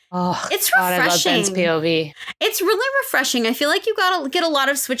 And it's refreshing. I love Ben's POV. It's really refreshing. I feel like you gotta get a lot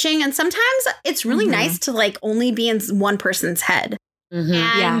of switching, and sometimes it's really nice to like only be in one person's head.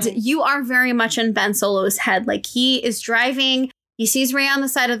 And you are very much in Ben Solo's head. Like, he is driving. He sees Rey on the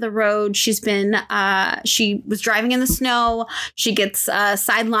side of the road. She was driving in the snow. She gets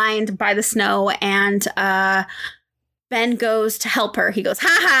sidelined by the snow, and Ben goes to help her. He goes, ha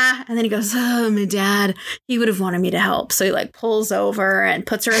ha. And then he goes, oh, my dad, he would have wanted me to help. So he like pulls over and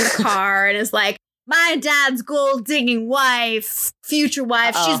puts her in the car and is like, my dad's gold digging wife, future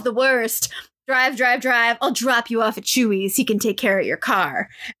wife. She's the worst. Drive. I'll drop you off at Chewy's. He can take care of your car.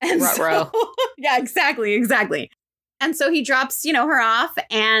 And yeah, exactly. And so he drops, her off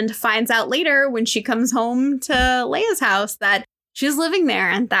and finds out later when she comes home to Leia's house that she's living there.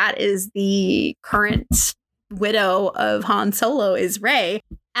 And that is the current widow of Han Solo, is Rey.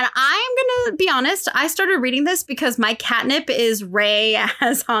 And I'm going to be honest, I started reading this because my catnip is Rey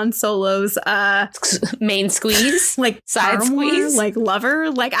as Han Solo's main squeeze, like side squeeze, like lover.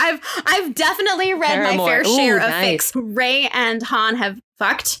 Like I've definitely read my fair share of fics. Rey and Han have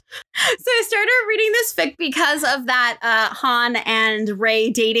fucked. So I started reading this fic because of that Han and Rey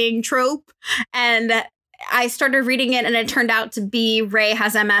dating trope, and I started reading it, and it turned out to be Rey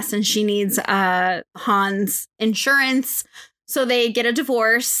has MS and she needs Han's insurance. So they get a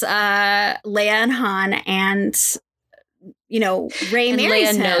divorce, Leia and Han, and, Rey marries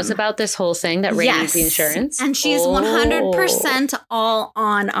Leia him. knows about this whole thing that Rey needs the insurance. And she's 100% all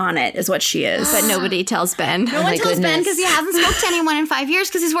on it, is what she is. But nobody tells Ben. No one tells Ben because he hasn't spoke to anyone in 5 years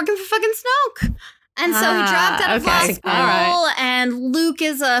because he's working for fucking Snoke. And so he dropped out of law school, and Luke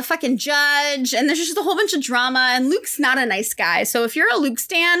is a fucking judge, and there's just a whole bunch of drama, and Luke's not a nice guy. So if you're a Luke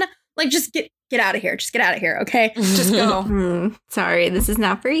stan, like, just get out of here. Just get out of here, okay? Just go. Sorry, this is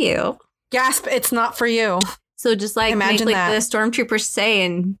not for you. Gasp, it's not for you. So just like Imagine make that. the stormtroopers say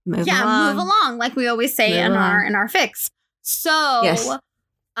and move along. Move along, like we always say in our fics. So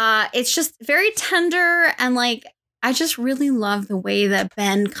it's just very tender, and like, I just really love the way that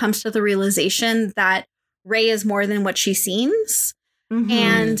Ben comes to the realization that Rey is more than what she seems.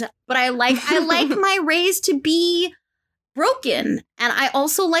 But I like my Reys to be broken, and I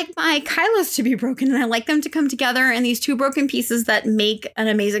also like my Kylos to be broken, and I like them to come together in these two broken pieces that make an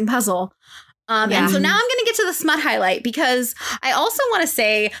amazing puzzle. And so now I'm going to get to the smut highlight, because I also want to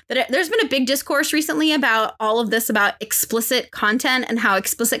say that there's been a big discourse recently about all of this, about explicit content and how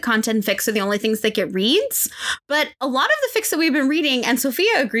explicit content fics are the only things that get reads. But a lot of the fics that we've been reading, and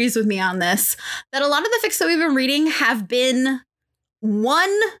Sophia agrees with me on this, that a lot of the fics that we've been reading have been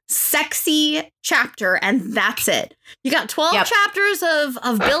one sexy chapter, and that's it. You got 12 chapters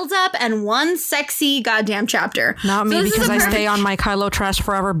of build up and one sexy goddamn chapter. Not me, because I stay on my Kylo trash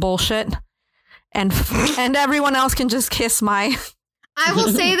forever bullshit. And everyone else can just kiss my... I will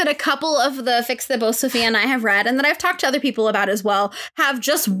say that a couple of the fics that both Sophia and I have read, and that I've talked to other people about as well, have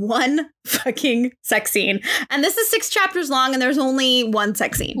just one fucking sex scene. And this is 6 chapters long, and there's only one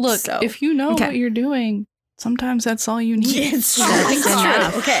sex scene. Look, if you know what you're doing, sometimes that's all you need. It's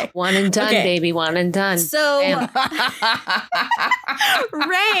true. Okay. One and done, baby. One and done. So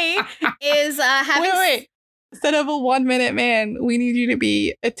Ray is having... Wait. Instead of a 1 minute man, we need you to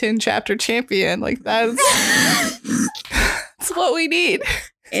be a 10 chapter champion. Like, that's what we need.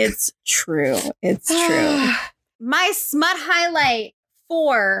 It's true. It's true. My smut highlight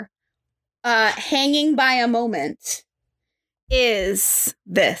for hanging by a moment is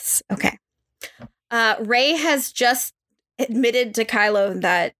this. Okay. Ray has just admitted to Kylo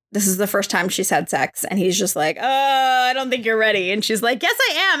that this is the first time she's had sex, and he's just like, I don't think you're ready. And she's like, yes,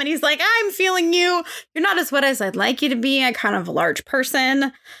 I am. And he's like, I'm feeling you. You're not as wet as I'd like you to be. I'm kind of a large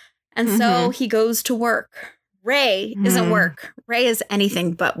person. And so he goes to work. Ray isn't work. Ray is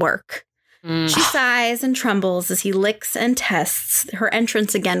anything but work. She sighs and trembles as he licks and tests her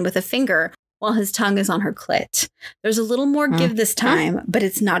entrance again with a finger while his tongue is on her clit. There's a little more give this time, but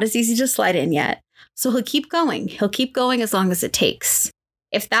it's not as easy to slide in yet. So he'll keep going. He'll keep going as long as it takes.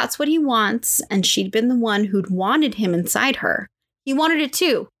 If that's what he wants, and she'd been the one who'd wanted him inside her, he wanted it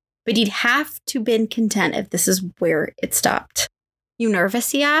too, but he'd have to been content if this is where it stopped. You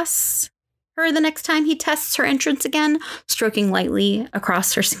nervous, he asks her the next time he tests her entrance again, stroking lightly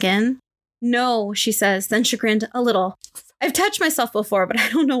across her skin. No, she says, then chagrined a little. I've touched myself before, but I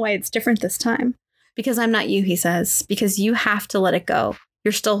don't know why it's different this time. Because I'm not you, he says, because you have to let it go.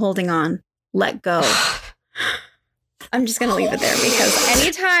 You're still holding on. Let go. I'm just going to leave it there, because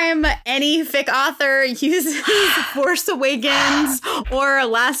anytime any fic author uses Force Awakens or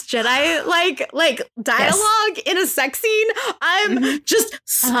Last Jedi like dialogue in a sex scene, I'm just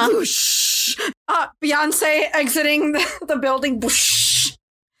swoosh. Beyonce exiting the building. Whoosh.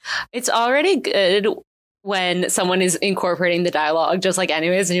 It's already good when someone is incorporating the dialogue, just like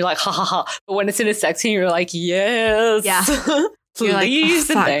anyways, and you're like, ha ha ha. But when it's in a sex scene, you're like, yes. Yeah. Please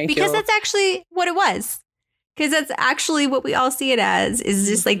and thank you. Because that's actually what it was. Because that's actually what we all see it as, is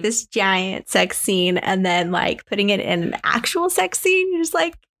just like this giant sex scene, and then like putting it in an actual sex scene. You're just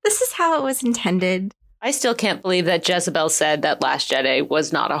like, this is how it was intended. I still can't believe that Jezebel said that Last Jedi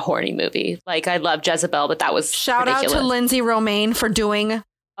was not a horny movie. Like, I love Jezebel, but that was Shout ridiculous. out to Lindsay Romaine for doing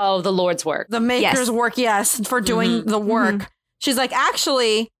the Lord's work. The maker's work, yes, for doing the work. She's like,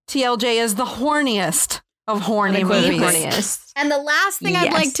 actually, TLJ is the horniest of horny movies. And the last thing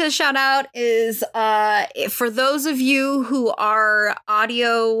I'd like to shout out is for those of you who are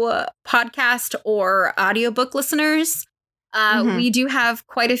audio podcast or audiobook listeners, we do have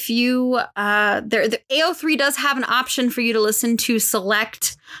quite a few. The AO3 does have an option for you to listen to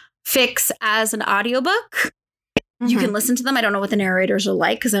select fics as an audiobook. You can listen to them. I don't know what the narrators are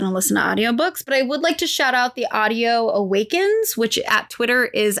like because I don't listen to audiobooks, but I would like to shout out the Audio Awakens, which at Twitter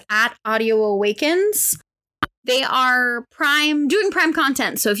is at Audio Awakens. They are doing Prime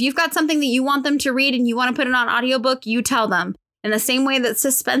content. So if you've got something that you want them to read and you want to put it on audiobook, you tell them. In the same way that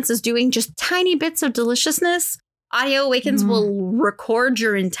Suspense is doing just tiny bits of deliciousness, Audio Awakens will record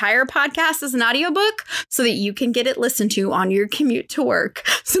your entire podcast as an audiobook so that you can get it listened to on your commute to work.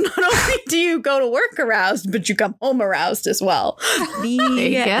 So not only do you go to work aroused, but you come home aroused as well.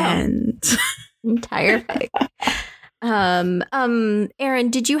 The end. Entire fic.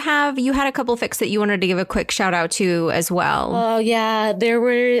 Erin, you had a couple fics that you wanted to give a quick shout out to as well? Oh yeah,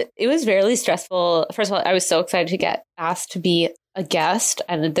 it was very stressful. First of all, I was so excited to get asked to be a guest,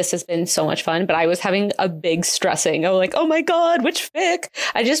 and this has been so much fun, but I was having a big stressing. I'm like, oh my God, which fic?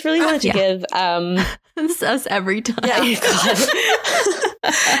 I just really wanted to give, this is us every time. Yeah.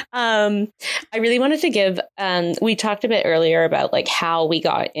 I really wanted to give, we talked a bit earlier about like how we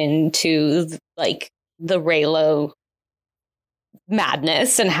got into like the Reylo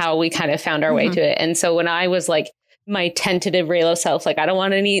madness and how we kind of found our way to it. And so when I was like my tentative Reylo self, like I don't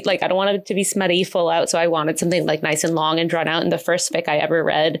want it to be smutty full out. So I wanted something like nice and long and drawn out. And the first fic I ever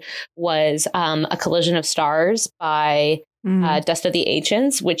read was A Collision of Stars by Dust of the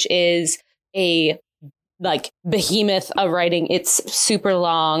Ancients, which is a like behemoth of writing. It's super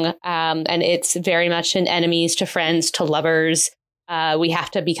long, and it's very much an enemies to friends to lovers. We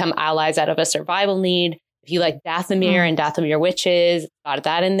have to become allies out of a survival need. If you like Dathomir and Dathomir witches, got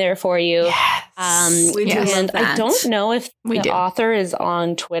that in there for you. Yes. We do love And I that. don't know if the do. author is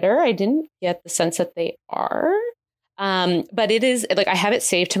on Twitter. I didn't get the sense that they are. But it is like I have it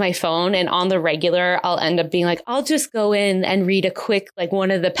saved to my phone, and on the regular, I'll end up being like, I'll just go in and read a quick, like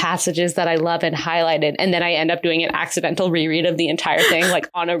one of the passages that I love and highlighted. And then I end up doing an accidental reread of the entire thing, like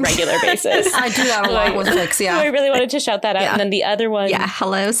on a regular basis. I do that a lot with Flicks, So I really wanted to shout that out. Yeah. And then the other one. Yeah.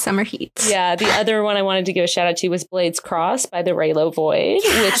 Hello, Summer Heat. Yeah, the other one I wanted to give a shout out to was Blades Cross by the Reylo Void,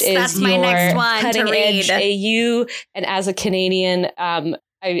 Yes, which is that's my your next one to cutting edge read. AU. And as a Canadian, I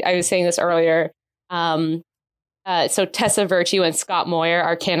was saying this earlier. So Tessa Virtue and Scott Moyer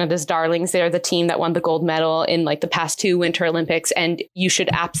are Canada's darlings. They're the team that won the gold medal in like the past 2 Winter Olympics, and you should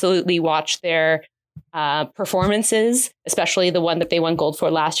absolutely watch their performances, especially the one that they won gold for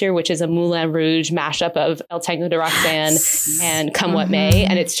last year, which is a Moulin Rouge mashup of El Tango de Roxanne and Come What May.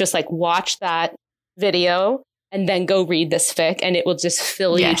 And it's just like, watch that video and then go read this fic, and it will just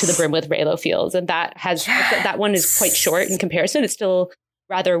fill you to the brim with Reylo feels. And that has that one is quite short in comparison. It's still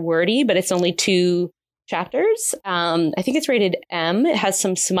rather wordy, but it's only 2 chapters. I think it's rated M. It has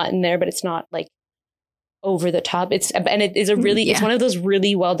some smut in there, but it's not like over the top. It is a really, it's one of those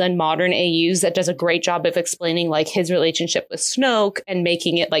really well done modern AUs that does a great job of explaining like his relationship with Snoke and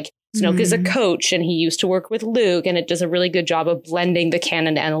making it like Snoke is a coach and he used to work with Luke, and it does a really good job of blending the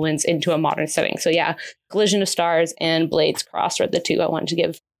canon elements into a modern setting. So yeah, Collision of Stars and Blades Cross are the 2 I wanted to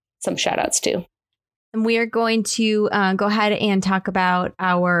give some shout outs to. And we are going to go ahead and talk about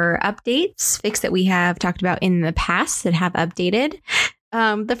our updates, fics that we have talked about in the past that have updated.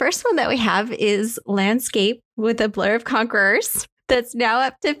 The first one that we have is Landscape with a Blur of Conquerors. That's now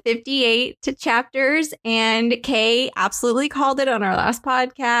up to 58 chapters. And Kay absolutely called it on our last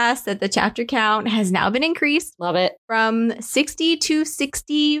podcast that the chapter count has now been increased. Love it. From 60 to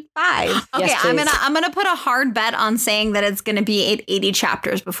 65. Okay, Yes, I'm please. gonna put a hard bet on saying that it's gonna be 80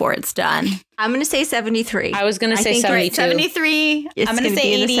 chapters before it's done. I'm going to say 73. I was going to say think 72. 73. It's I'm gonna gonna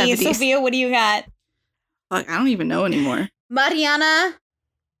say be in the 80. 70s. Sophia, what do you got? Like, I don't even know anymore. Mariana,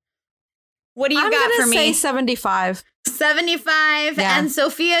 what do you I'm got gonna for me? say 75. 75. Yeah. And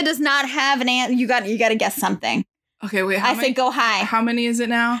Sophia does not have an answer. You got to guess something. Okay, wait. I say go high. How many is it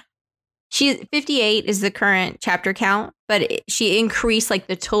now? 58 is the current chapter count, but she increased like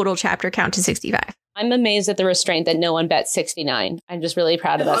the total chapter count to 65. I'm amazed at the restraint that no one bet 69. I'm just really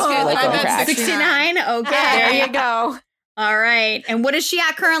proud of us. Oh, like I going bet for action. 69. Okay. There you go. All right. And what is she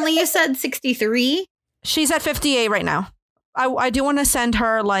at currently? You said 63. She's at 58 right now. I do want to send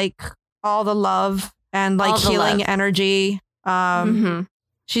her like all the love and like All the healing love. energy.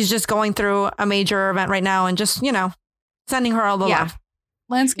 She's just going through a major event right now, and just, you know, sending her all the love.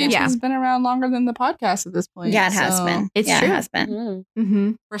 Landscape Yeah. has been around longer than the podcast at this point. Yeah, it has so- been. It's yeah, true. It has been.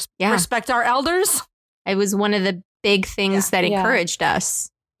 Mm. Yeah. Respect our elders. It was one of the big things that Yeah. encouraged us.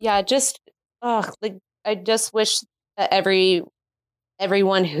 Yeah, just like I just wish that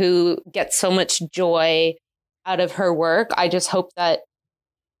everyone who gets so much joy out of her work, I just hope that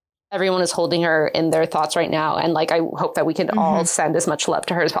everyone is holding her in their thoughts right now, and like I hope that we can all send as much love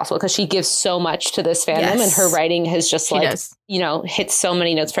to her as possible, because she gives so much to this fandom, and her writing has just She does. hit so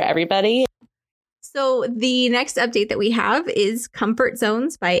many notes for everybody. So the next update that we have is Comfort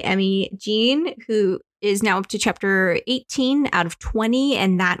Zones by Emmy Jean, who is now up to chapter 18 out of 20,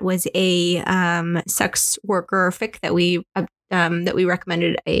 and that was a sex worker fic that we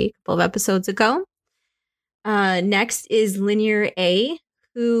recommended a couple of episodes ago. Next is Linear A,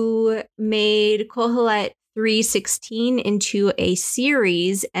 who made Kohelet 316 into a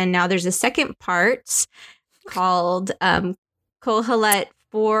series, and now there's a second part called Kohelet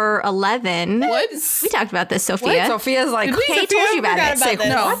 411. What? We talked about this, Sophia. Sophia's like, Did we? Kay Sophia told you about forgot it.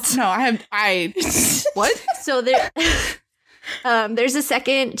 about Say this. No, what? So there, there's a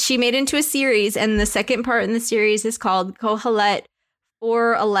second. She made into a series, and the second part in the series is called Kohelet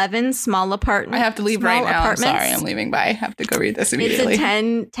 411 Small Apartment. I have to leave right Small now. I'm Apartments. sorry, I'm leaving. Bye. I have to go read this It's immediately.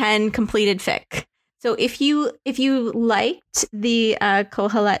 a 10 completed fic. So if you liked the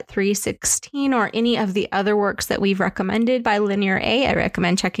Kohelet 316 or any of the other works that we've recommended by Linear A, I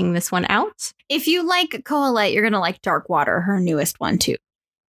recommend checking this one out. If you like Kohelet, you're going to like Darkwater, her newest one, too.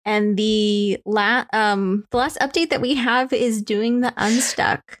 And the last update that we have is Doing the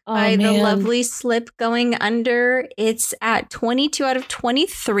Unstuck by the man. lovely Slip Going Under. It's at 22 out of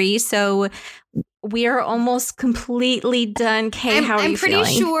 23. So we are almost completely done. Kay, how are you feeling? I'm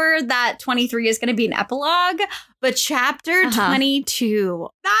pretty sure that 23 is going to be an epilogue, but chapter 22,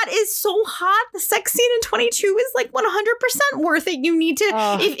 that is so hot. The sex scene in 22 is like 100% worth it. You need to,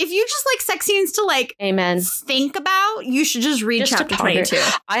 if you just like sex scenes to like amen think about, you should just read chapter 22.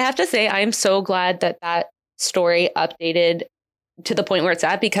 I have to say, I'm so glad that story updated to the point where it's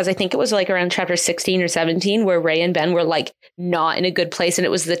at, because I think it was like around chapter 16 or 17 where Ray and Ben were like not in a good place. And it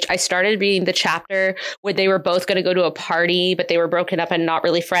was I started reading the chapter where they were both going to go to a party, but they were broken up and not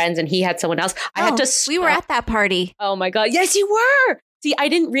really friends. And he had someone else. I had to we were at that party. Oh my God. Yes, you were. See, I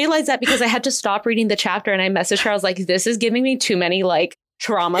didn't realize that because I had to stop reading the chapter, and I messaged her. I was like, this is giving me too many like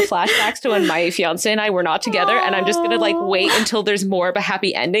trauma flashbacks to when my fiance and I were not together. And I'm just going to like wait until there's more of a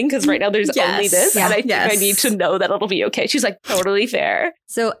happy ending, because right now there's only this. And I think I need to know that it'll be okay. She's like, totally fair.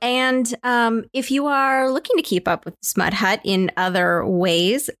 So, and if you are looking to keep up with Smut Hut in other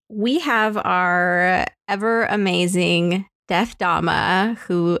ways, we have our ever amazing Deaf Dama,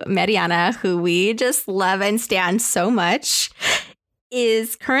 Mariana, who we just love and stand so much,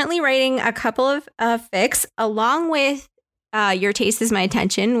 is currently writing a couple of fics along with Your Taste Is My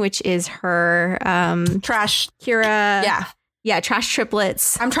Attention, which is her Trash Kira. Yeah, Trash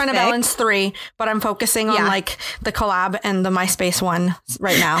Triplets. I'm trying to balance 3, but I'm focusing on like the collab and the MySpace one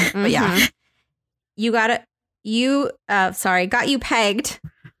right now. But yeah. Got You Pegged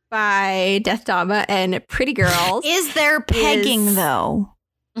by Death Dama and Pretty Girls. Is there pegging though?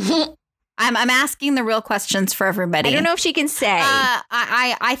 I'm asking the real questions for everybody. I don't know if she can say.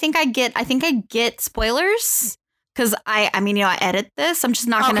 I think I get spoilers. Because I mean, I edit this. I'm just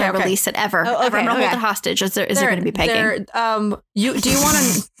not going to release it ever. I'm going to hold it hostage. Is there going to be pegging? Do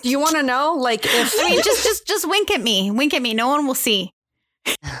you want to know? Like, if I mean, just wink at me. Wink at me. No one will see.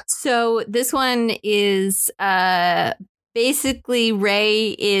 So this one is basically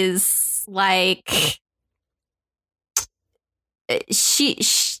Ray is like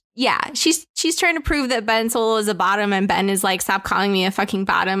she's trying to prove that Ben Solo is a bottom, and Ben is like, stop calling me a fucking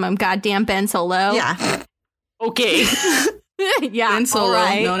bottom. I'm goddamn Ben Solo. Yeah. Okay. Yeah. Ben Solo,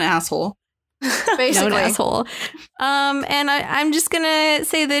 right. known asshole. Basically. Known asshole. And I'm just going to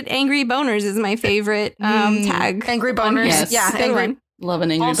say that Angry Boners is my favorite tag. Angry Boners. Yes. Yeah. Angry. Love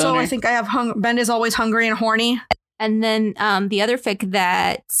an angry boner. Also, I think I have Ben is always hungry and horny. And then the other fic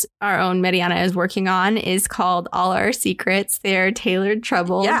that our own Mariana is working on is called All Our Secrets. They're Tailored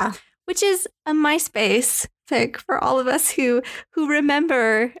Trouble. Yeah. Which is a MySpace fic for all of us who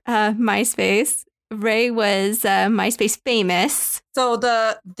remember MySpace. Ray was MySpace famous. So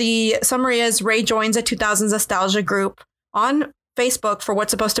the summary is Ray joins a 2000s nostalgia group on Facebook for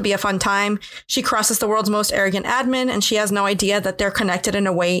what's supposed to be a fun time. She crosses the world's most arrogant admin, and she has no idea that they're connected in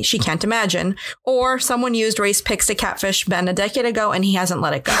a way she can't imagine. Or someone used Ray's pics to catfish Ben a decade ago, and he hasn't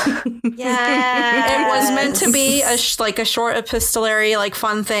let it go. Yeah, it was meant to be a short epistolary, like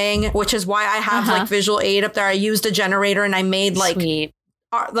fun thing, which is why I have like visual aid up there. I used a generator, and I made like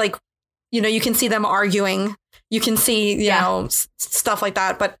you can see them arguing. You can see, you know, stuff like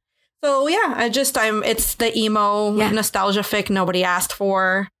that. But so, yeah, it's the emo nostalgia fic nobody asked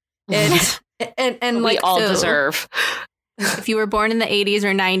for. And we all deserve. If you were born in the 80s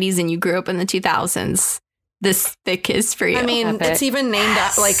or 90s and you grew up in the 2000s, this fic is for you. I mean, it's even named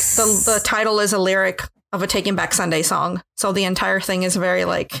like the title is a lyric of a Taking Back Sunday song. So the entire thing is very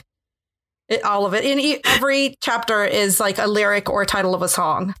like all of it. In every chapter is like a lyric or a title of a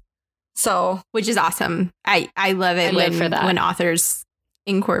song. So, which is awesome. I love it when authors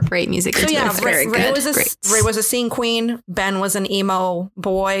incorporate music into it. Ray was a scene queen. Ben was an emo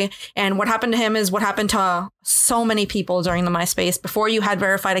boy. And what happened to him is what happened to so many people during the MySpace. Before you had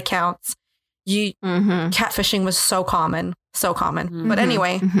verified accounts, catfishing was so common. So common. Mm-hmm. But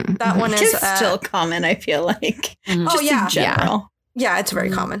anyway, that one is still common, I feel like. In general. Yeah, it's very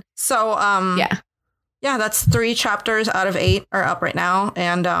common. So, yeah, that's 3 chapters out of 8 are up right now.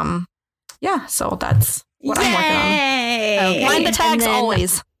 And, so that's what I'm working on. Okay. Mind the tags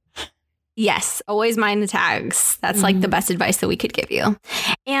always. Yes, always mind the tags. That's like the best advice that we could give you.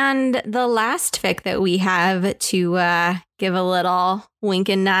 And the last fic that we have to give a little wink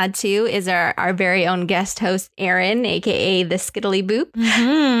and nod to is our very own guest host, Erin, a.k.a. the Skiddly Boop.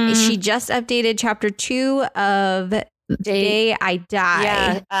 Mm-hmm. She just updated chapter 2 of Day I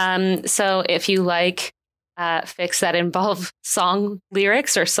Die. Yeah. So if you like fics that involve song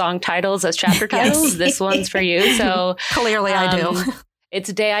lyrics or song titles as chapter titles, this one's for you. So clearly I do.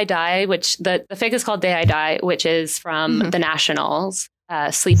 It's Day I Die, which the fic is called Day I Die, which is from The Nationals,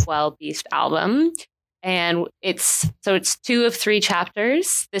 Sleep Well Beast album. And it's 2 of 3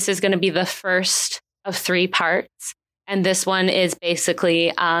 chapters. This is going to be the first of 3 parts. And this one is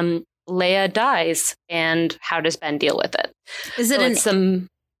basically Leia dies, and how does Ben deal with it? Is it some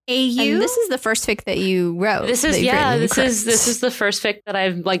AU? And this is the first fic that you wrote. This is the first fic that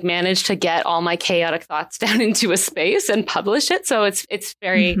I've like managed to get all my chaotic thoughts down into a space and publish it. So it's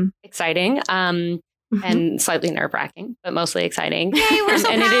very exciting. And slightly nerve-wracking, but mostly exciting. Yay, we're so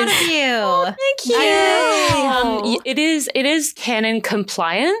proud of you. Oh, thank you. It is canon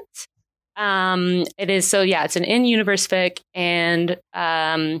compliant. It is, so yeah, it's an in-universe fic, and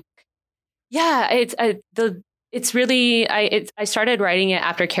it's really I started writing it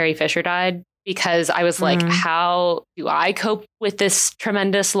after Carrie Fisher died, because I was like, how do I cope with this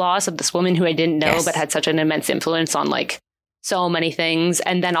tremendous loss of this woman who I didn't know but had such an immense influence on like so many things,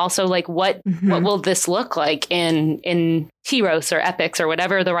 and then also like what will this look like in T-Rose or Epics or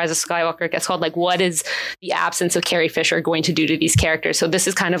whatever the Rise of Skywalker gets called? Like, what is the absence of Carrie Fisher going to do to these characters? So this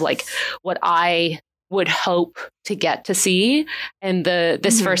is kind of like what I would hope to get to see, and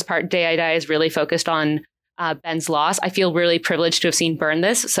this first part, Day I Die, is really focused on Ben's loss. I feel really privileged to have seen Burn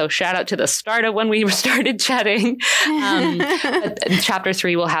this. So shout out to the start of when we started chatting. Chapter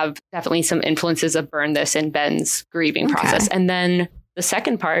 3 will have definitely some influences of Burn this in Ben's grieving process. And then the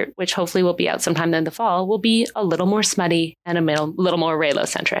second part, which hopefully will be out sometime in the fall, will be a little more smutty and a little more Reylo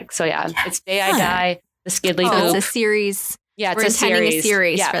centric. So yeah, it's Day I Die, the Skidly Boop. It's a series. Yeah, We're intending a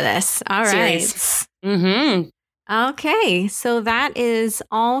series for this. All right. Okay, so that is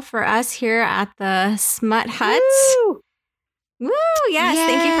all for us here at the Smut Hut. Woo! Yes,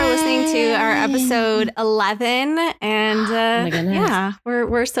 thank you for listening to our episode 11. And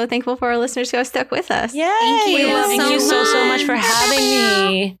we're so thankful for our listeners who have stuck with us. Yay! Thank you so much for having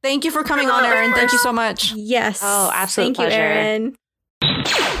me. Thank you for coming on, Erin. Thank you so much. Yes. Oh, absolute pleasure. Thank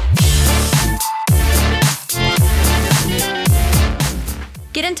you, Erin.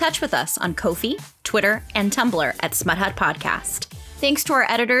 Get in touch with us on Ko-fi, Twitter, and Tumblr at Smut Hut Podcast. Thanks to our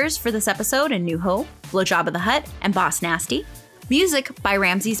editors for this episode in New Hope, Blowjob of the Hut, and Boss Nasty. Music by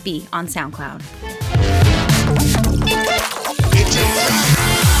Ramses B on SoundCloud.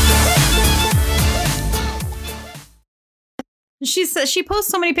 She says she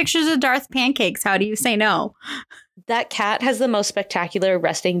posts so many pictures of Darth pancakes. How do you say no? That cat has the most spectacular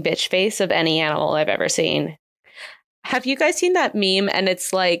resting bitch face of any animal I've ever seen. Have you guys seen that meme? And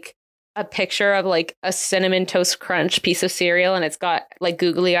it's like a picture of like a cinnamon toast crunch piece of cereal, and it's got like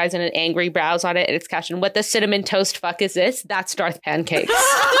googly eyes and an angry brows on it, and it's captioned, "What the cinnamon toast fuck is this?" That's Darth pancakes.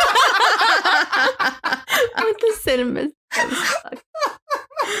 What the cinnamon toast fuck?